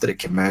month after it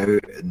came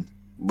out, and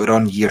we're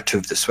on year 2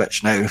 of the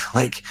Switch now.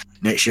 Like,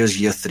 next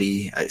year's year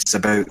 3, it's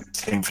about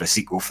time for a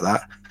sequel for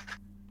that.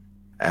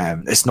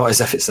 It's not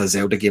as if it's a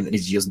Zelda game that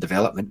needs years in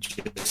development.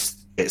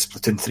 Just get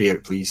Splatoon 3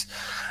 out, please.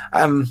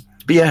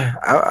 But yeah,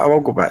 I will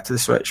go back to the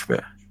Switch,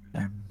 but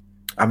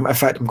in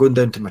fact, I'm going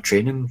down to my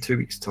training in 2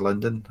 weeks to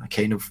London.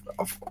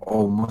 I've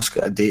almost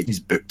got a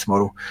date booked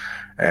tomorrow.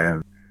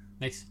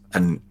 Nice.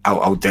 And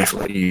I'll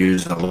definitely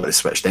use a lot of the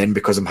Switch then,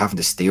 because I'm having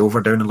to stay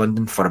over down in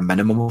London for a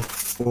minimum of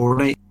 4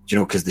 nights. You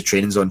know, because the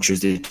training's on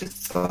Tuesday to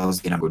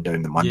Thursday and I'm going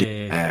down the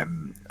Monday. Yeah.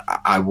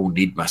 I will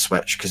need my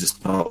Switch, because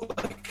it's not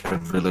like I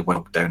really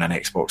want down an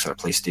Xbox or a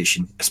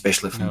PlayStation,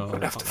 especially if I'm going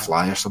to have to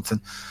fly or something.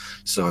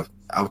 So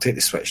I'll take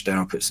the Switch down,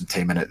 I'll put some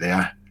time in it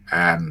there.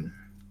 And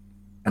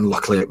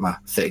luckily at my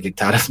 30 gig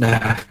tariff now,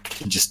 I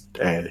can just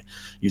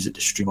use it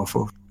to stream off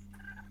of.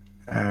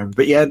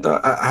 But yeah,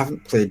 I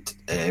haven't played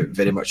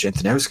very much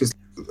anything else, because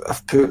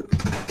I've put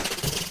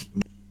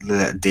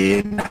the day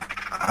and a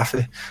half,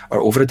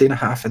 or over a day and a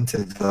half into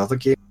the other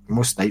game.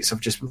 Most nights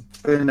I've just been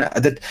playing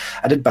it.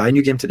 I did buy a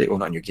new game today. Well,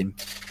 not a new game.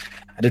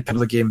 I did pick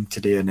up a game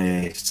today in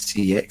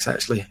CX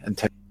actually.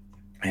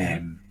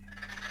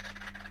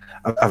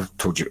 I've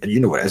told you, you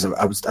know what it is.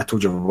 I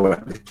told you I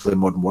wanted to play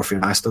Modern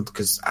Warfare Remastered,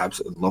 because I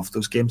absolutely love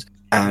those games.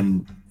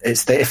 And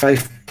it's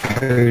 £35.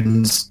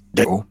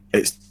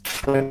 It's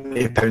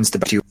 £20 to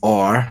buy you,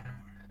 or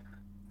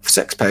for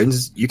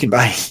 £6 you can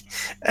buy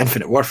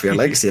Infinite Warfare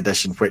Legacy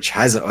Edition, which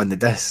has it on the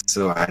disc.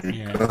 So I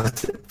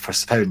got it for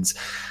 £6.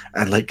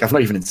 And like, I've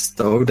not even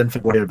installed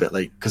Infinite Warfare, but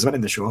like, because I went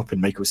in the shop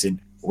and Michael was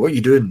saying, "What are you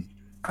doing?"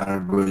 And I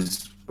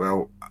was,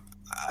 well,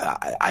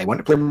 I want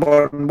to play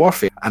Modern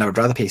Warfare, and I would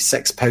rather pay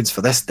 £6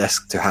 for this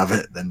disc to have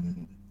it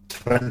than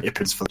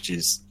 £20 for, which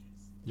is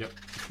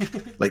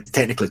like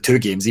technically 2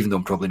 games, even though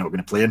I'm probably not going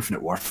to play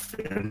Infinite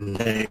Warfare on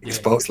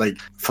Xbox. Like,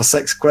 for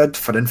 £6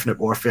 for Infinite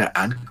Warfare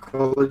and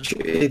Call of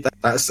Duty,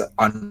 that's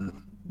an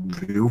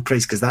unreal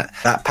price, because that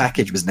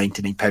package was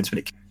 £99 when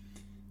it came.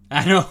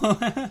 I know.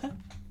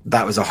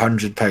 That was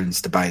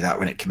 £100 to buy that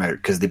when it came out,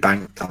 because they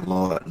banked a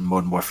lot in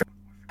Modern Warfare.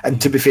 And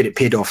to be fair, it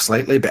paid off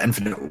slightly, but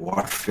Infinite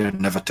Warfare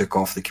never took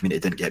off. The community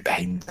didn't get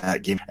behind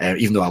that game.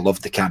 Even though I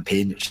loved the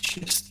campaign, it's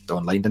just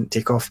online didn't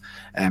take off.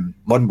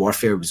 Modern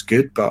Warfare was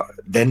good, but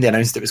then they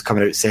announced it was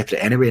coming out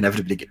separate anyway, and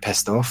everybody get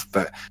pissed off.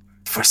 But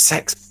for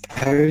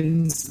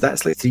 £6,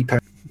 that's like £3.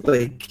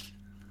 Like,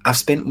 I've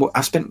spent,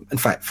 in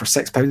fact, for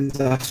 £6,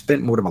 I've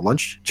spent more of my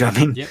lunch. Do you know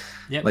what I mean?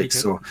 Yep. Like,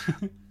 so...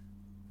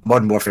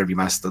 Modern Warfare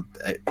Remastered,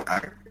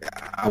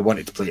 I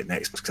wanted to play it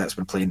next because that's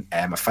been playing.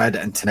 I fired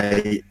it in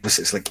tonight.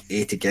 It's like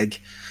 80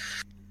 gig,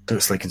 so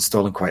it's like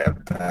installing quite a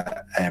bit.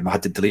 I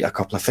had to delete a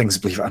couple of things,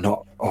 believe it or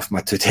not, off my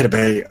 2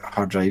 terabyte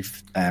hard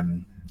drive,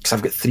 because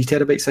I've got 3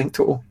 terabytes I think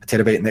total, a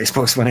terabyte in the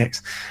Xbox One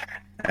X.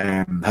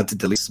 Had to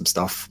delete some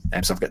stuff,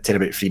 so I've got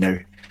terabyte free now.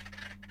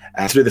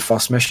 Through the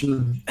first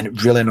mission, and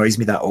it really annoys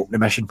me, that opening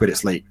mission where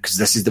it's like, because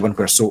this is the one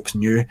where Soap's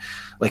new.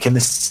 Like in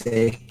the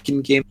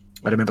second game,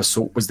 I remember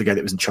Soap was the guy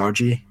that was in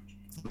charge of you,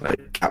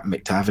 like Captain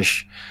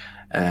McTavish,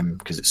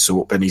 because it's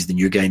Soap and he's the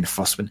new guy in the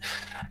first one.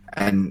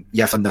 And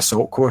you have done the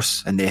assault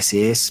course in the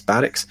SAS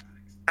barracks,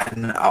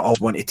 and I always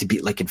wanted to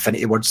beat like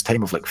Infinity Ward's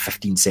time of like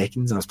 15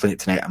 seconds, and I was playing it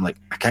tonight. I'm like,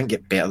 I can't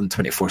get better than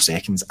 24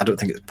 seconds. I don't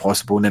think it's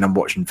possible. And then I'm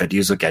watching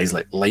videos of guys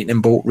like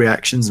lightning bolt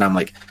reactions, and I'm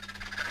like,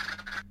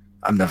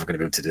 I'm never going to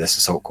be able to do this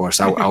assault course.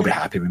 I'll be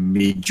happy with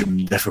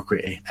medium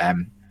difficulty.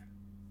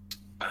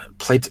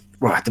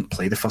 I didn't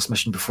play the first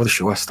mission before the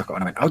show. I stuck it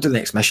on. I went, I'll do the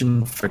next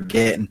mission,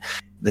 forgetting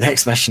the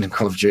next mission in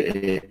Call of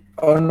Duty.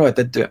 Oh no, I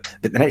did do it.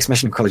 But the next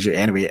mission in Call of Duty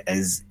anyway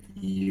is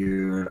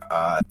you're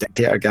a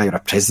dictator guy or a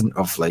president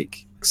of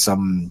like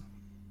some,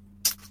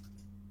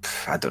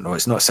 I don't know,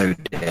 it's not Saudi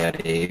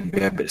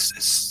Arabia, but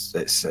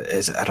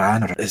it's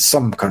Iran, or it's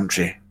some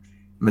country,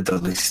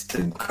 Middle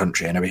Eastern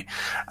country anyway.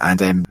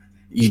 And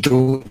you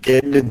don't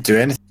get to do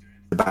anything.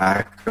 The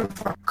back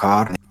of a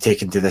car and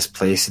taken to this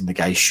place, and the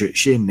guy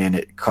shoots you, and then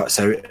it cuts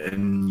out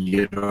and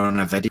you're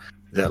on a video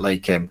that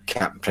like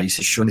Captain Price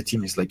is showing the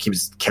team. It's like he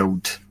was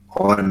killed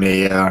on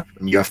air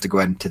and you have to go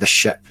into the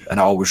ship, and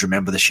I always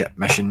remember the ship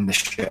mission, the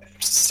ship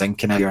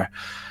sinking, and you're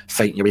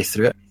fighting your way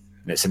through it,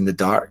 and it's in the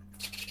dark.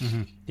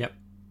 Mm-hmm. Yep.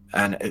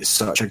 And it's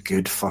such a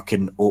good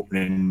fucking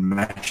opening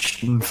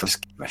mission for this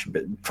mission,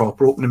 but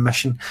proper opening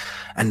mission,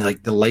 and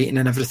like the lighting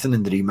and everything,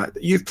 and the remaster.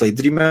 You've played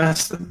the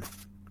remaster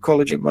Call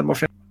of Duty Modern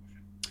Warfare?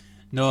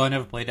 No, I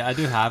never played it. I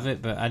do have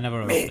it, but I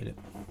never played it.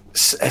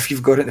 If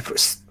you've got it in the Pro,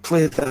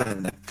 play that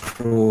in the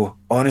Pro.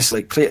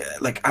 Honestly, play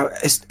it, like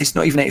it's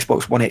not even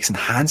Xbox One X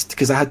enhanced,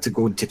 because I had to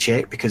go to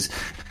check, because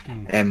you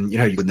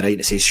know, you go on the right and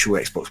it says show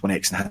Xbox One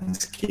X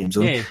enhanced games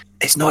on. Yeah.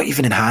 It's not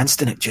even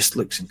enhanced, and it just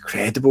looks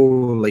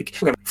incredible. Like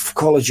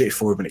Call of Duty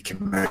 4 when it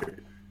came out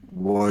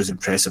was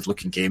impressive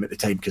looking game at the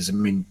time, because I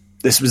mean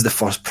this was the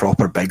first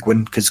proper big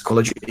one, because Call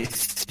of Duty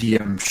 3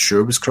 I'm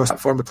sure was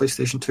cross-platform with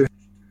PlayStation 2.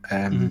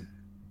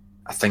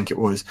 I think it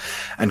was,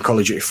 and Call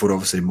of Duty 4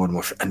 obviously Modern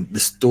Warfare, and the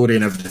story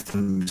and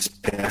everything was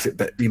perfect,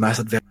 but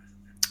remastered,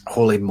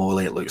 holy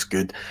moly, it looks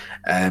good.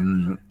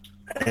 Really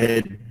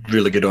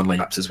good online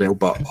apps as well,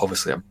 but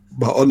obviously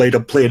online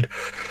I'm playing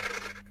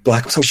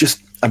Black Ops. I'm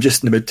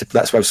just in the mood to,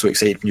 that's why I was so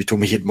excited when you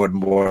told me you had Modern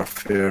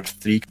Warfare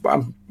 3, but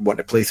I'm wanting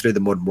to play through the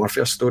Modern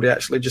Warfare story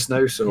actually just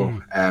now,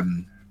 so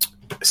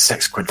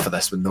 £6 for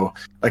this one though.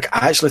 Like,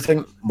 I actually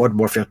think Modern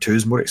Warfare 2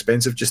 is more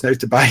expensive just now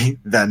to buy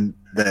than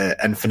the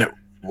Infinite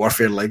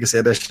Warfare Legacy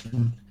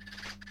Edition,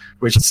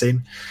 which is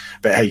insane.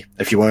 But hey,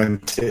 if you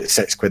want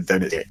 £6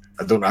 down, it's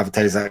I don't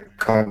advertise that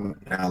con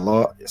a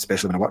lot,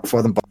 especially when I work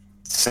for them, but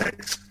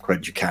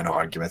 £6 you cannot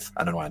argue with.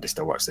 I don't know Andy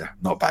still works there.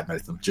 Not bad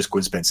mouth them. Just go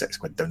and spend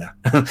 £6 down there.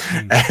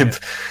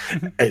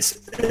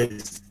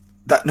 It's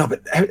that no,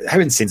 but how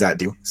insane is that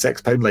deal?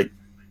 £6, like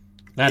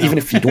even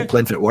if you don't play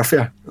Infinite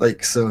Warfare,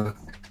 like so.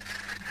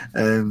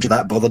 If you're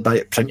that bothered by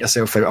it, print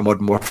yourself out a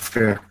Modern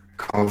Warfare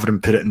cover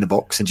and put it in the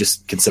box and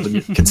just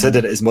consider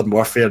it as Modern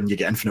Warfare, and you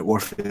get Infinite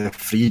Warfare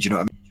free. Do you know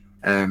what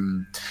I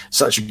mean?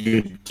 Such a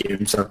good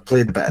game. So I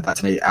played a bit of that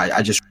tonight.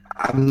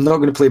 I'm not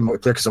going to play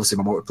multiplayer because obviously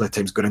my multiplayer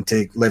time's going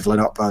into leveling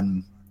up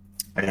on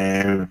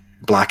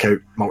Blackout,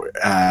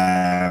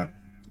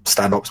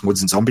 standoffs,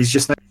 modes, and zombies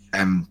just now.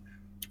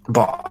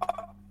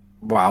 But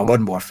wow,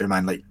 Modern Warfare,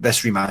 man! Like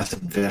this remastered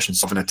version,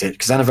 something I take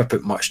because I never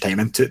put much time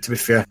into it. To be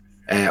fair.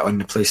 On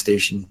the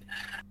PlayStation,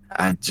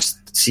 and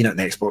just seeing it on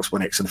the Xbox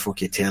One X on the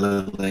 4K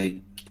telly, like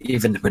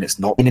even when it's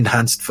not been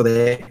enhanced for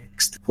the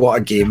X, what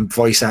a game,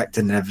 voice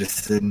acting and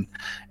everything.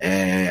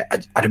 I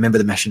remember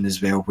the mission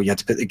as well where you had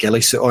to put the ghillie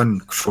suit on,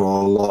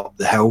 crawl up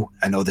the hill,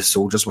 and all the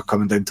soldiers were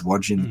coming down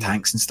towards you in the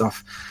tanks and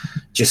stuff.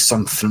 Just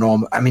some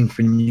phenomenal. I mean,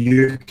 when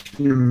you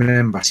can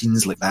remember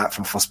scenes like that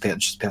from a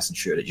first-person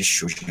shooter, it just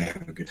shows you how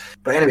good.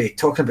 But anyway,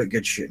 talking about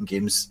good shooting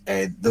games,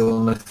 the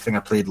only thing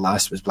I played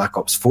last was Black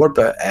Ops 4,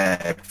 but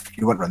if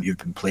you want to run, you've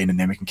been playing, and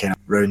then we can kind of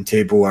round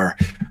table our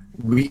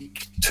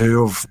week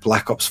 2 of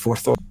Black Ops 4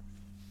 thoughts.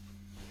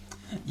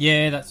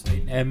 Yeah, that's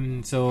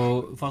fine.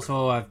 So first of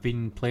all, I've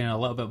been playing a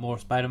little bit more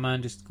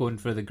Spider-Man, just going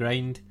through the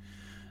grind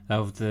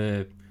of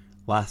the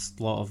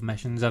last lot of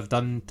missions. I've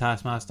done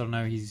Taskmaster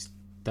now, he's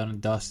done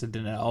and dusted,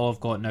 and all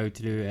I've got now to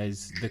do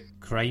is the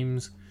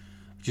crimes,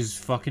 which is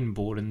fucking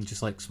boring,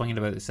 just like swinging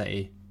about the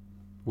city,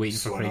 waiting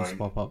for crimes to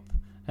pop up,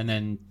 and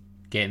then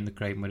getting the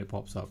crime when it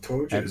pops up.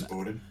 Told you it was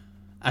boring.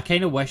 I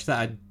kind of wish that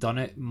I'd done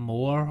it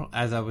more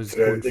as I was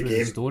going through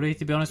the story,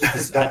 to be honest,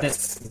 because I did.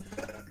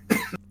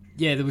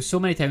 Yeah, there was so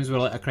many times where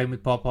like a crime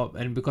would pop up,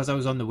 and because I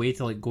was on the way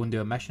to like go and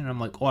do a mission, I'm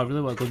like, oh, I really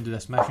want to go and do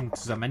this mission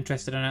because I'm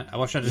interested in it. I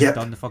wish I'd just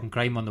done the fucking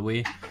crime on the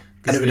way.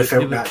 And it would have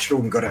felt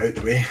natural and got it out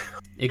the way.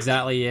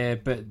 Exactly, yeah.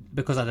 But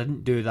because I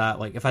didn't do that,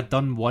 like if I'd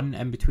done one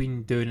in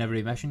between doing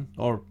every mission,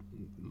 or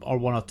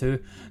one or two,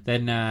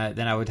 then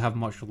I would have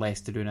much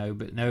less to do now.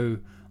 But now,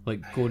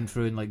 like going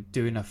through and like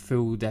doing a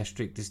full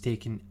district is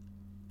taking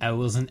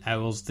hours and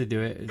hours to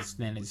do it.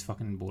 Then it's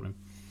fucking boring.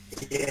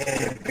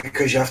 Yeah,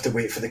 because you have to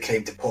wait for the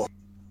crime to pop.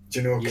 Do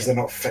you know? Because they're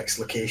not fixed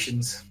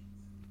locations.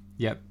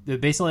 Yep. They're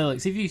basically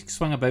like, see if you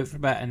swing about for a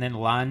bit and then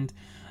land,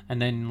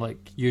 and then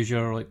like use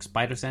your like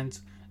spider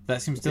sense.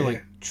 That seems to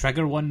like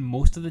trigger one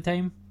most of the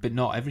time, but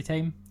not every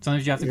time.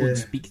 Sometimes you have to go and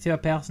speak to a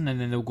person,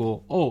 and then they'll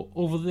go, "Oh,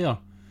 over there."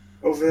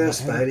 Over there,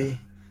 Spidey.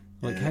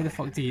 Like how the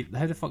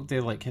fuck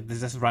do like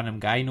does this random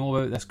guy know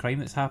about this crime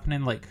that's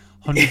happening like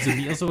hundreds of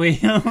meters away?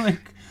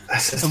 Like,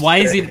 and why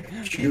is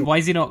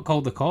he not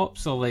called the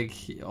cops or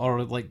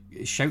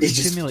shouting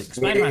to me like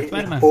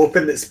Spider-Man?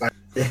 Hoping that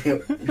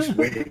Spider-Man. Just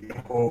waiting,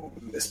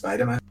 hoping that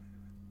Spider-Man.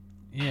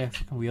 Yeah,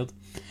 fucking weird.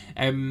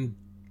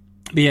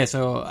 But yeah,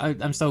 so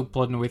I'm still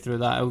plodding away through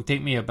that. It'll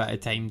take me a bit of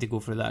time to go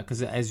through that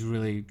because it is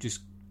really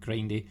just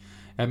grindy.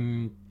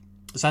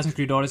 Assassin's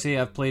Creed Odyssey,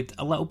 I've played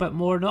a little bit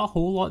more, not a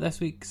whole lot this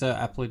week, because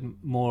I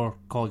played more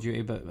Call of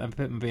Duty, but I'm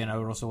putting maybe an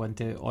hour or so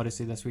into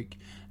Odyssey this week.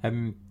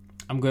 I'm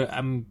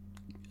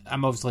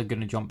obviously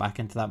going to jump back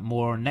into that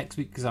more next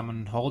week because I'm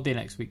on holiday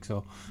next week,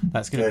 so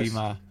that's going to be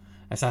my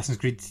Assassin's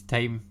Creed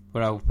time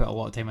where I'll put a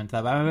lot of time into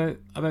that. But I'm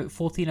about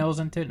 14 hours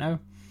into it now.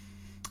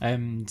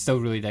 Still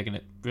really digging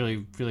it.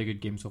 Really, really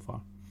good game so far.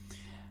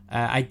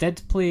 I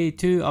did play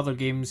 2 other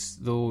games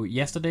though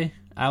yesterday,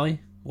 Ali.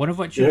 One of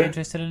which you'll be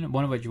interested in,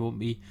 one of which you won't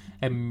be.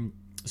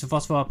 So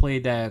first of all, I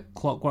played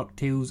Clockwork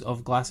Tales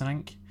of Glass and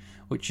Ink,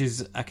 which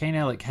is a kind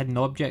of like hidden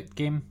object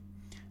game,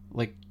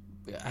 like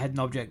a hidden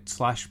object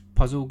 /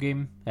 puzzle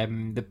game.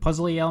 The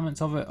puzzly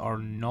elements of it are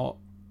not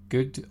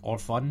good or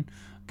fun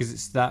because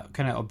it's that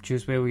kind of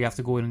obtuse way where you have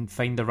to go and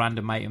find a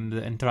random item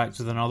that interacts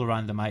with another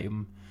random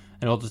item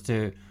in order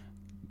to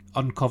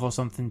uncover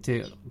something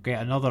to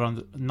get another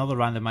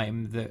random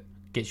item that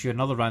gets you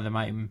another random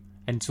item,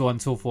 and so on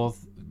and so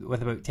forth,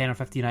 with about 10 or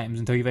 15 items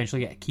until you eventually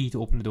get a key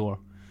to open the door.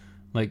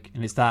 Like,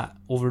 and it's that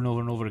over and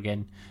over and over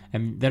again.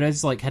 There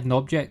is like hidden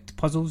object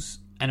puzzles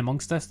in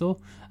amongst this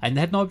though, and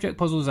the hidden object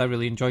puzzles I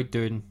really enjoyed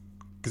doing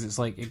because it's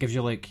like it gives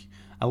you like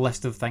a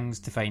list of things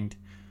to find,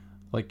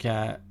 like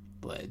that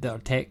are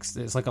text.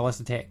 It's like a list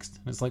of text.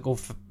 It's like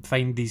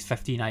find these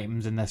 15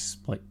 items in this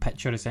like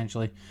picture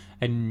essentially,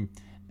 and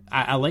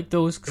I like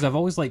those because I've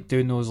always liked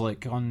doing those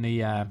like on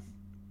the.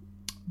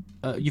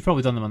 You've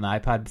probably done them on the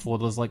iPad before.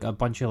 There's like a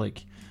bunch of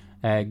like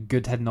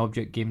good hidden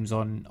object games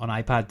on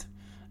iPad,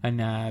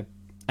 and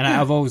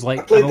I've always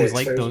liked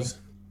those.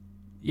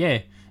 Yeah,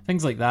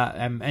 things like that.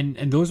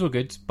 And those were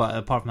good, but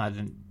apart from that,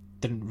 I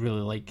didn't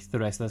really like the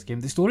rest of this game.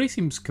 The story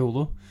seems cool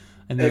though,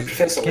 and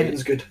Professor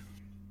Layton's good.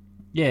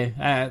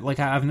 Yeah, like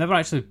I've never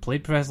actually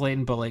played Professor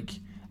Layton, but like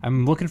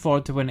I'm looking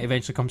forward to when it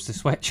eventually comes to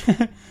Switch,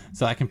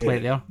 so I can play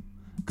it there.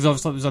 Because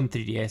obviously it was on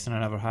 3DS and I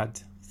never had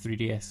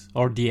 3DS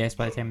or DS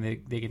by the time the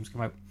games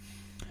came out.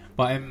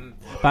 But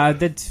I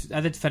did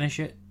finish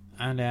it,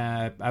 and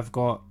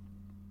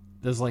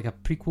there's like a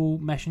prequel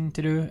mission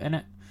to do in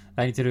it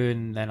that I need to do,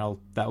 and then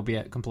that'll be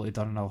it completely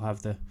done, and I'll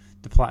have the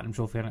platinum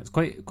trophy on it. It's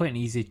quite an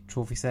easy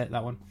trophy set,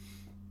 that one.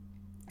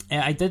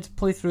 I did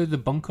play through The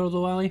Bunker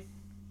though, Ali.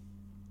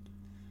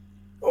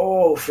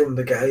 Oh, from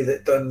the guy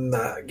that done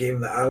that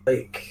game that I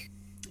like.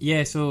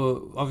 Yeah,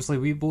 so obviously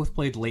we both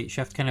played Late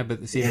Shift kind of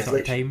about the same sort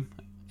of time,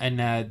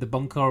 and The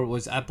Bunker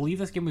was, I believe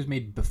this game was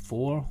made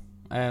before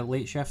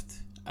Late Shift.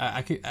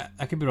 I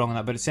could be wrong on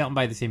that, but it's certainly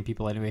by the same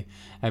people anyway.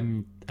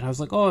 And I was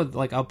like, oh,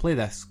 like I'll play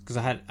this because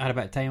I had a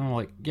bit of time. I'm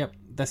like, yep,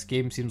 this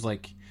game seems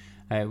like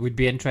would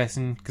be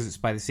interesting because it's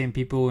by the same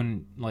people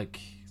and like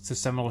it's a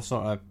similar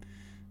sort of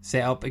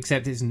setup,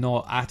 except it's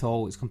not at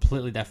all. It's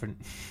completely different.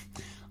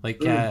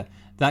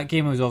 That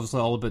game was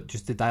obviously all about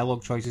just the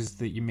dialogue choices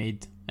that you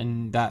made,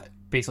 and that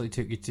basically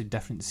took you to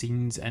different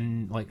scenes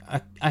and like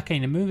a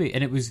kind of movie,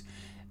 and it was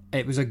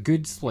a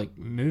good like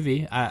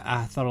movie.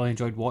 I thoroughly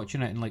enjoyed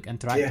watching it and like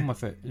interacting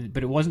with it,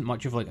 but it wasn't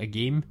much of like a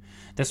game.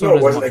 It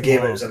wasn't a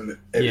game. It was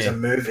a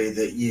movie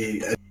that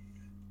you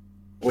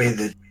way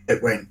that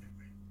it went.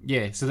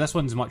 Yeah, so this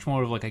one's much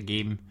more of like a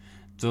game.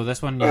 So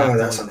this one,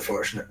 that's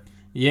unfortunate.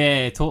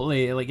 Yeah,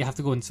 totally. Like you have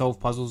to go and solve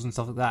puzzles and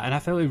stuff like that, and I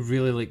felt it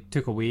really like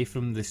took away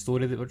from the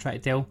story that we're trying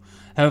to tell.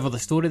 However, the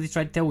story they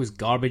tried to tell was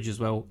garbage as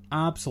well.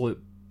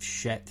 Absolute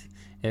shit.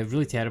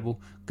 Really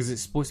terrible because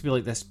it's supposed to be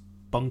like this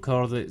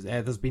bunker that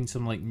there's been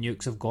some like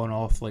nukes have gone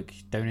off like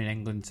down in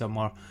England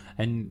somewhere,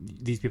 and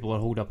these people are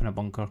holed up in a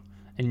bunker,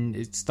 and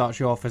it starts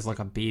you off as like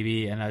a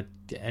baby and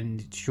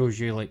it shows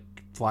you like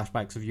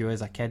flashbacks of you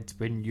as a kid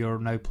when you're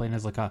now playing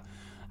as like a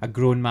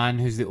grown man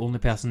who's the only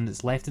person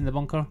that's left in the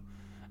bunker,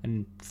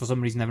 and for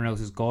some reason everyone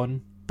else is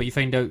gone, but you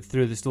find out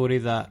through the story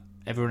that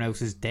everyone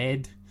else is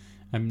dead,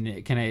 and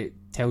it kind of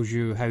tells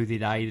you how they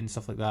died and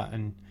stuff like that.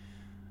 And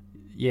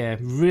yeah,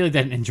 really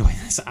didn't enjoy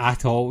this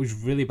at all. It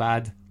was really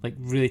bad, like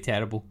really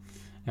terrible,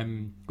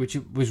 which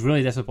was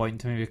really disappointing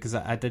to me because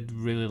I did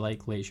really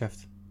like Late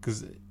Shift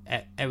because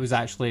it was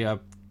actually a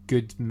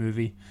good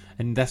movie,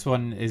 and this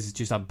one is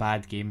just a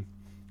bad game,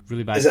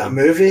 really bad. Is it a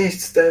movie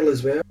style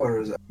as well,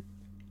 or is it?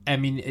 I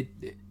mean,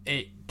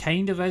 it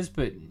kind of is,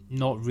 but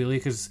not really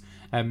because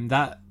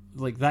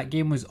that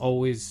game was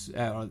always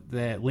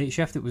the Late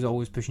Shift. It was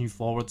always pushing you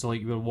forward, so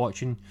like you were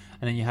watching,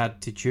 and then you had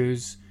to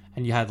choose.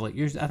 And you had like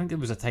I think there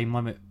was a time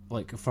limit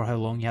like for how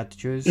long you had to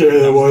choose. Yeah,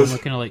 there was.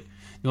 Looking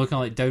at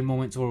like down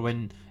moments or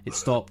when it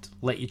stopped,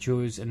 let you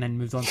choose, and then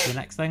moved on to the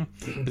next thing.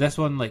 But this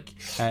one, like,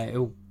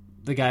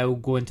 the guy will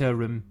go into a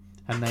room,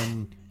 and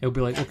then it'll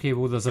be like, okay,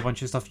 well, there's a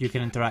bunch of stuff you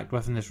can interact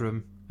with in this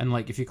room, and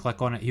like if you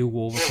click on it, he'll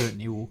go over to it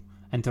and he'll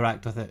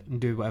interact with it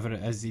and do whatever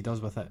it is he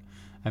does with it,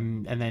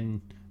 and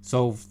then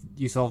solve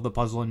the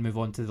puzzle and move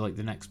on to like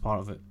the next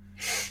part of it.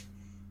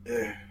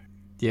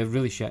 Yeah,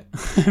 really shit.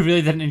 I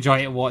really didn't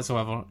enjoy it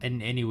whatsoever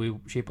in any way,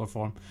 shape, or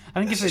form.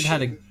 I think if it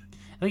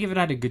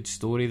had a good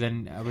story,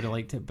 then I would have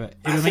liked it. But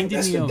it reminded me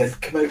of. This one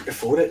did come out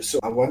before it, so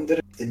I wonder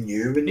if the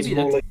new one's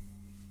more like.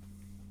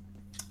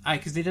 Aye,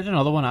 because they did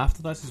another one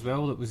after this as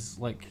well. That was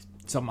like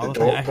some other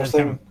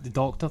thing. The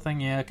Doctor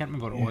thing. Yeah, I can't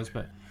remember what it was,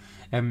 but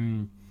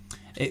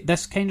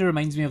this kind of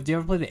reminds me of. Do you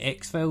ever play the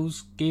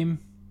X-Files game?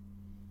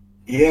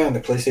 Yeah, on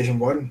the PlayStation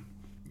 1.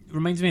 It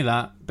reminds me of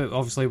that, but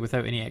obviously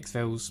without any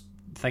X-Files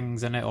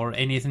things in it or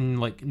anything,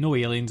 like no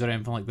aliens or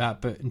anything like that,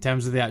 but in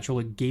terms of the actual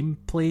like,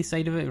 gameplay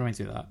side of it, it reminds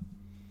me of that.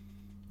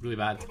 Really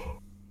bad.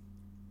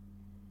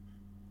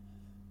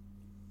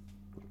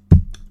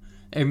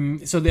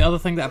 So the other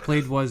thing that I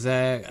played was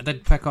I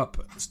did pick up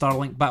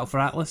Starlink Battle for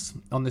Atlas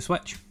on the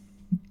Switch.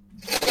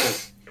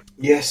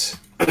 Yes.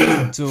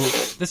 So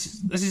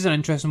this is an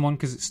interesting one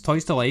because it's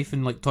Toys to Life,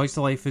 and like Toys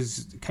to Life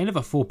is kind of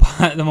a faux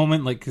pas at the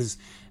moment, like because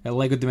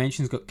Lego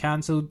Dimensions got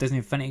cancelled, Disney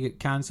Infinity got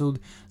cancelled,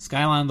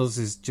 Skylanders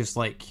is just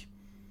like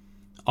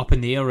up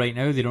in the air right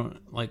now. They don't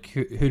like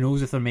who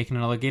knows if they're making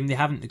another game. They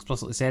haven't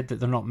explicitly said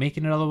that they're not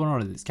making another one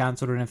or that it's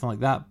cancelled or anything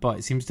like that, but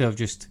it seems to have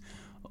just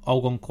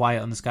all gone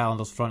quiet on the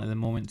Skylanders front at the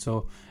moment.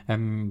 So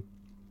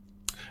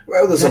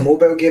well, there's a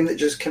mobile game that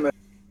just came out,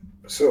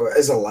 so it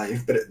is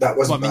alive, but that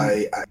wasn't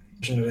by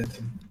Activision or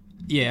anything.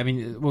 Yeah, I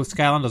mean, well,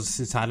 Skylanders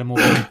has had a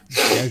mobile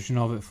version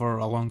of it for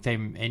a long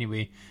time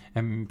anyway,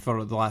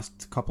 for the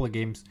last couple of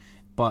games.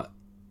 But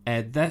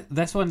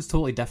this one's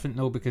totally different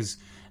though because,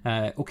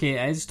 okay,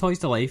 it is Toys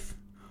to Life,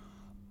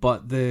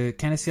 but the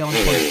kind of selling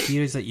point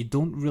here is that you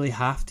don't really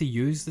have to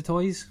use the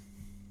toys.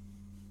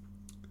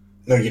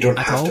 No, you don't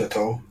have to at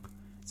all.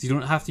 So you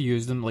don't have to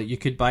use them. Like you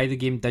could buy the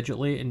game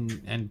digitally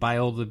and buy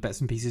all the bits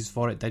and pieces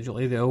for it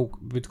digitally. They all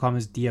would come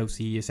as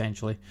DLC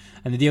essentially,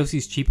 and the DLC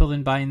is cheaper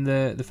than buying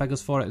the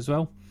figures for it as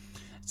well.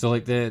 So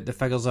like the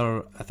figures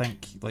are, I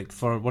think, like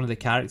for one of the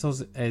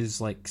characters is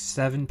like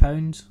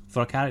 £7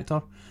 for a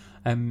character,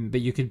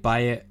 but you could buy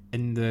it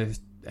in the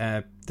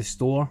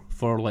store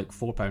for like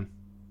 £4.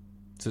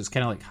 So it's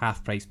kind of like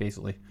half price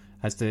basically.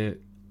 as to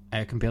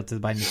compared to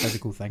buying the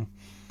physical thing.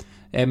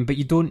 But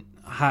you don't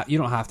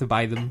have to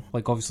buy them.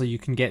 Like, obviously, you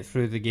can get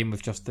through the game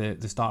with just the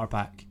starter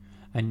pack.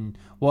 And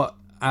what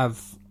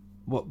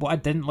I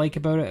didn't like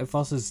about it at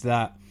first is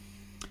that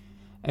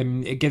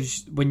it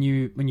gives, when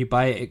you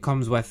buy it, it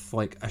comes with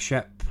like a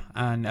ship,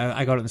 and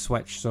I got it on the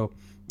Switch, so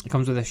it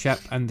comes with a ship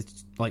and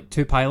like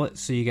 2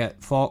 pilots. So you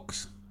get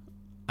Fox,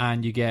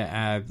 and you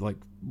get like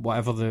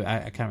whatever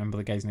I can't remember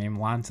the guy's name,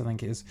 Lance I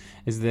think it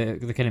is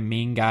the kind of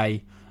main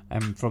guy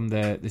from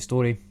the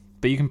story.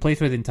 But you can play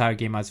through the entire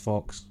game as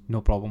Fox,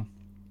 no problem.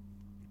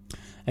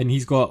 And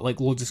he's got like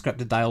loads of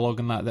scripted dialogue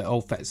and that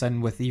all fits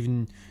in with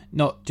even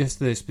not just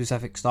the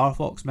specific Star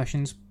Fox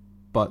missions,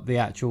 but the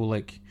actual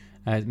like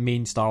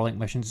main Starlink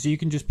missions. So you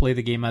can just play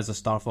the game as a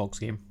Star Fox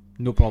game,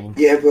 no problem.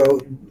 Yeah,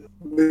 well,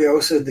 we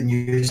also had the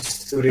news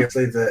story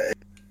that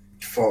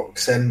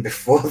Fox in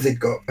before they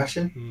got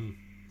mission.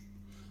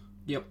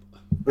 Yep.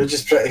 Which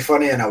is pretty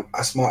funny and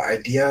a smart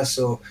idea.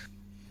 So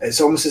it's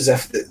almost as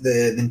if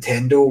the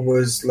Nintendo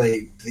was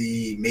like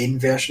the main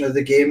version of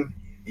the game.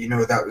 You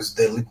know, that was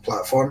the lead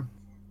platform.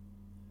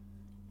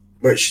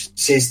 Which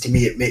says to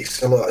me it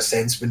makes a lot of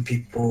sense when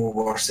people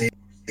were saying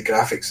the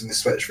graphics in the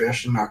Switch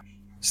version are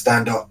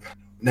stand up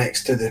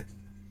next to the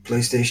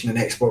PlayStation and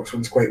Xbox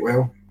ones quite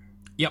well.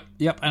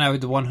 Yep, and I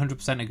would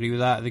 100% agree with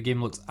that. The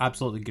game looks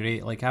absolutely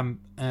great. Like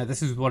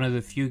this is one of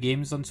the few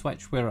games on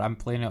Switch where I'm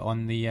playing it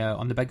on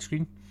the big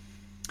screen.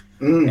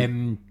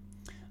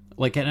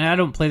 Like, and I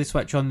don't play the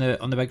Switch on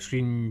the big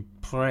screen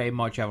pretty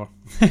much ever.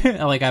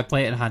 Like, I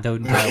play it in handheld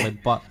entirely,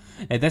 but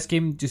this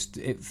game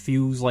it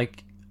feels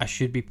like I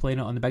should be playing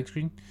it on the big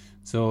screen,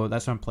 so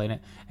that's why I'm playing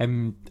it.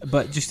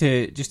 But just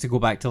to go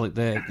back to like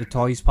the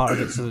toys part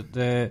of it, so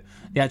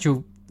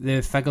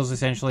the figures,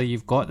 essentially,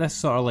 you've got this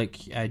sort of like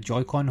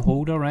Joy-Con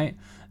holder, right?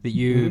 That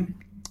you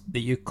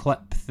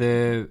clip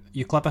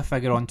a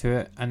figure onto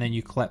it, and then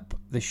you clip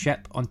the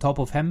ship on top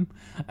of him,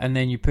 and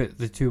then you put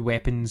the 2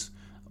 weapons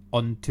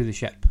onto the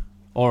ship,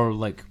 or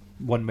like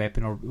one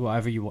weapon, or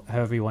however you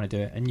want to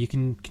do it. And you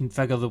can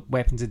configure the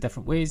weapons in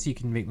different ways. You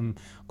can make them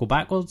go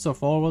backwards or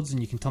forwards, and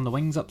you can turn the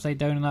wings upside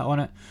down and that on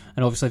it.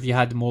 And obviously, if you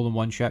had more than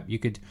one ship, you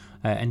could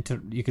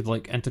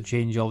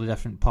interchange all the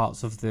different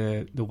parts of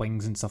the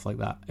wings and stuff like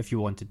that if you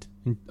wanted.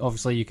 And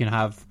obviously, you can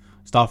have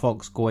Star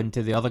Fox go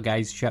into the other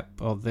guy's ship,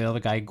 or the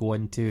other guy go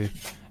into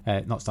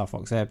not Star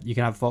Fox. You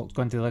can have Fox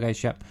go into the other guy's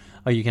ship,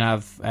 or you can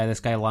have this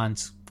guy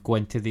Lance go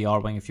into the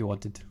R-wing if you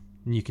wanted.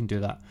 And you can do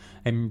that.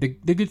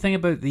 The good thing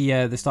about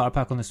the starter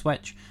pack on the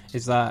Switch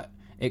is that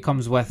it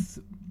comes with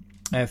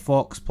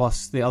Fox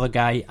plus the other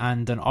guy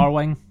and an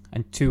R-wing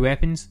and 2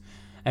 weapons.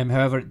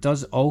 However, it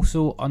does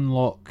also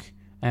unlock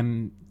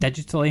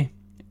digitally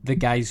the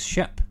guy's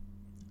ship,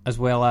 as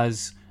well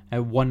as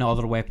 1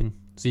 other weapon.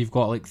 So you've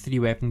got like 3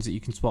 weapons that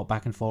you can swap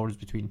back and forwards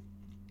between.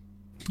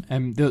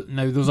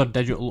 Now those are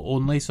digital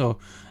only, so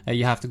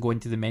you have to go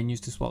into the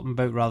menus to swap them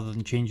about rather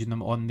than changing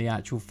them on the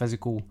actual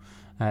physical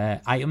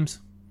items.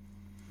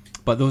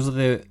 But those are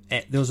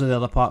the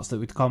other parts that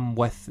would come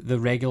with the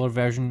regular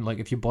version, like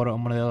if you bought it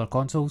on one of the other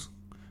consoles,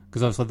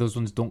 because obviously those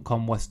ones don't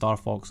come with Star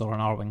Fox or an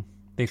R-wing.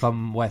 They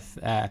come with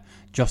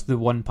just the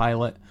 1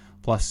 pilot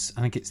plus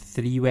I think it's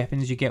 3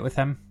 weapons you get with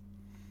him,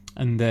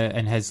 and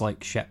his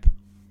like ship.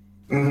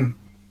 Mm-hmm.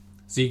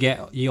 So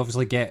you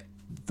obviously get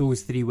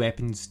those 3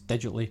 weapons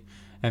digitally.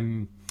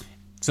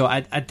 So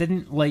I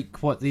didn't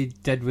like what they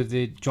did with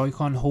the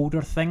Joy-Con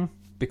holder thing,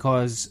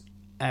 because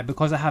I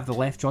have the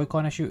left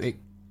Joy-Con issue.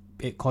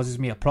 It causes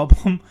me a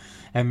problem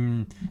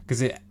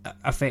because it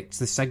affects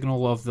the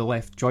signal of the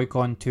left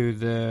Joy-Con to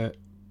the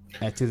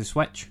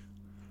Switch.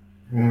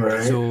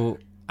 Right. So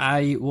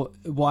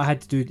what I had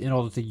to do in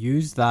order to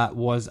use that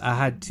was I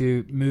had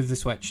to move the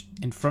Switch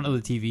in front of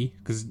the TV,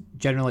 because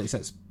generally it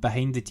sits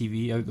behind the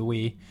TV out the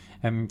way.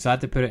 So I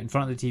had to put it in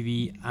front of the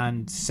TV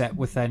and sit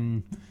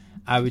within,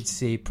 I would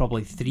say,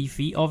 probably 3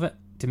 feet of it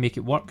to make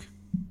it work.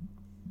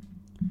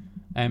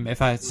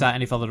 If I sat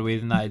any further away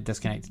than that, I'd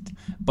disconnected.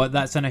 But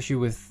that's an issue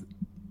with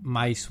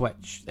my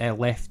Switch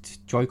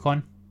left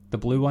Joy-Con, the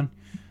blue one.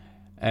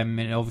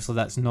 And obviously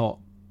that's not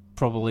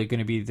probably going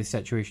to be the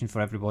situation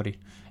for everybody.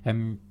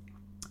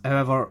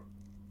 However,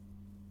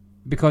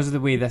 because of the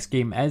way this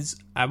game is,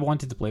 I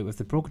wanted to play it with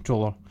the Pro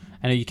Controller.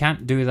 And you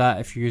can't do that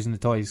if you're using the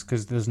toys,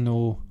 because there's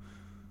no...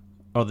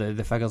 Or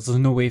the figures, there's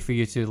no way for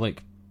you to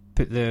like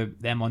put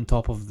them on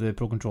top of the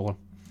Pro Controller.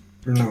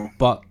 No.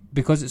 But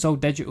because it's all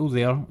digital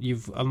there,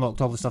 you've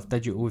unlocked all the stuff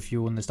digital if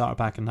you own the starter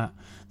pack and that,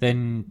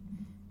 then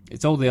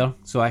it's all there,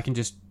 so I can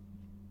just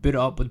boot it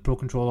up with the Pro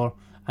Controller,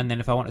 and then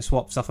if I want to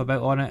swap stuff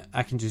about on it,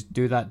 I can just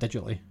do that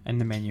digitally in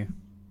the menu,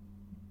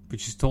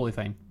 which is totally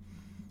fine.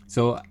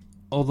 So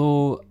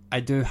although I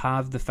do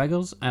have the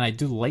figures, and I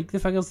do like the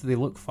figures, they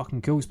look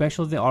fucking cool,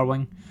 especially the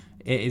R-Wing.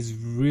 It is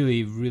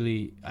really,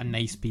 really a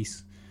nice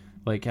piece.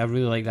 Like, I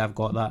really like that I've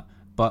got that,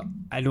 but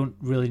I don't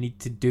really need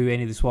to do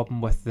any of the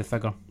swapping with the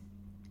figure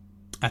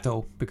at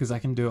all, because I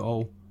can do it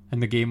all in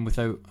the game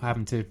without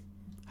having to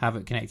have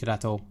it connected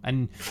at all.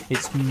 And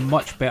it's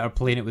much better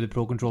playing it with the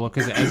Pro Controller,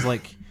 because it is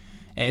like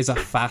it is a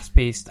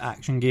fast-paced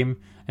action game,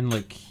 and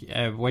like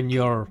when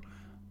you're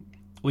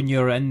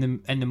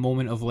in the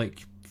moment of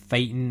like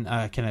fighting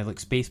a kind of like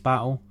space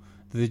battle,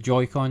 the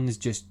Joy-Cons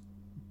just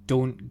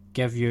don't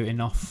give you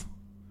enough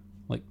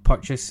like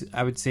purchase,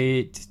 I would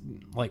say,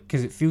 like,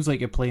 because it feels like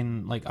you're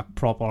playing like a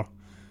proper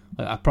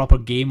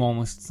game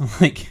almost,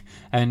 like,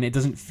 and it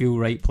doesn't feel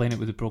right playing it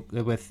with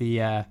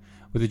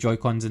the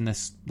Joy-Cons in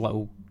this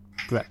little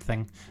grip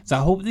thing. So I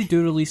hope they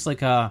do release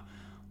like a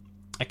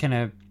kind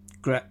of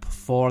grip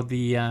for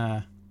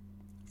the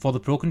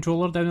Pro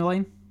Controller down the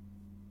line,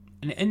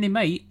 and they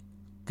might,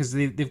 because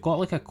they've got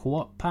like a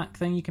co-op pack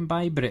thing you can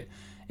buy, but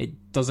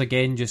it does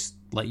again just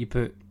let you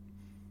put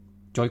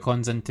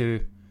Joy-Cons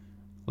into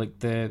like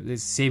the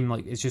same,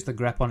 like it's just a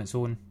grip on its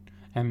own.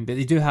 But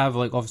they do have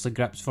like obviously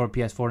grips for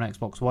PS4 and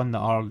Xbox One that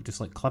are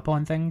just like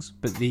clip-on things,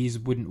 but these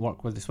wouldn't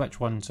work with the Switch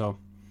one. So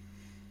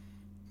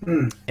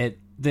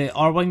the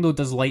R-Wing though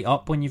does light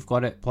up when you've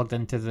got it plugged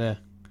into the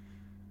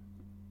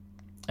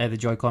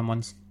Joy-Con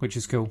ones, which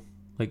is cool.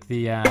 Like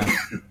the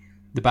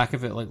back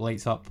of it like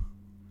lights up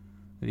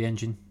the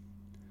engine,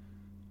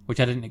 which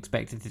I didn't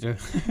expect it to do.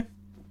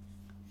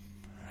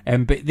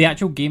 But the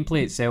actual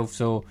gameplay itself,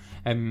 so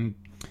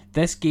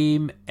this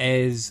game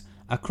is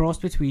a cross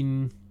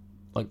between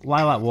like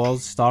Lilac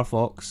Wars, Star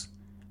Fox,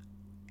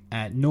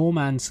 No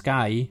Man's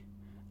Sky,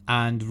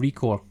 and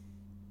Recore.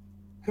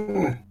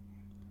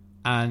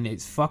 And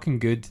it's fucking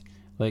good.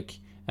 Like,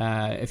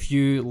 if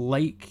you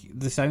like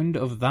the sound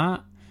of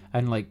that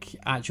and like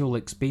actual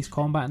like space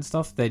combat and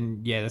stuff,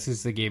 then yeah, this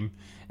is the game.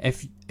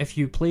 If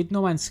you played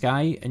No Man's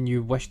Sky and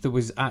you wish there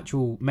was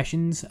actual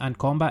missions and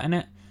combat in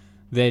it,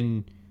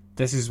 then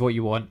this is what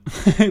you want.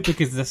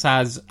 Because this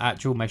has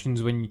actual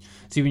missions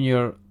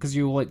because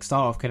you'll like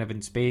start off kind of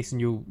in space and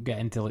you'll get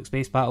into like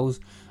space battles,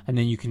 and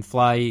then you can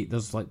fly.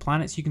 There's like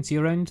planets you can see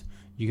around.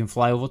 You can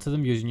fly over to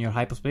them using your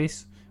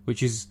hyperspace,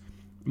 which is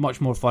much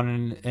more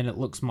fun, and it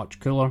looks much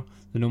cooler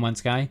than No Man's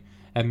Sky.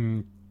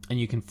 And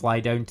you can fly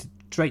down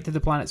straight to the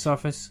planet's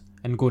surface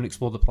and go and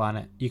explore the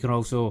planet. You can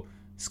also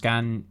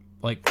scan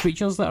like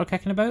creatures that are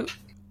kicking about,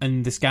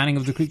 and the scanning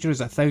of the creature is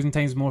 1,000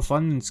 times more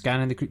fun than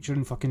scanning the creature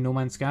in fucking No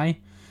Man's Sky.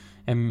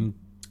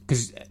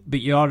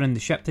 But you are in the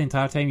ship the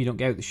entire time. You don't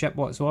get out the ship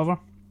whatsoever.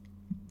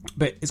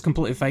 But it's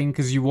completely fine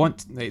because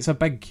it's a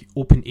big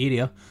open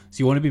area, so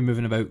you want to be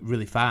moving about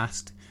really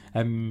fast.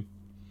 And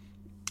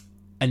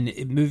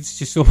it moves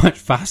just so much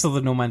faster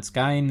than No Man's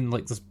Sky, and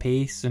like there's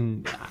pace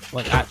and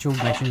like actual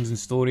missions and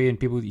story and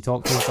people that you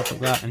talk to and stuff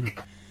like that, and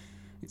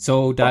it's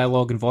all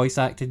dialogue and voice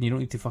acted, and you don't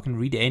need to fucking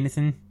read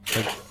anything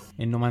like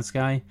in No Man's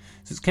Sky.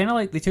 So it's kind of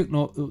like they took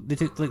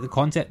like the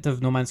concept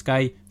of No Man's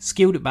Sky,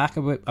 scaled it back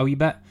a wee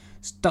bit,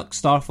 stuck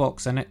Star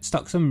Fox in it,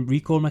 stuck some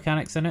Recore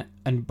mechanics in it,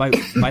 and by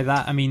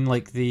that I mean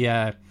like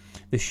the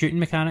shooting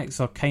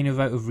mechanics are kind of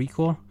out of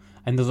Recore,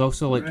 and there's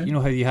also like you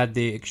know how you had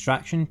the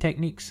extraction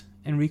techniques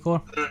in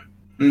Recore.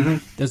 Mm-hmm.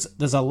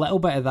 There's a little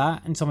bit of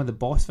that in some of the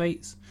boss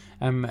fights,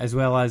 as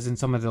well as in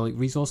some of the like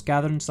resource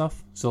gathering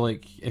stuff. So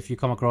like if you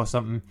come across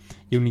something,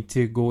 you'll need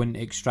to go and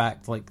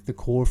extract like the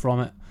core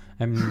from it,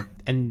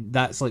 and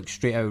that's like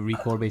straight out of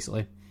Recore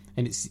basically.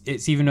 And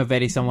it's even a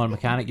very similar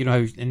mechanic. You know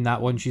how in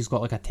that one she's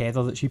got like a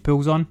tether that she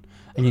pulls on,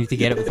 and you need to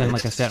get it within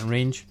like a certain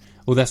range.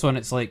 Well, this one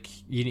it's like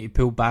you need to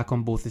pull back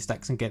on both the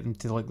sticks and get them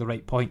to like the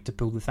right point to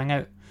pull the thing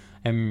out.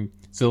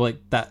 So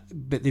like that,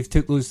 but they've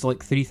took those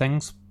like three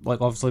things,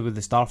 like obviously with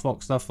the Star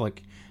Fox stuff,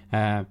 like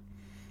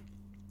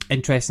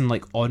interesting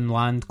like on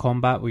land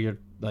combat where you're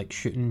like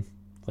shooting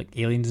like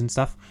aliens and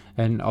stuff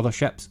and other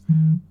ships,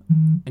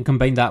 and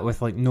combine that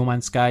with like No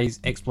Man's Sky's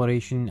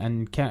exploration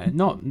and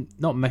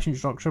not mission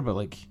structure, but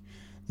like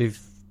they've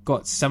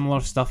got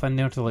similar stuff in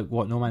there to like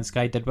what No Man's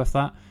Sky did with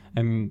that,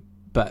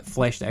 but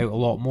fleshed it out a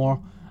lot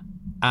more,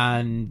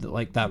 and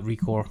like that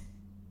Recore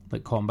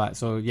like combat.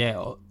 So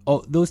yeah,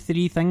 all those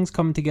three things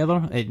come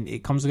together, and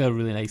it comes together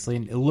really nicely,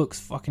 and it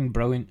looks fucking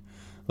brilliant.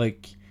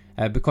 Like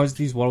because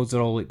these worlds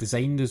are all like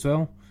designed as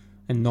well,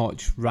 and not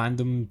just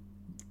random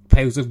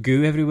piles of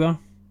goo everywhere.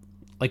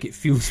 Like it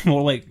feels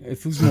more like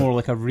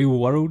a real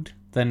world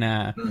than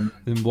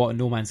what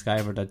No Man's Sky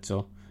ever did.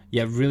 So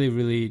yeah,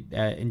 really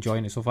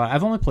enjoying it so far.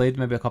 I've only played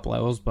maybe a couple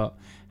hours, but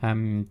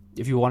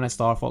if you want a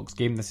Star Fox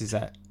game, this is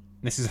it.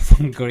 This is a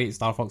fucking great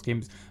Star Fox game.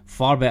 It's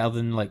far better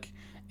than like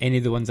any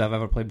of the ones I've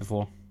ever played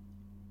before.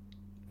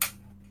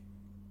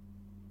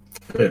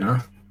 Fair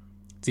enough.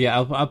 So yeah,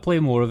 I'll play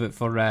more of it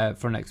for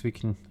next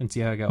week and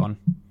see how I get on.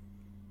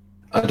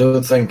 I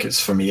don't think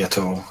it's for me at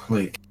all.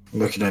 Like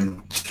looking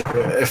in,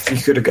 if you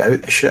could have got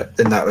out the ship,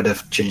 then that would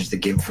have changed the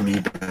game for me.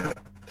 But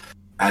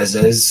as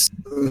is,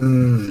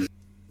 no,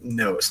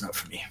 it's not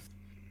for me.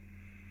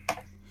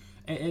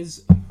 It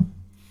is.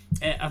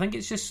 I think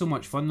it's just so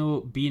much fun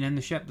though, being in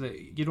the ship,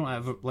 that you don't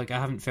ever like. I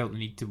haven't felt the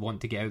need to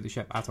want to get out of the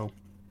ship at all.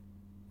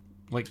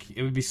 Like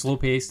it would be slow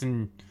paced,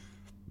 and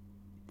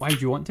why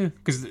would you want to?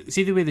 Because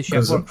see the way the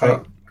ship works,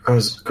 right?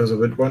 Because I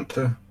would want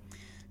to.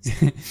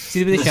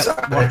 See the way the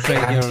ship works,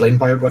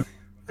 right?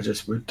 I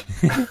just would.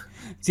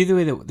 see the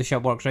way that the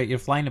ship works, right? You're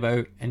flying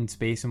about in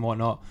space and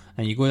whatnot,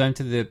 and you go down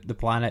to the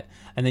planet,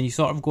 and then you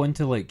sort of go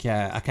into like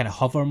a kind of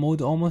hover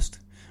mode almost,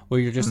 where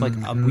you're just like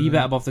a wee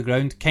bit above the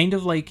ground, kind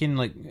of like in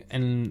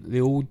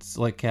the old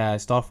like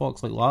Star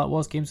Fox, like Light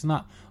Wars games and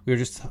that, where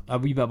you're just a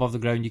wee bit above the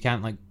ground. You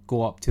can't like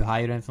go up too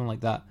high or anything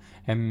like that.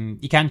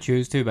 You can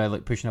choose to by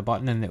like pushing a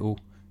button, and it will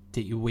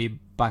take you way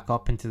back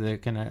up into the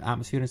kind of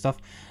atmosphere and stuff.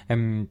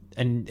 And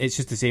it's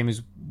just the same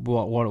as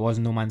what it was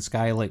in No Man's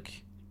Sky,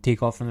 like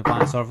take off from the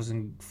planet's surface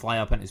and fly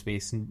up into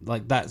space, and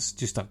like that's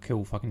just a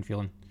cool fucking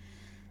feeling,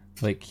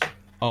 like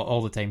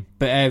all the time.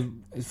 But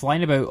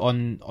flying about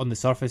on the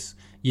surface,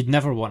 you'd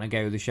never want to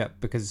get out of the ship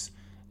because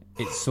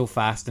it's so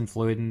fast and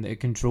fluid, and it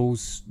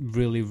controls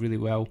really, really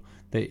well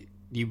that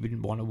you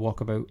wouldn't want to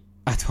walk about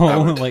at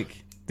all.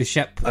 Like the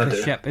ship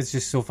is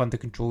just so fun to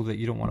control that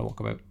you don't want to walk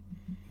about.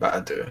 But I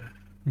do.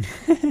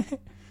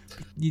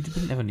 You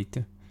would never need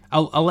to.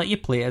 I'll let you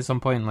play it at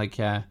some point, like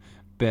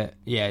but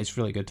yeah, it's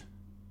really good.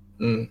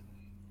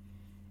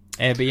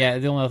 But yeah,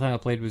 the only other thing I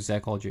played was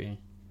Call of Duty.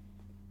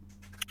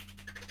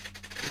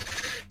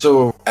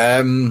 So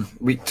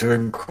week 2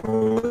 in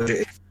Call of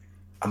Duty,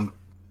 I'm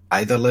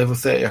either level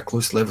 30 or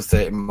close to level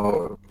 30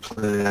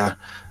 multiplayer.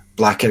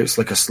 Blackout's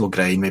like a slow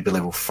grind, maybe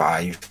level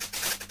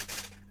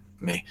 5.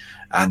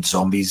 And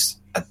Zombies,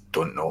 I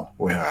don't know.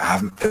 I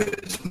haven't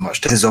put as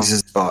much to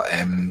Zombies, but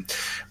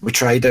we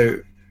tried out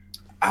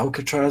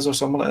Alcatraz or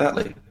something like that.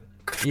 Like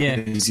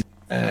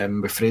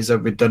with Fraser,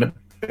 we'd done it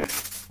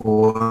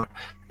before.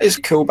 It's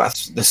cool,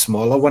 but the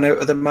smaller one out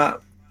of the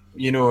map.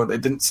 You know,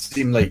 it didn't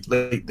seem like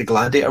the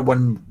Gladiator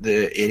one,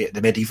 the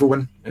medieval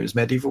one. It was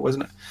medieval,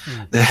 wasn't it?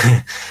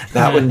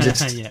 That one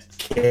just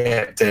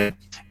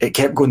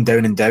kept going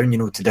down and down, you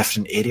know, to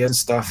different areas and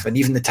stuff. And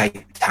even the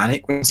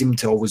Titanic one seemed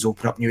to always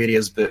open up new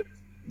areas, but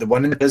the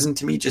one in the prison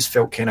to me just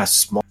felt kind of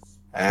small.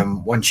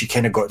 Once you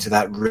kind of got to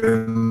that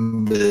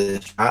room with the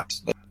chat,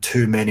 like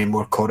too many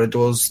more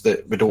corridors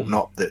that would open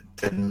up that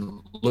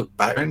didn't look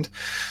background.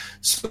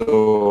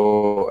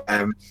 So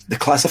the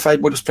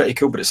classified mode was pretty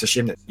cool, but it's a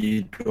shame that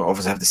you don't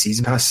obviously have the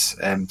season pass,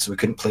 so we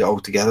couldn't play it all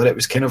together. It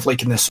was kind of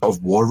like in this sort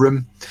of war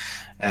room,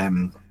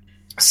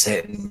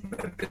 set in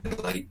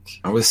like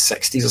I was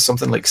 60s or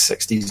something, like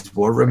 60s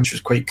war room, which was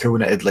quite cool,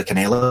 and it had like an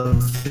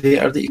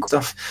elevator that you could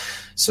stuff.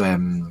 So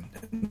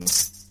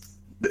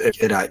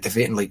it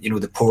activating like, you know,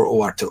 the portal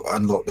or to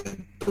unlock the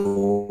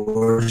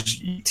doors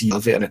to the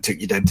elevator, and it took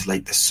you down to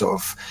like this sort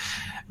of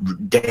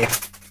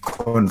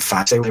DEFCON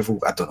fast level.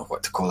 I don't know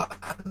what to call it.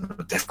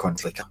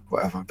 DEFCON's like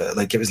whatever, but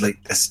like it was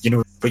like this, you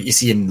know, what you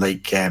see in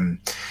like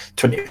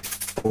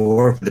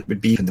 24 that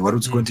would be when the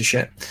world's going to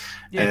shit.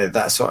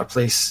 That sort of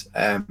place.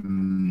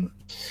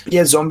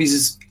 Yeah, Zombies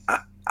is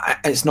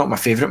it's not my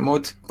favourite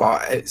mode,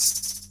 but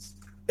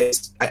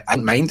I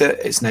don't mind it.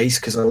 It's nice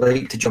because I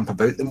like to jump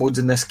about the modes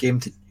in this game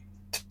to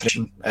push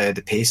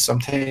the pace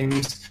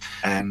sometimes.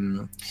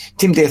 Team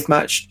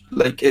Deathmatch,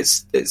 like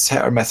it's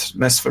hit or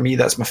miss for me.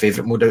 That's my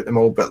favourite mode out of them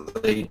all.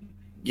 But like,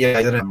 yeah,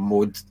 either a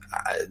mode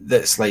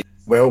that's like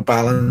well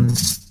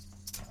balanced,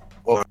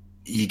 or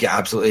you get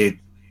absolutely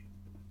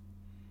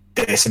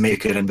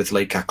decimated in with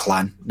like a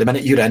clan. The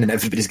minute you're in and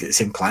everybody's got the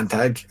same clan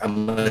tag,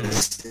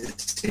 unless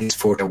it's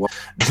 4-1,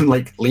 then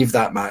like leave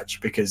that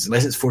match, because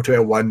unless it's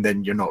 4-1,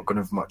 then you're not going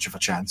to have much of a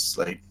chance.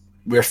 Like,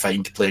 we're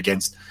fine to play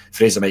against.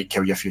 Fraser might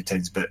kill you a few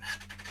times, but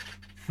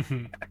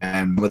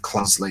with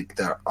clans, like,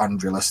 they're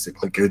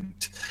unrealistically good.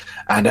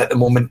 And at the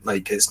moment,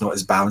 like, it's not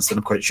as balanced, and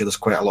I'm quite sure there's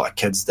quite a lot of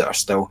kids that are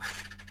still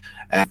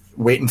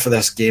waiting for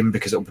this game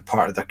because it'll be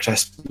part of their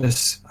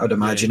Christmas, I'd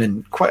imagine,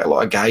 and quite a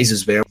lot of guys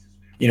as well.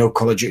 You know,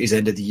 Call of Duty's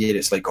end of the year,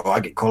 it's like, oh, I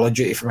get Call of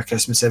Duty for my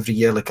Christmas every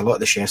year. Like, a lot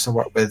of the chefs I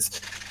work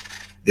with,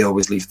 they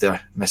always leave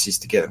their missus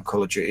to get them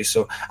Call of Duty.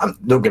 So,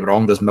 don't get me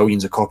wrong, there's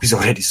millions of copies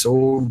already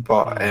sold,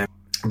 but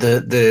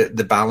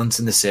the balance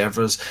in the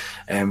servers,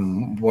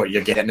 what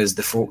you're getting is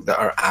the folk that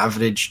are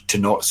average to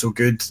not so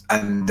good,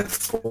 and the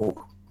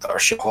folk that are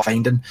shit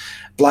finding.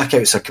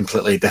 Blackout's a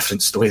completely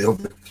different story, though,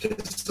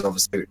 because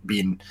obviously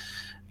being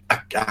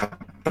a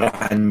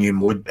brand new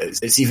mode,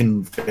 it's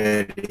even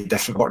very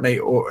different.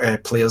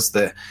 Fortnite players,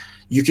 that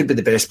you could be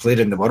the best player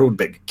in the world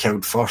but get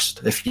killed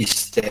first if you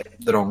step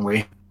the wrong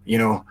way, you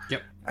know.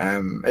 Yep.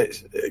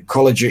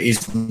 Call of Duty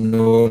is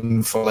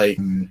known for like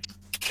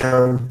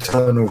kill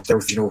tunnel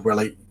stealth, you know, where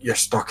like you're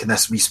stuck in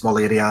this wee small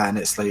area and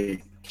it's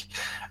like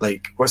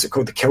what's it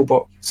called, the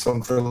Killbot,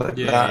 something like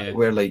that,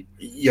 where like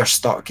you're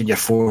stuck and you're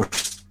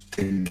forced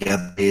to get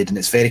ahead, and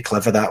it's very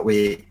clever that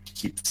way.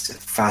 Keeps it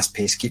fast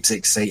paced, keeps it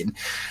exciting,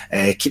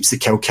 keeps the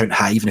kill count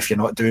high even if you're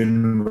not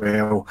doing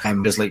well.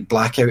 There's like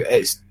Blackout,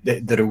 it's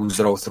the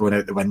rules are all thrown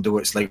out the window.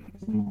 It's like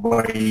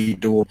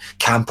wide open.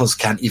 Campers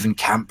can't even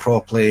camp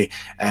properly.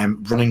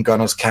 Running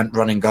gunners can't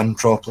run and gun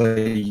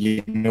properly.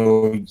 You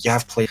know, you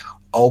have to play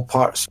all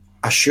parts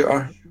a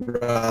shooter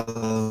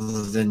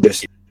rather than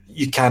just,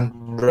 you can't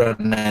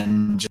run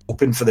and just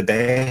open for the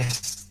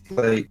best.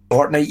 Like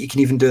Fortnite, you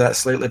can even do that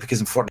slightly because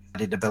in Fortnite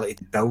you had the ability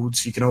to build,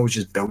 so you can always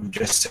just build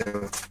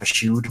yourself a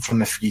shield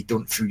from if you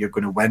don't feel you're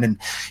going to win. And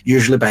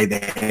usually by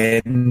the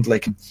end,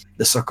 like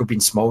the circle being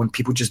small and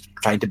people just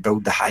trying to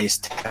build the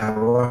highest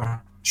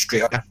tower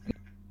straight up,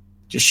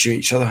 just shoot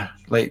each other.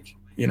 Like,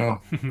 you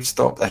know,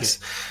 stop this.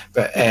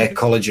 But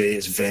Call of Duty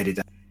is very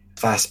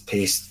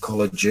fast-paced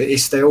Call of Duty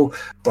style,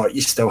 but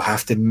you still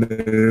have to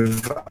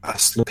move a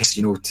slow pace,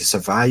 you know, to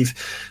survive.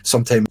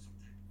 Sometimes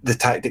the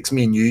tactics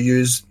me and you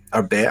use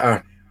are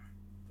better.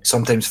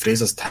 Sometimes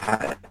Fraser's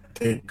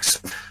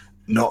tactics,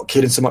 not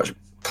caring so much.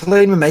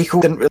 Playing with Michael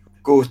didn't really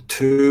go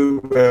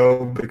too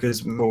well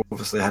because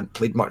obviously I hadn't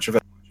played much of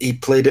it. He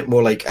played it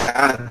more like,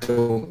 I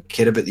don't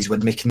care about these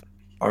wind making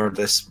or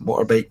this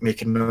motorbike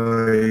making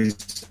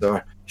noise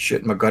or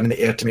shooting my gun in the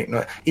air to make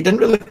noise. He didn't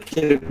really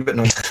care about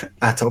noise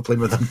at all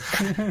playing with him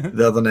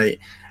the other night.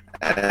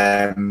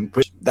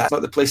 Which that's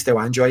not the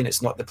playstyle I enjoy, and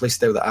it's not the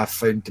playstyle that I've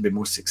found to be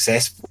most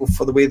successful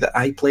for the way that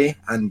I play,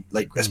 and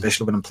like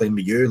especially when I'm playing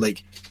with you,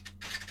 like,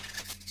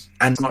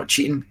 and I'm not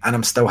cheating and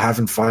I'm still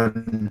having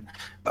fun.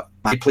 But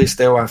my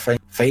playstyle, I find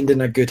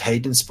finding a good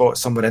hiding spot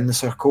somewhere in the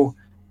circle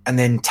and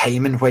then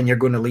timing when you're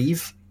going to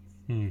leave.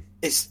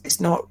 It's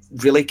not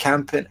really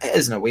camping. It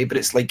is in a way, but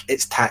it's like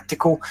it's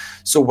tactical.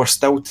 So we're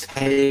still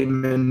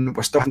timing.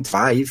 We're still having to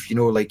survive. You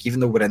know, like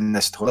even though we're in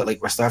this toilet,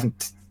 like we're still having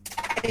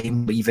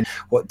time even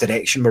what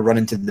direction we're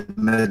running to the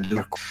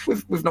middle.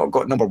 We've not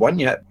got number one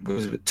yet.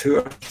 Was it 2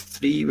 or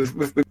 3?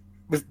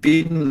 We've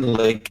been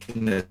like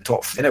in the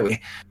top anyway.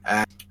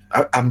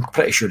 I'm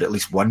pretty sure at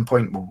least 1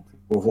 point we'll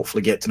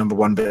hopefully get to number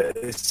one. But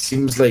it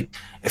seems like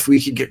if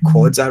we could get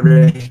quads, I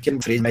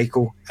reckon Fraser,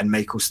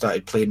 Michael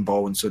started playing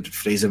ball, and so did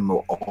Fraser.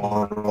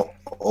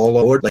 All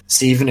over. Like,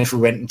 see, even if we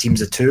went in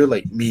teams of 2,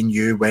 like me and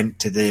you went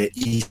to the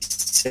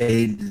east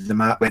side of the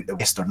map, went to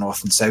west or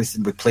north and south,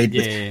 and we played.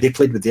 They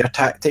played with their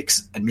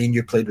tactics, and me and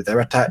you played with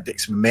our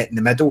tactics. We met in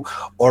the middle,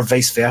 or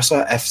vice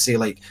versa. If say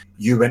like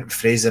you went with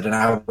Fraser and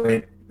I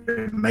went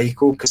with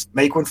Michael, because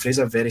Michael and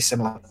Fraser are very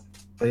similar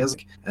players.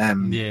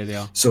 They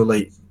are. So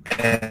like.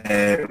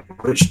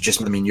 Which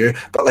just mean you,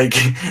 but like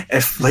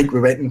if like we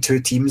went in 2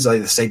 teams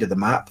either side of the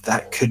map,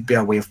 that could be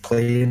a way of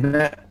playing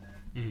it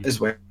as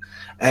well.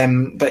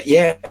 But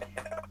yeah,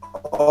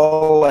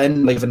 all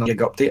in, like in the gig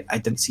update, I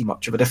didn't see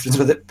much of a difference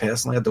with it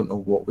personally. I don't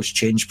know what was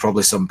changed.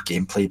 Probably some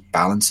gameplay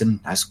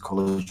balancing, as Call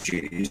of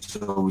Duty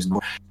always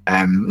know.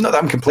 Not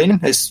that I'm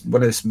complaining. It's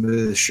one of the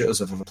smoothest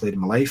shooters I've ever played in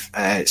my life.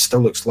 It still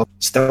looks lovely.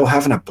 Still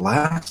having a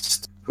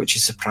blast, which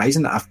is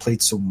surprising that I've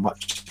played so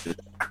much.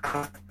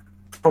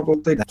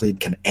 Probably I played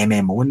kind of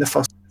MMO in the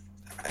first.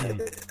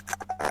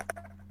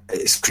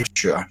 It's a great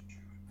shooter,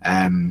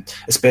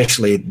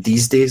 especially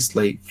these days.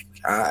 Like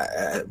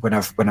when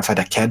I've had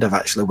a kid, I've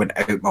actually went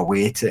out my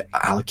way to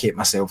allocate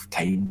myself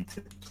time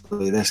to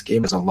play this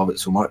game because I love it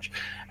so much.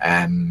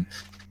 I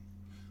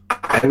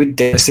would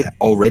dare say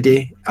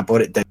already I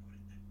bought it down.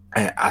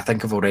 I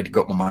think I've already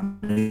got my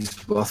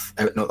money's worth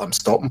out. Not that I'm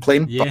stopping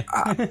playing, but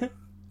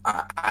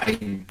I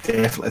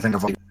definitely think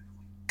I've already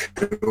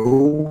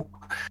cool.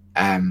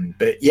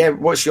 But yeah,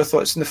 what's your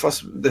thoughts on the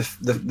first,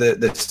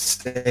 the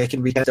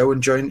second week? Still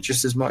enjoying it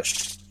just as much?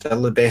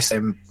 Still the best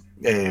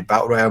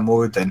battle royale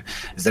mode? And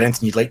is there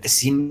anything you'd like to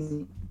see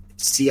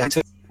into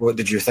it? What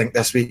did you think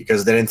this week?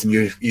 Is there anything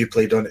you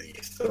played on it that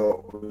you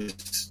thought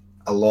was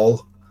a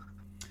lull?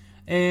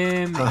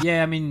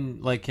 Yeah, I mean,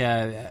 like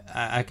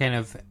I kind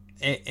of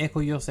echo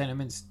your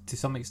sentiments to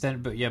some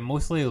extent, but yeah,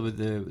 mostly with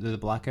the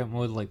blackout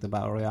mode, like the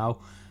battle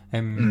royale.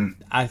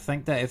 I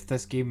think that if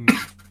this game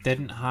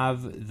didn't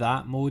have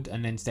that mode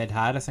and instead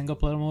had a single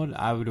player mode,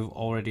 I would have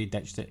already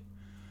ditched it,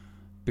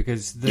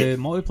 because the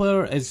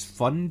multiplayer is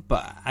fun,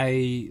 but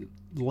I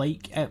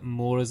like it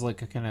more as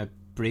like a kind of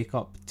break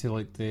up to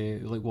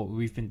like what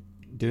we've been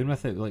doing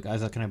with it, like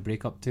as a kind of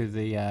break up to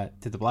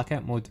the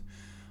blackout mode,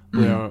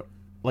 where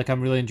like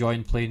I'm really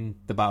enjoying playing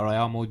the battle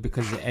royale mode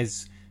because it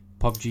is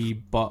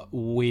PUBG but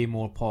way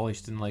more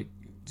polished and like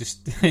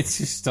it's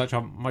just such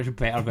a much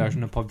better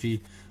version of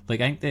PUBG. Like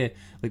I think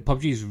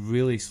PUBG is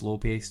really slow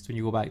paced when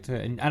you go back to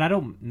it, and I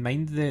don't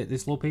mind the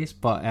slow pace,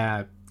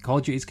 but Call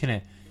of Duty is kind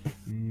of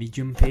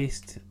medium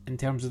paced in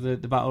terms of the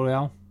battle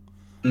royale,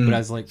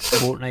 whereas like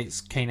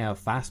Fortnite's kind of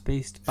fast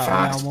paced battle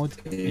royale mode.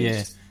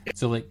 Yeah,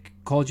 so like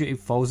Call of Duty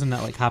falls in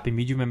that like happy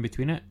medium in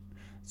between it.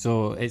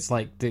 So it's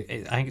like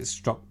I think it's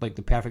struck like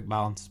the perfect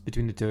balance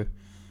between the two,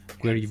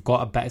 where you've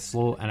got a bit of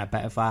slow and a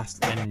bit of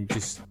fast, and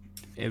just.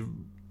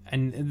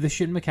 And the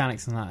shooting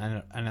mechanics in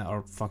that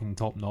are fucking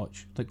top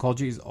notch. Like Call of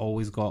Duty's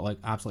always got like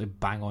absolutely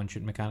bang on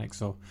shooting mechanics.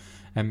 So,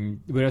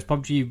 whereas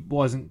PUBG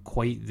wasn't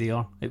quite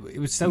there. It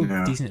was still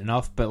decent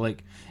enough, but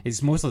like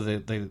it's mostly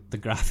the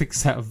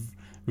graphics that have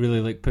really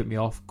like put me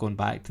off going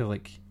back to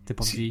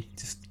PUBG.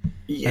 Just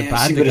how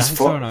bad the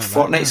graphics are now.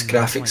 Fortnite's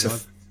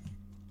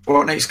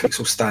graphics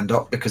will stand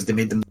up because they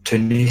made them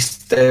toony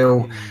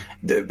style.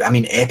 I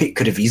mean, Epic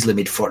could have easily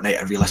made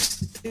Fortnite a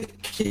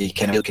realistic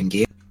kind of looking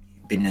game.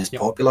 Been as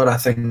popular, I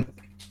think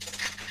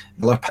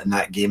in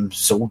that game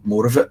sold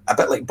more of it, a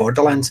bit like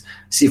Borderlands.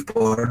 See if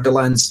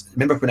Borderlands,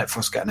 remember when it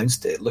first got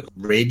announced, it looked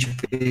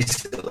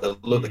rage-based, it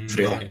looked like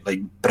real,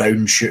 like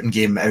brown shooting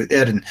game out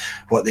there, and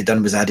what they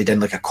done was added in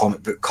like a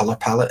comic book colour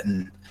palette,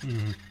 and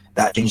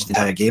that changed the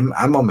entire game.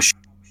 I'm almost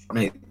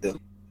sure the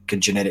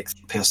generic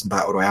person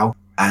battle royale,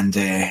 and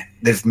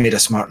they've made a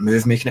smart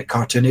move making it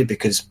cartoony,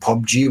 because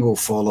PUBG will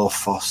fall off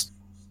first.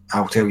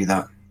 I'll tell you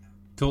that.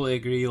 Totally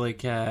agree.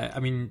 Like, I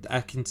mean,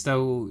 I can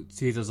still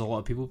see there's a lot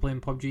of people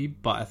playing PUBG,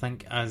 but I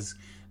think as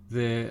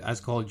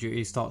Call of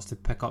Duty starts to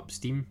pick up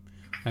steam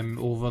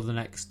over the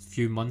next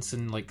few months,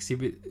 and like see,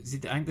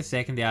 I think the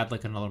second they add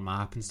like another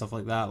map and stuff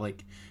like that,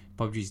 like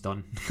PUBG's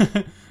done,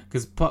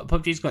 because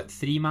PUBG's got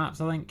 3 maps,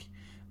 I think.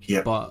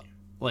 Yeah. But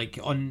like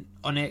on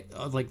it,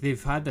 like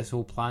they've had this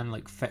whole plan,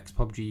 like fix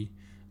PUBG,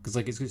 because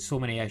like it's got so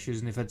many issues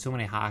and they've had so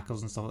many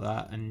hackers and stuff like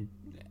that,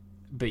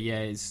 but yeah,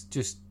 it's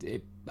just,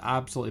 it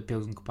absolutely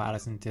pales in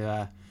comparison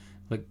to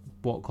like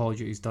what Call of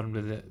Duty's done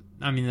with it.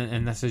 I mean,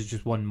 and this is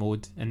just one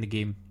mode in the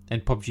game,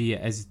 and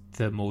PUBG is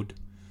the mode.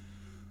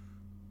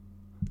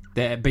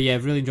 But yeah,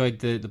 I've really enjoyed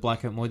the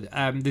Blackout mode.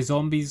 The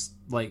zombies,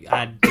 like,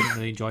 I didn't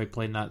really enjoy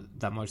playing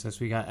that much this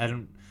week. I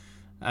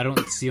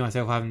don't see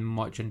myself having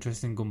much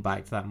interest in going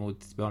back to that mode,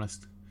 to be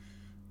honest.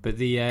 But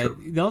the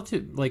other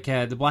two, like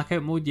the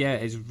Blackout mode, yeah,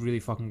 is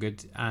really fucking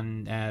good,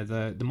 and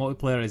the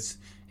multiplayer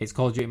it's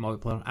Call of Duty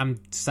multiplayer. I'm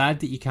sad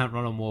that you can't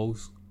run on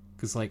walls,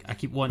 because like I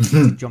keep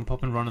wanting to jump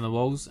up and run on the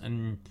walls,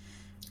 and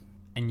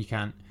you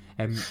can't.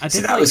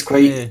 That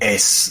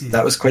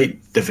was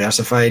quite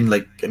diversifying.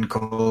 Like in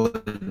Call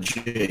of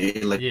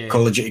Duty,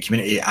 Call of Duty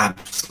community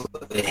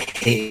absolutely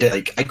hated it.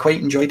 Like I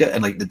quite enjoyed it,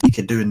 and like the you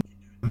could do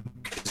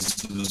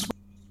because it was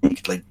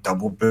like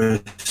double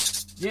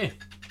boost. Yeah.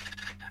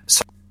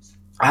 So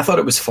I thought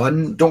it was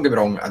fun. Don't get me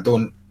wrong.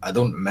 I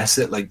don't miss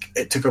it. Like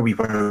it took a wee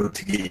while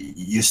to get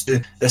used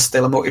to this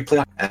style of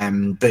multiplayer.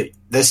 But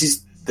this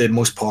is the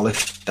most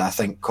polished I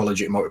think Call of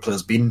Duty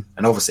multiplayer's been,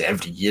 and obviously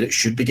every year it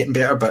should be getting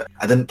better. But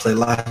I didn't play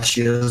last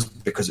year's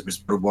because it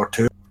was World War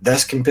II.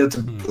 This compared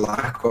to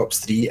Black Ops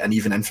 3 and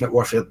even Infinite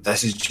Warfare,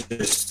 this is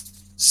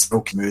just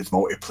so smooth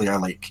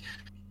multiplayer. Like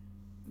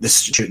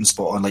this shooting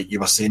spot on, like you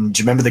were saying.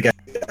 Do you remember the guy?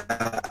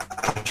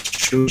 I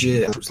showed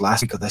you, it was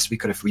last week or this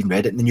week, or if we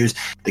read it in the news,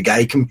 the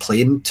guy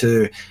complained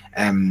to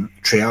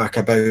Treyarch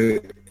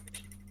about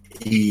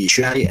he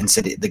shot it and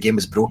said the game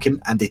was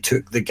broken, and they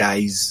took the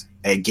guy's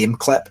game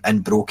clip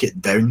and broke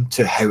it down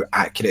to how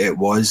accurate it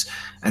was,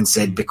 and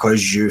said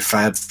because you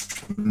fired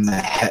from the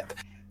hip,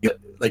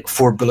 like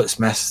 4 bullets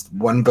missed,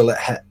 1 bullet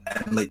hit,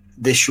 and like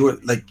they show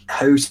like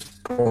how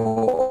spot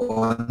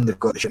on they've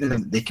got the shooting,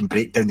 and they can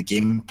break down the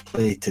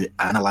gameplay to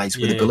analyse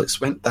where the bullets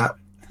went. That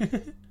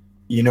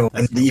you know,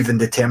 and they even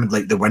determined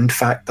like the wind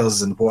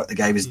factors and what the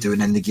guy was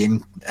doing in the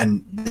game,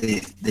 and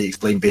they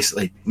explained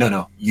basically,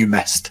 no, you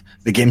missed.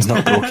 The game's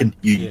not broken.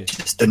 You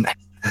just didn't.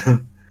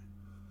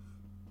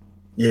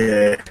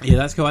 Yeah,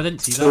 that's cool. I didn't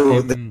see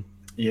that.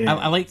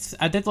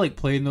 I did like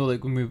playing though.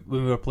 Like when we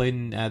were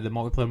playing the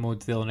multiplayer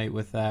mode the other night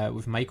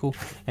with Michael,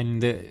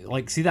 and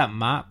see that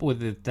map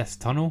with this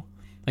tunnel.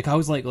 Like I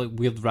always like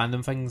weird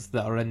random things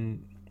that are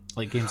in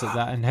like games like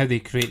that, and how they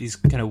create these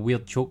kind of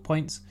weird choke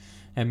points.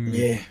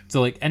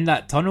 So like in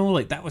that tunnel,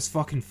 like that was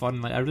fucking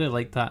fun. Like I really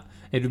liked that.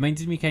 It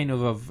reminded me kind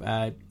of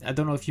I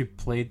don't know if you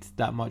played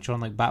that much on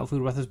like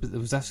Battlefield with us, but there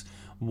was this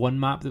one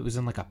map that was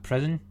in like a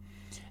prison,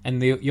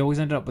 and you always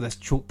ended up with this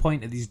choke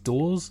point at these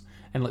doors,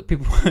 and like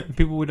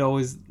people would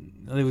always,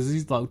 there was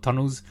these little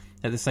tunnels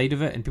at the side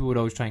of it, and people would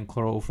always try and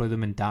crawl through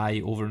them and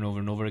die over and over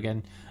and over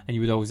again, and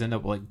you would always end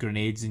up with like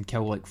grenades and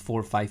kill like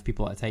 4 or 5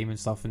 people at a time and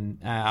stuff. And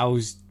I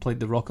always played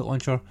the rocket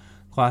launcher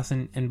class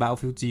in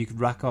Battlefield, so you could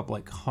rack up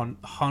like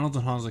hundreds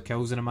and hundreds of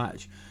kills in a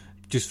match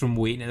just from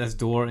waiting at this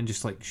door and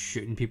just like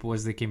shooting people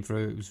as they came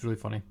through. It was really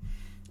funny,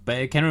 but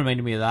it kind of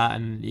reminded me of that,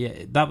 and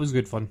yeah, that was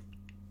good fun.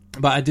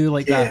 But I do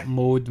like that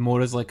mode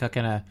more as like a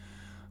kind of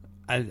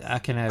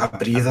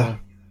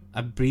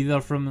a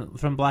breather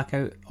from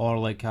Blackout, or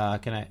like a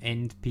kind of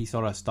end piece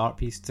or a start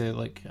piece to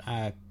like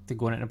to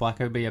going into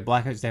Blackout. But yeah,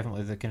 Blackout's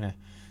definitely the kind of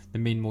the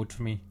main mode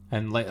for me.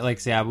 And like I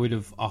say, I would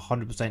have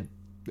 100%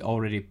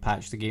 already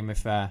patched the game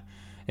if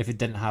it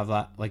didn't have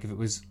that. Like if it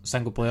was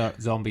single player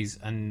zombies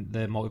and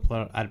the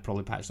multiplayer, I'd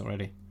probably patched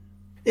already.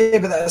 Yeah,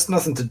 but that's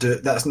nothing to do.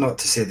 That's not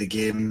to say the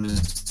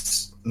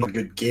game's not a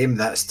good game.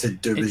 That's to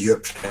do with your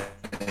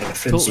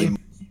preference.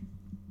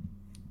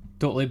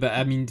 Totally, but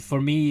I mean, for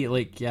me,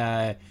 like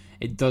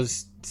it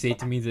does say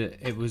to me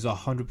that it was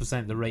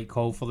 100% the right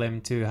call for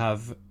them to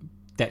have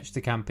ditched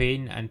the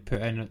campaign and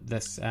put in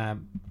this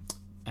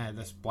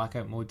this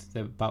Blackout mode,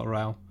 the Battle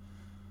Royale,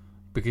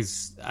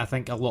 because I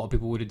think a lot of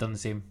people would have done the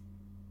same.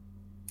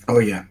 Oh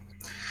yeah,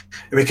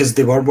 because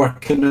they were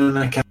working on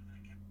a campaign.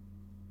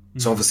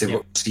 So obviously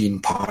we're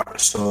seeing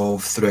parts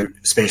of throughout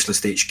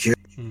Specialist HQ,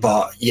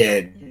 but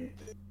yeah,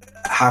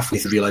 halfway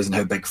through realising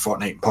how big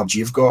Fortnite and PUBG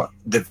have got,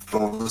 they've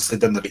obviously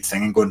done the right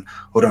thing and going,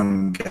 hold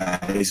on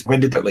guys, when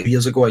did it, like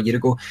years ago, a year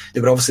ago,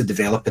 they were obviously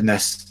developing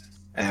this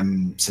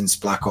since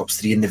Black Ops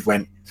 3, and they've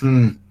went,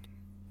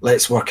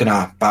 let's work in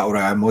a battle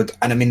royale mode.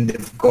 And I mean,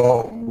 they've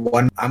got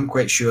one. I'm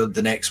quite sure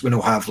the next one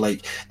will have,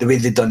 like, the way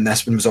they've done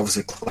this one was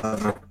obviously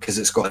clever because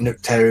it's got a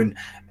Nuketown.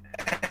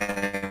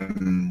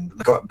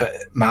 Got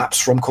maps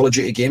from Call of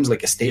Duty games,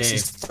 like estates and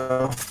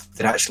stuff.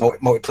 They're actually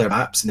multiplayer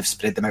maps, and they've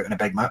spread them out on a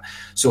big map.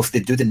 So if they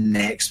do the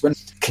next one,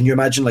 can you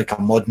imagine like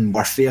a Modern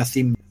Warfare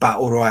themed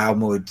battle royale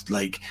mode?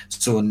 Like,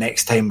 so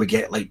next time we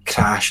get like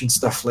Crash and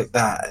stuff like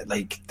that.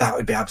 Like, that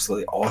would be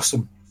absolutely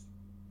awesome.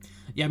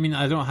 Yeah, I mean,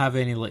 I don't have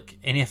any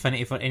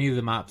affinity for any of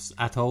the maps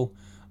at all,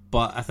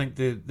 but I think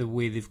the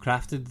way they've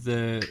crafted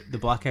the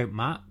Blackout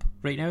map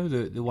right now,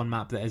 the one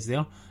map that is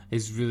there,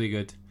 is really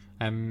good.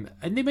 And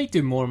they might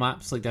do more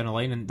maps like down the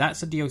line, and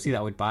that's a DLC that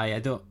I would buy. I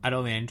don't have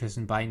any interest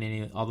in buying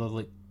any other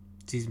like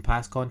season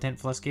pass content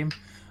for this game,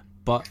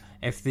 but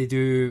if they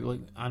do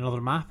like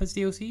another map as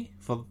DLC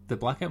for the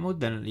Blackout mode,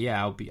 then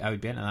yeah, I would be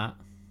into that.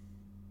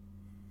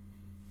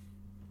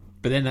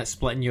 But then that's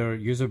splitting your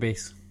user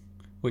base,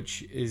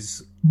 which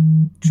is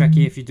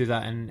tricky if you do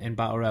that in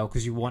Battle Royale,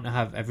 because you want to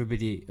have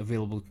everybody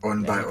available,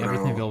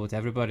 everything available to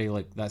everybody.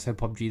 Like, that's how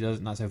PUBG does it,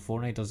 and that's how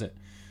Fortnite does it.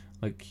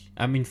 Like,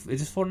 I mean, it's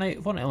just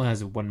Fortnite only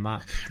has one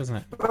map, doesn't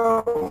it?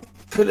 Well,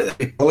 put it that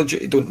way, Call of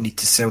Duty don't need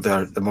to sell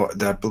their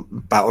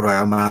battle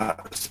royale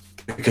maps,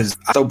 because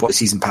I still bought a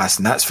season pass,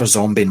 and that's for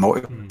zombie and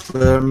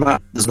multiplayer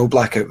map. There's no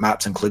Blackout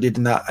maps included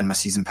in that in my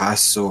season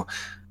pass, so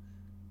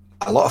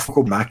a lot of folk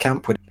in my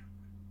camp would.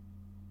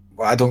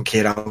 Well, I don't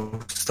care.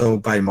 I'll still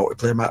buy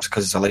multiplayer maps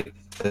because I like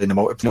playing the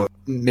multiplayer.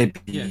 Maybe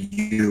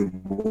you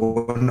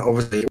won't.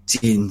 Obviously,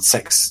 seeing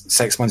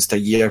six months to a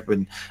year,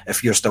 when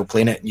if you're still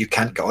playing it, you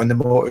can't get on the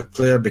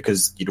multiplayer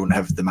because you don't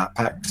have the map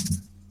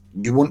packs.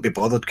 You won't be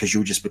bothered because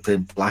you'll just be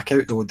playing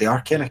Blackout. Though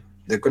they're going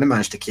to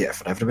manage to cater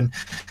for everyone.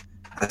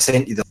 I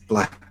sent you the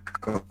Black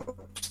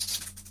Ops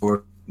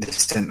 4. They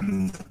sent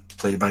them the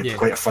playback.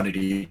 Quite a funny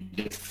read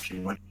if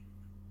you want.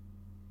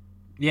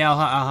 Yeah,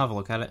 I'll have a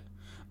look at it.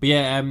 But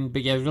yeah,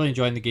 really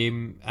enjoying the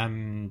game.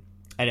 And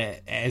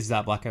it is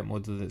that Blackout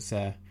mode that's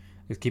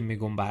keeping me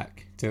going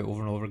back to it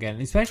over and over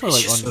again. Especially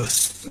like it's so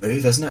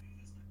smooth, isn't it?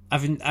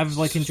 I've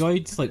like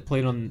enjoyed like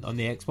playing on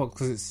the Xbox,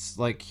 because it's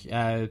like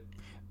the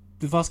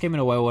first game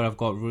in a while where I've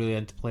got really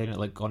into playing it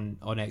like on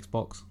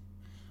Xbox,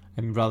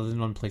 and rather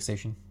than on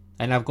PlayStation.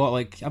 And I've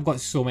got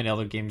so many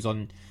other games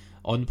on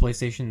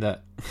PlayStation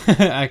that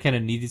I kind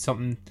of needed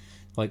something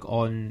like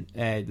on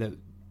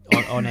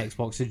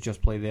Xbox to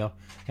just play there,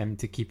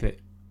 to keep it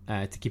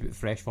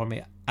fresh for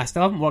me. I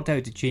still haven't worked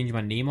out to change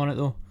my name on it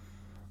though,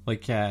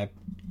 like because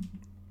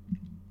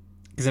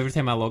every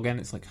time I log in,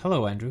 it's like,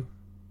 "Hello, Andrew."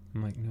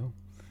 I'm like, no,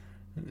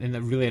 and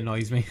it really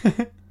annoys me.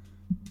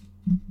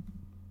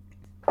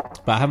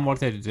 But I haven't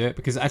worked out to do it,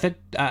 because I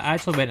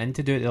actually went in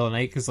to do it the other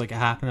night, because like it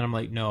happened, and I'm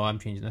like, no, I'm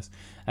changing this.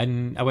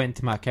 And I went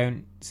into my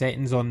account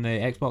settings on the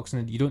Xbox,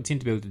 and you don't seem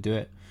to be able to do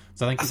it.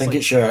 So I think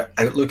it's your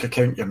Outlook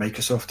account, your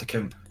Microsoft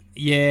account.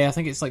 Yeah, I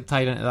think it's like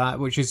tied into that,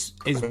 which is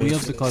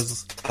weird,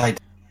 because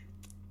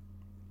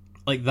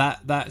like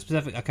that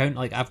specific account,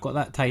 like I've got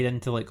that tied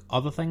into like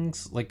other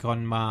things, like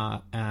on my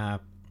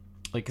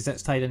like, because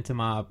it's tied into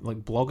my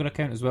like blogger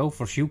account as well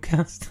for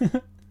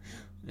Shieldcast.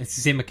 It's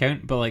the same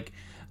account, but like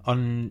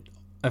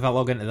if I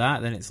log into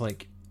that, then it's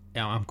like,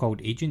 I'm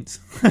called Agents,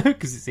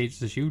 because it's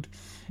Agents of Shield.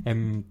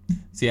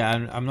 So yeah,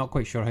 I'm not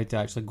quite sure how to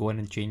actually go in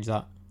and change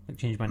that, like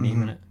change my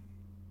name in it.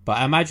 But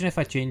I imagine if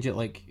I change it,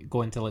 like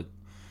go into like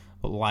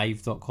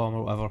live.com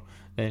or whatever,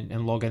 then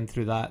and log in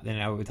through that, then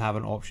I would have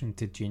an option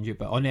to change it.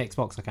 But on the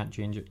Xbox, I can't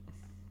change it.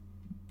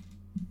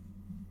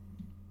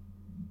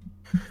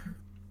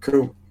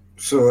 Cool.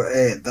 So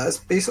that's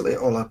basically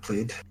all I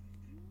played.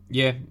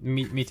 Yeah,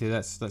 me too.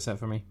 That's it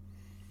for me.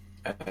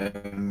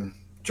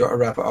 Do you want to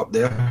wrap it up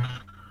there?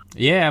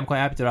 Yeah, I'm quite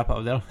happy to wrap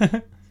it up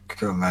there.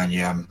 Cool, man.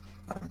 Yeah, I'm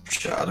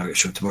sure I'll get a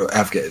show tomorrow.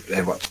 I've got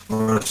what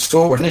tomorrow.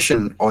 So we're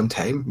finishing on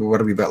time. We were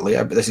a wee bit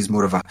later, but this is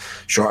more of a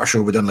shorter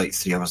show. We done like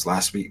 3 hours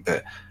last week,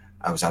 but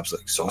I was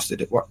absolutely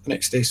exhausted at work the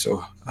next day,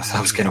 so I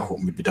was kind of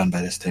hoping we'd be done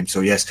by this time. So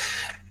yes,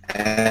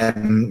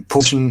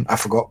 posting I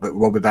forgot, but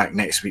we'll be back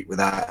next week with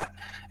that.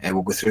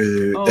 We'll go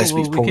through this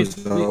week's poll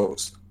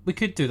results. We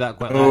could do that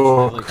quite.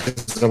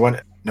 Because I want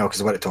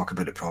to talk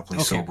about it properly.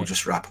 Okay, so we'll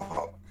just wrap it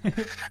up.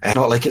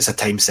 Not like it's a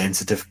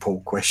time-sensitive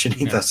poll question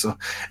either. Yeah. So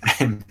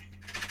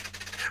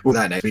we'll do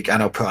that next week,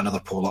 and I'll put another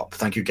poll up.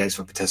 Thank you guys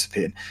for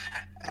participating.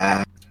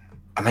 I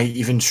might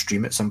even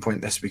stream at some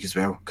point this week as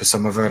well, because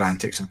some of our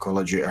antics in Call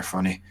of Duty are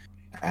funny.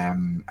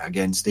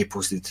 Again, stay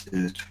posted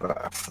to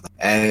Twitter for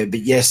that. But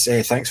yes,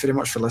 thanks very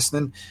much for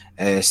listening.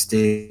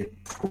 Stay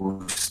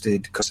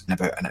posted, because in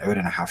about an hour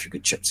and a half you've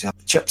got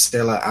Chip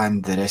Stella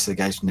and the rest of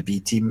the guys from the B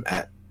team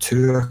at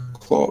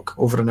 2:00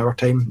 over an hour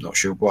time. Not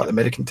sure what the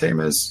American time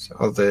is,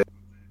 or the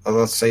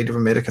other side of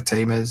America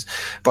time is,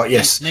 but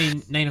yes,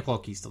 9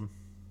 o'clock Eastern.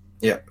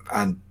 Yeah,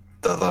 and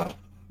the other,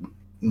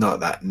 not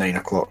that 9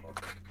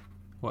 o'clock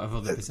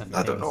whatever the Pacific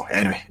I don't time know. is.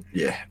 Anyway,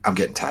 yeah, I'm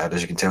getting tired,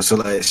 as you can tell. So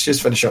let's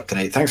just finish up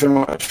tonight. Thanks very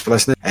much for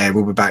listening.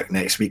 We'll be back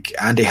next week.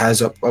 Andy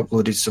has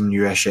uploaded some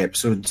newish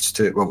episodes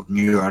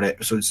newer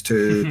episodes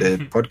to the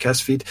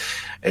podcast feed.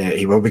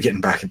 He will be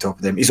getting back on top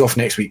of them. He's off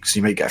next week, so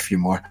you might get a few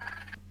more.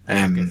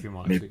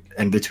 Maybe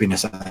in between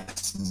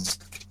Assassin's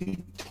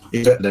Creed.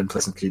 He's then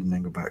Assassin's Creed and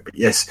then go back. But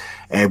yes,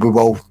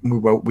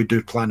 we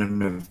do plan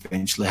on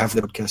eventually have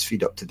the podcast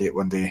feed up to date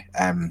one day.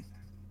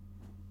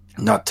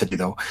 Not today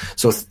though.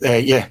 So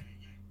yeah.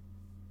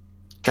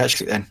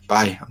 Catch you then.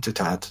 Bye. I'm too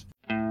tired.